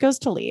Max goes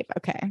to leave.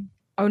 Okay.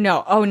 Oh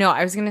no.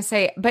 I was going to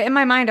say, but in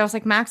my mind, I was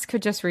like, Max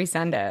could just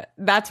resend it.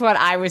 That's what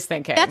I was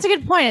thinking. That's a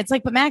good point. It's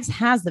like, but Max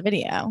has the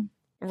video.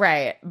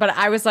 Right. But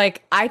I was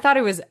like, I thought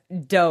it was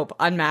dope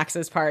on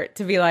Max's part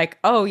to be like,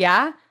 oh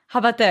yeah, how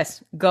about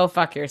this? Go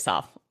fuck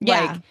yourself.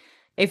 Yeah. Like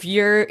if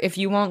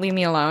you won't leave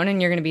me alone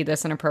and you're going to be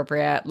this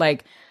inappropriate,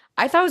 like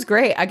I thought it was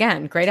great.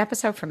 Again, great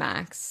episode for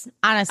Max.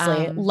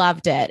 Honestly,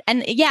 loved it.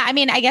 And yeah, I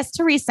mean, I guess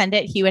to resend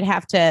it, he would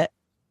have to,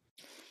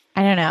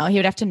 I don't know. He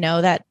would have to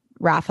know that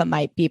Rafa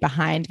might be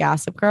behind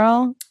Gossip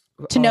Girl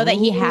to know that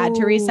he had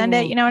to resend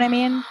it. You know what I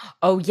mean?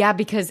 Oh, yeah.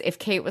 Because if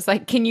Kate was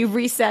like, can you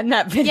resend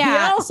that video?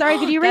 Yeah. Sorry,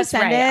 could you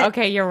resend it?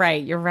 Okay. You're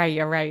right.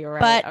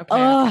 But,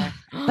 okay.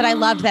 But I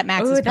loved that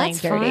Max is playing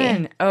dirty.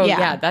 Fun. Oh,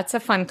 yeah. That's a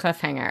fun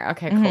cliffhanger.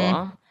 Okay,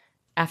 cool.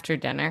 After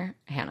dinner,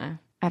 Hannah.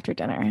 After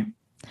dinner.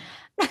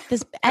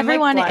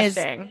 Everyone is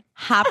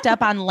hopped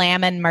up on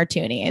lamb and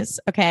martinis.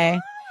 Okay.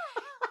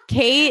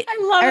 Kate, I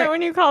love it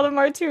when you call them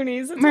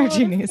martinis.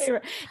 Martinis.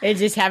 They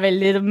just have a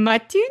little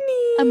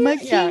martini. A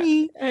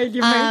martini.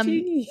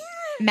 Martini.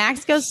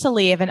 Max goes to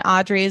leave, and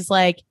Audrey's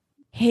like,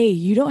 "Hey,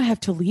 you don't have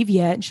to leave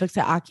yet." And she looks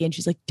at Aki, and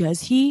she's like,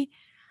 "Does he?"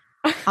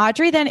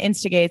 Audrey then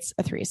instigates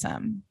a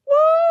threesome.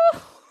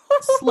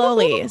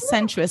 Slowly,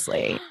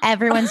 sensuously,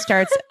 everyone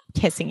starts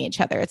kissing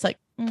each other. It's like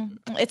a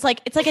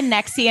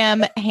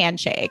Nexium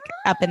handshake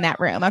up in that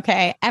room.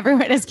 Okay,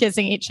 everyone is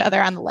kissing each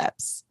other on the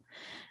lips,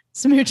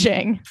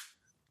 smooching.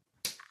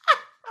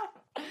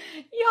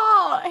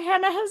 Y'all,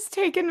 Hannah has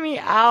taken me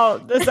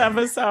out this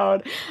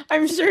episode.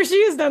 I'm sure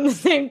she has done the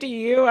same to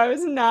you. I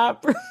was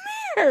not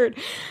prepared.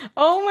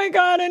 Oh my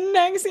God, a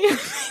Nexium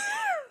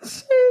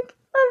handshake.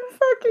 I'm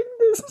fucking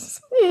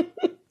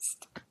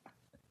deceased.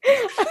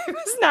 I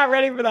was not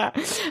ready for that.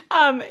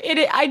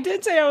 I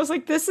did say, I was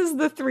like, this is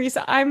the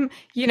threesome.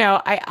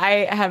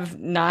 I have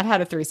not had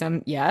a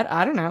threesome yet.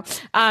 I don't know.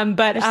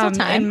 But there's still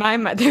time. In my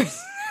mind,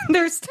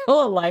 there's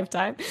still a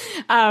lifetime.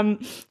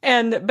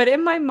 But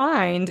in my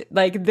mind,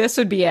 like this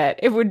would be it.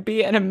 It would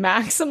be in a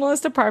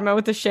maximalist apartment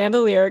with a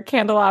chandelier,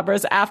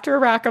 candelabras, after a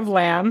rack of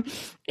lamb.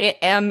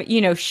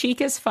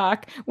 Chic as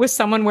fuck with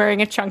someone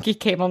wearing a chunky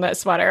cable knit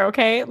sweater.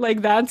 Okay.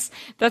 Like that's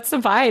the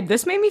vibe.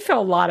 This made me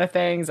feel a lot of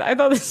things. I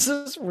thought this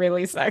was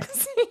really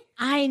sexy.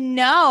 I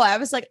know. I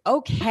was like,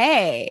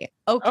 okay.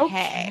 I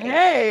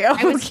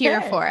was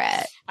here for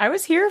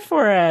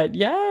it.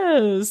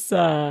 Yes.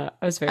 I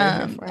was very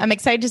here for it. I'm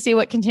excited to see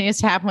what continues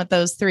to happen with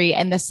those three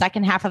in the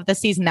second half of the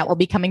season that will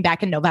be coming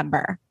back in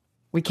November.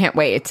 We can't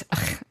wait.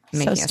 Ugh,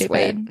 making us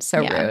wait. So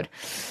rude.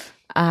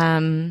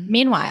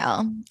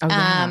 Meanwhile,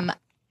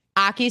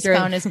 Aki's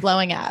phone is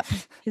blowing up.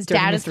 His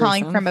dad is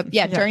calling from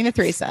during the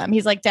threesome.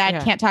 He's like,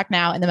 Dad, can't talk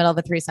now in the middle of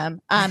a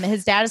threesome.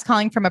 His dad is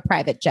calling from a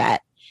private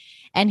jet.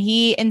 And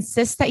he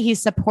insists that he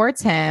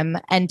supports him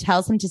and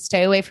tells him to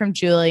stay away from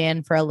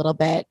Julian for a little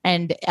bit.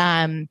 And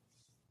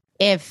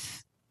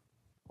if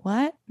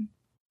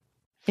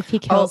he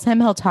kills him,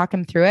 he'll talk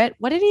him through it.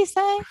 What did he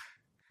say?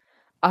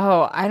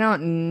 Oh, I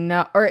don't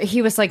know. Or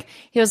he was like,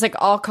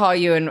 I'll call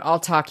you and I'll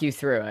talk you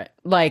through it.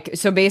 Like,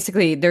 so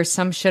basically there's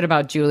some shit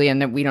about Julian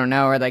that we don't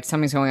know, or like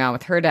something's going on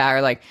with her dad,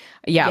 or like,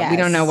 we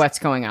don't know what's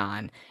going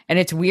on. And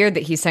it's weird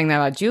that he's saying that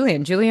about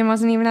Julian. Julian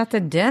wasn't even at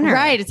the dinner.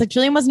 Right. It's like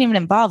Julian wasn't even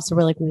involved. So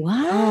we're like,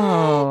 what?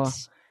 Oh.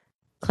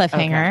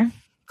 Cliffhanger. Okay.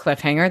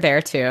 Cliffhanger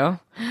there too.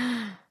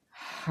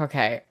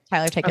 Okay.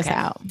 Tyler, take us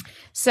out.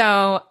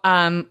 So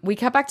we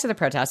cut back to the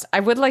protest.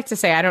 I would like to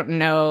say, I don't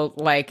know,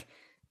 like,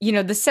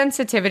 the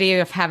sensitivity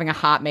of having a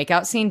hot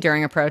makeout scene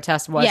during a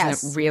protest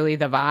wasn't really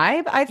the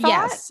vibe, I thought.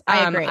 Yes,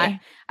 I agree.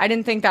 I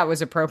didn't think that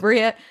was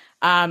appropriate.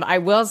 I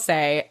will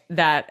say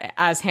that,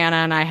 as Hannah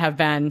and I have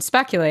been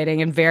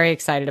speculating and very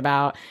excited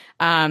about,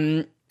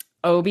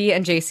 Obi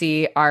and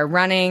JC are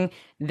running.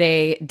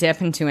 They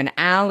dip into an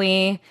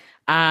alley,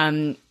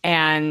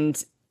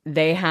 and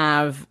they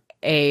have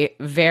a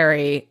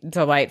very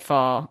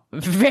delightful,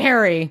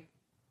 very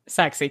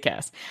sexy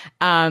kiss.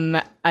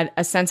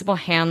 A sensible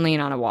hand lean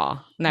on a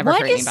wall. Never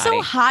hurt anybody. What is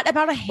so hot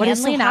about a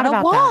hand lean on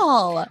a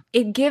wall? That?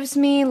 It gives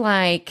me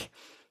like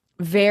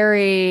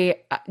very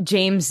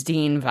James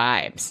Dean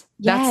vibes.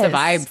 That's the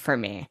vibe for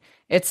me.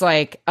 It's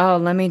like, oh,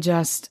 let me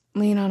just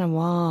lean on a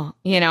wall.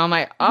 I'm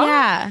like, oh.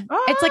 Yeah.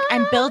 It's like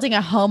I'm building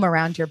a home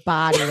around your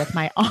body with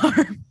my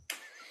arm.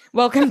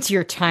 Welcome to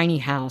your tiny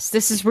house.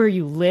 This is where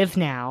you live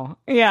now.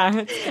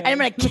 Yeah. And I'm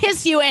going to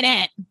kiss you in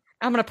it.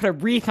 I'm going to put a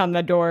wreath on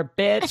the door,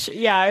 bitch.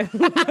 Yeah.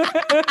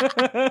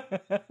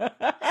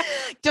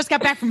 Just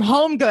got back from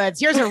Home Goods.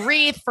 Here's a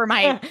wreath for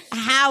my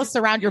house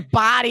around your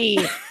body.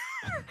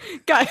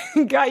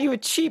 Got you a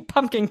cheap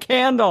pumpkin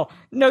candle.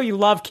 No, you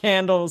love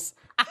candles.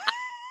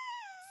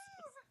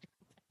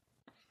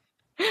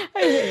 I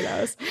hate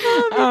us.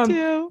 Oh, me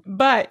too.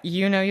 But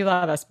you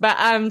love us.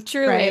 But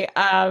truly,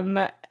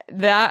 right.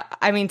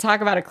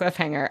 Talk about a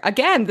cliffhanger.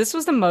 Again, this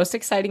was the most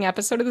exciting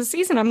episode of the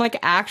season. I'm like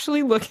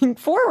actually looking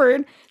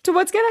forward to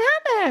what's going to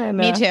happen.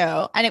 Me too.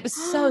 And it was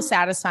so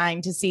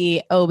satisfying to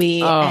see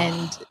Obi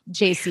and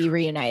JC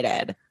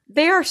reunited.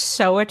 They are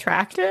so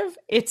attractive.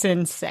 It's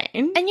insane.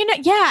 And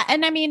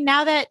And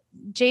now that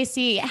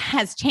JC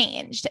has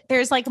changed,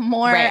 there's like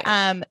more,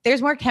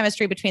 there's more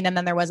chemistry between them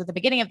than there was at the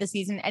beginning of the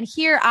season. And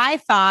here I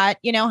thought,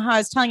 how I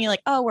was telling you,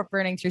 like, oh, we're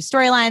burning through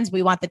storylines.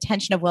 We want the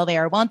tension of will they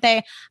or won't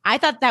they? I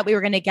thought that we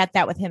were going to get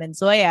that with him and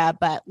Zoya,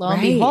 but lo and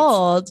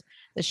behold,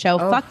 the show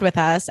fucked with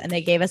us and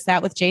they gave us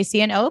that with JC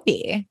and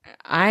Obi.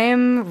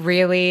 I'm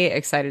really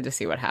excited to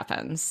see what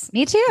happens.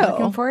 Me too. I'm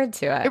looking forward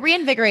to it. It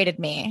reinvigorated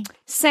me.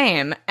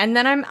 Same. And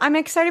then I'm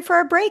excited for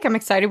our break. I'm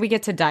excited we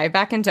get to dive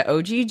back into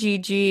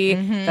OGGG.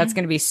 Mm-hmm. That's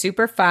going to be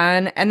super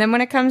fun. And then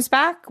when it comes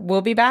back, we'll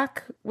be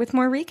back with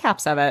more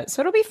recaps of it.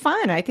 So it'll be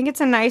fun. I think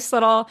it's a nice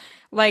little,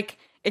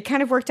 it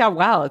kind of worked out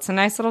well. It's a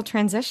nice little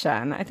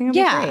transition. I think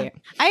it'll be great.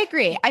 I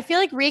agree. I feel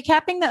like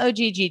recapping the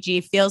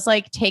OGGG feels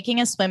like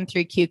taking a swim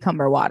through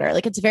cucumber water.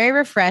 Like it's very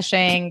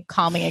refreshing,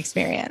 calming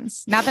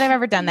experience. Not that I've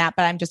ever done that,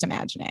 but I'm just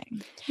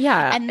imagining.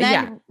 Yeah. And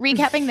then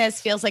recapping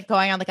this feels like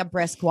going on like a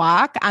brisk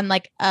walk on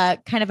like a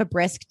kind of a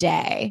brisk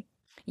day.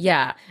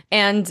 Yeah.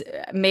 And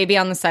maybe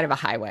on the side of a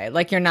highway.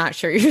 Like you're not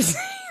sure you're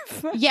safe.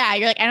 Yeah,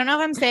 you're like, I don't know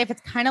if I'm safe.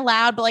 It's kind of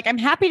loud, but like, I'm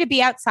happy to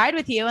be outside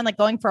with you and like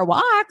going for a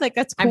walk. Like,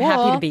 that's cool. I'm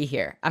happy to be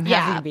here. I'm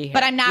happy to be here.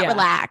 But I'm not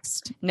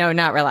relaxed. No,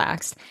 not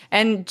relaxed.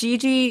 And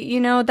Gigi,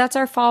 that's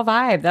our fall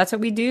vibe. That's what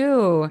we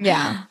do.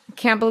 Yeah.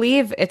 Can't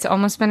believe it's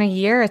almost been a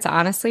year. It's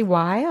honestly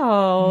wild.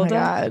 Oh my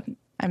God.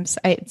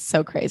 It's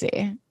so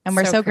crazy. And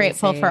we're so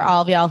grateful for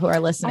all of y'all who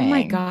are listening. Oh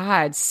my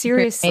God.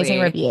 Seriously.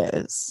 Amazing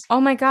reviews. Oh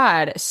my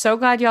God. So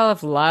glad y'all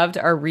have loved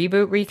our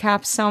reboot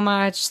recaps so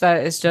much.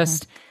 That is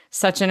just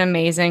such an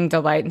amazing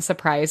delight and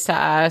surprise to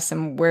us.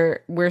 And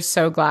we're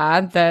so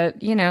glad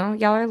that,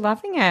 y'all are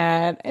loving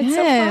it. It's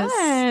so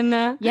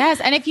fun. Yes.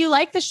 And if you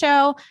like the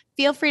show,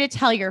 feel free to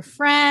tell your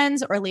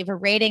friends or leave a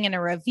rating and a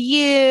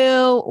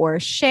review or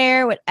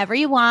share whatever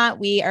you want.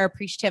 We are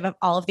appreciative of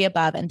all of the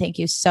above. And thank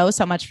you so,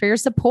 so much for your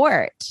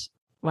support.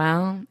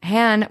 Well,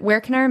 Han,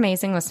 where can our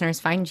amazing listeners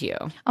find you?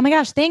 Oh my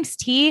gosh, thanks,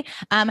 T.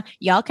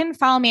 Y'all can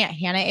follow me at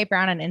Hannah A.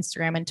 Brown on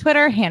Instagram and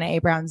Twitter, Hannah A.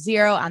 Brown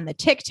 0 on the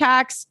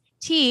TikToks.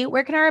 T,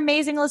 where can our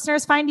amazing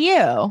listeners find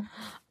you?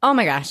 Oh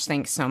my gosh,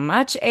 thanks so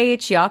much,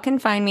 H. Y'all can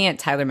find me at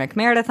Tyler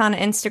McMeredith on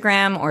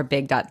Instagram or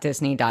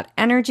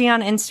big.disney.energy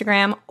on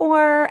Instagram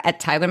or at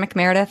Tyler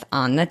McMeredith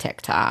on the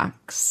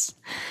TikToks.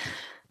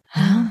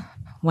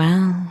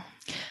 Well,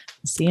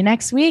 see you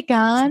next week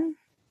on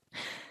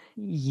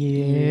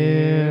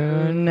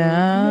You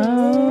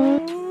Know.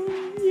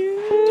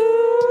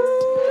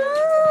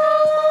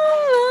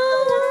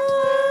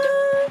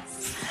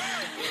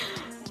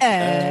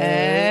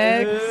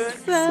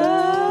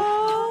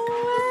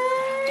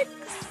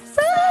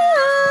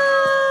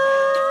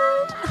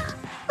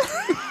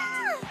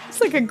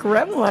 It's like a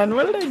gremlin.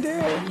 What did I do?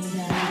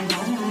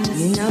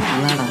 You know,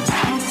 love us.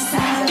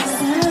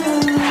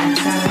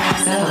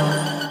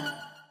 XOXO.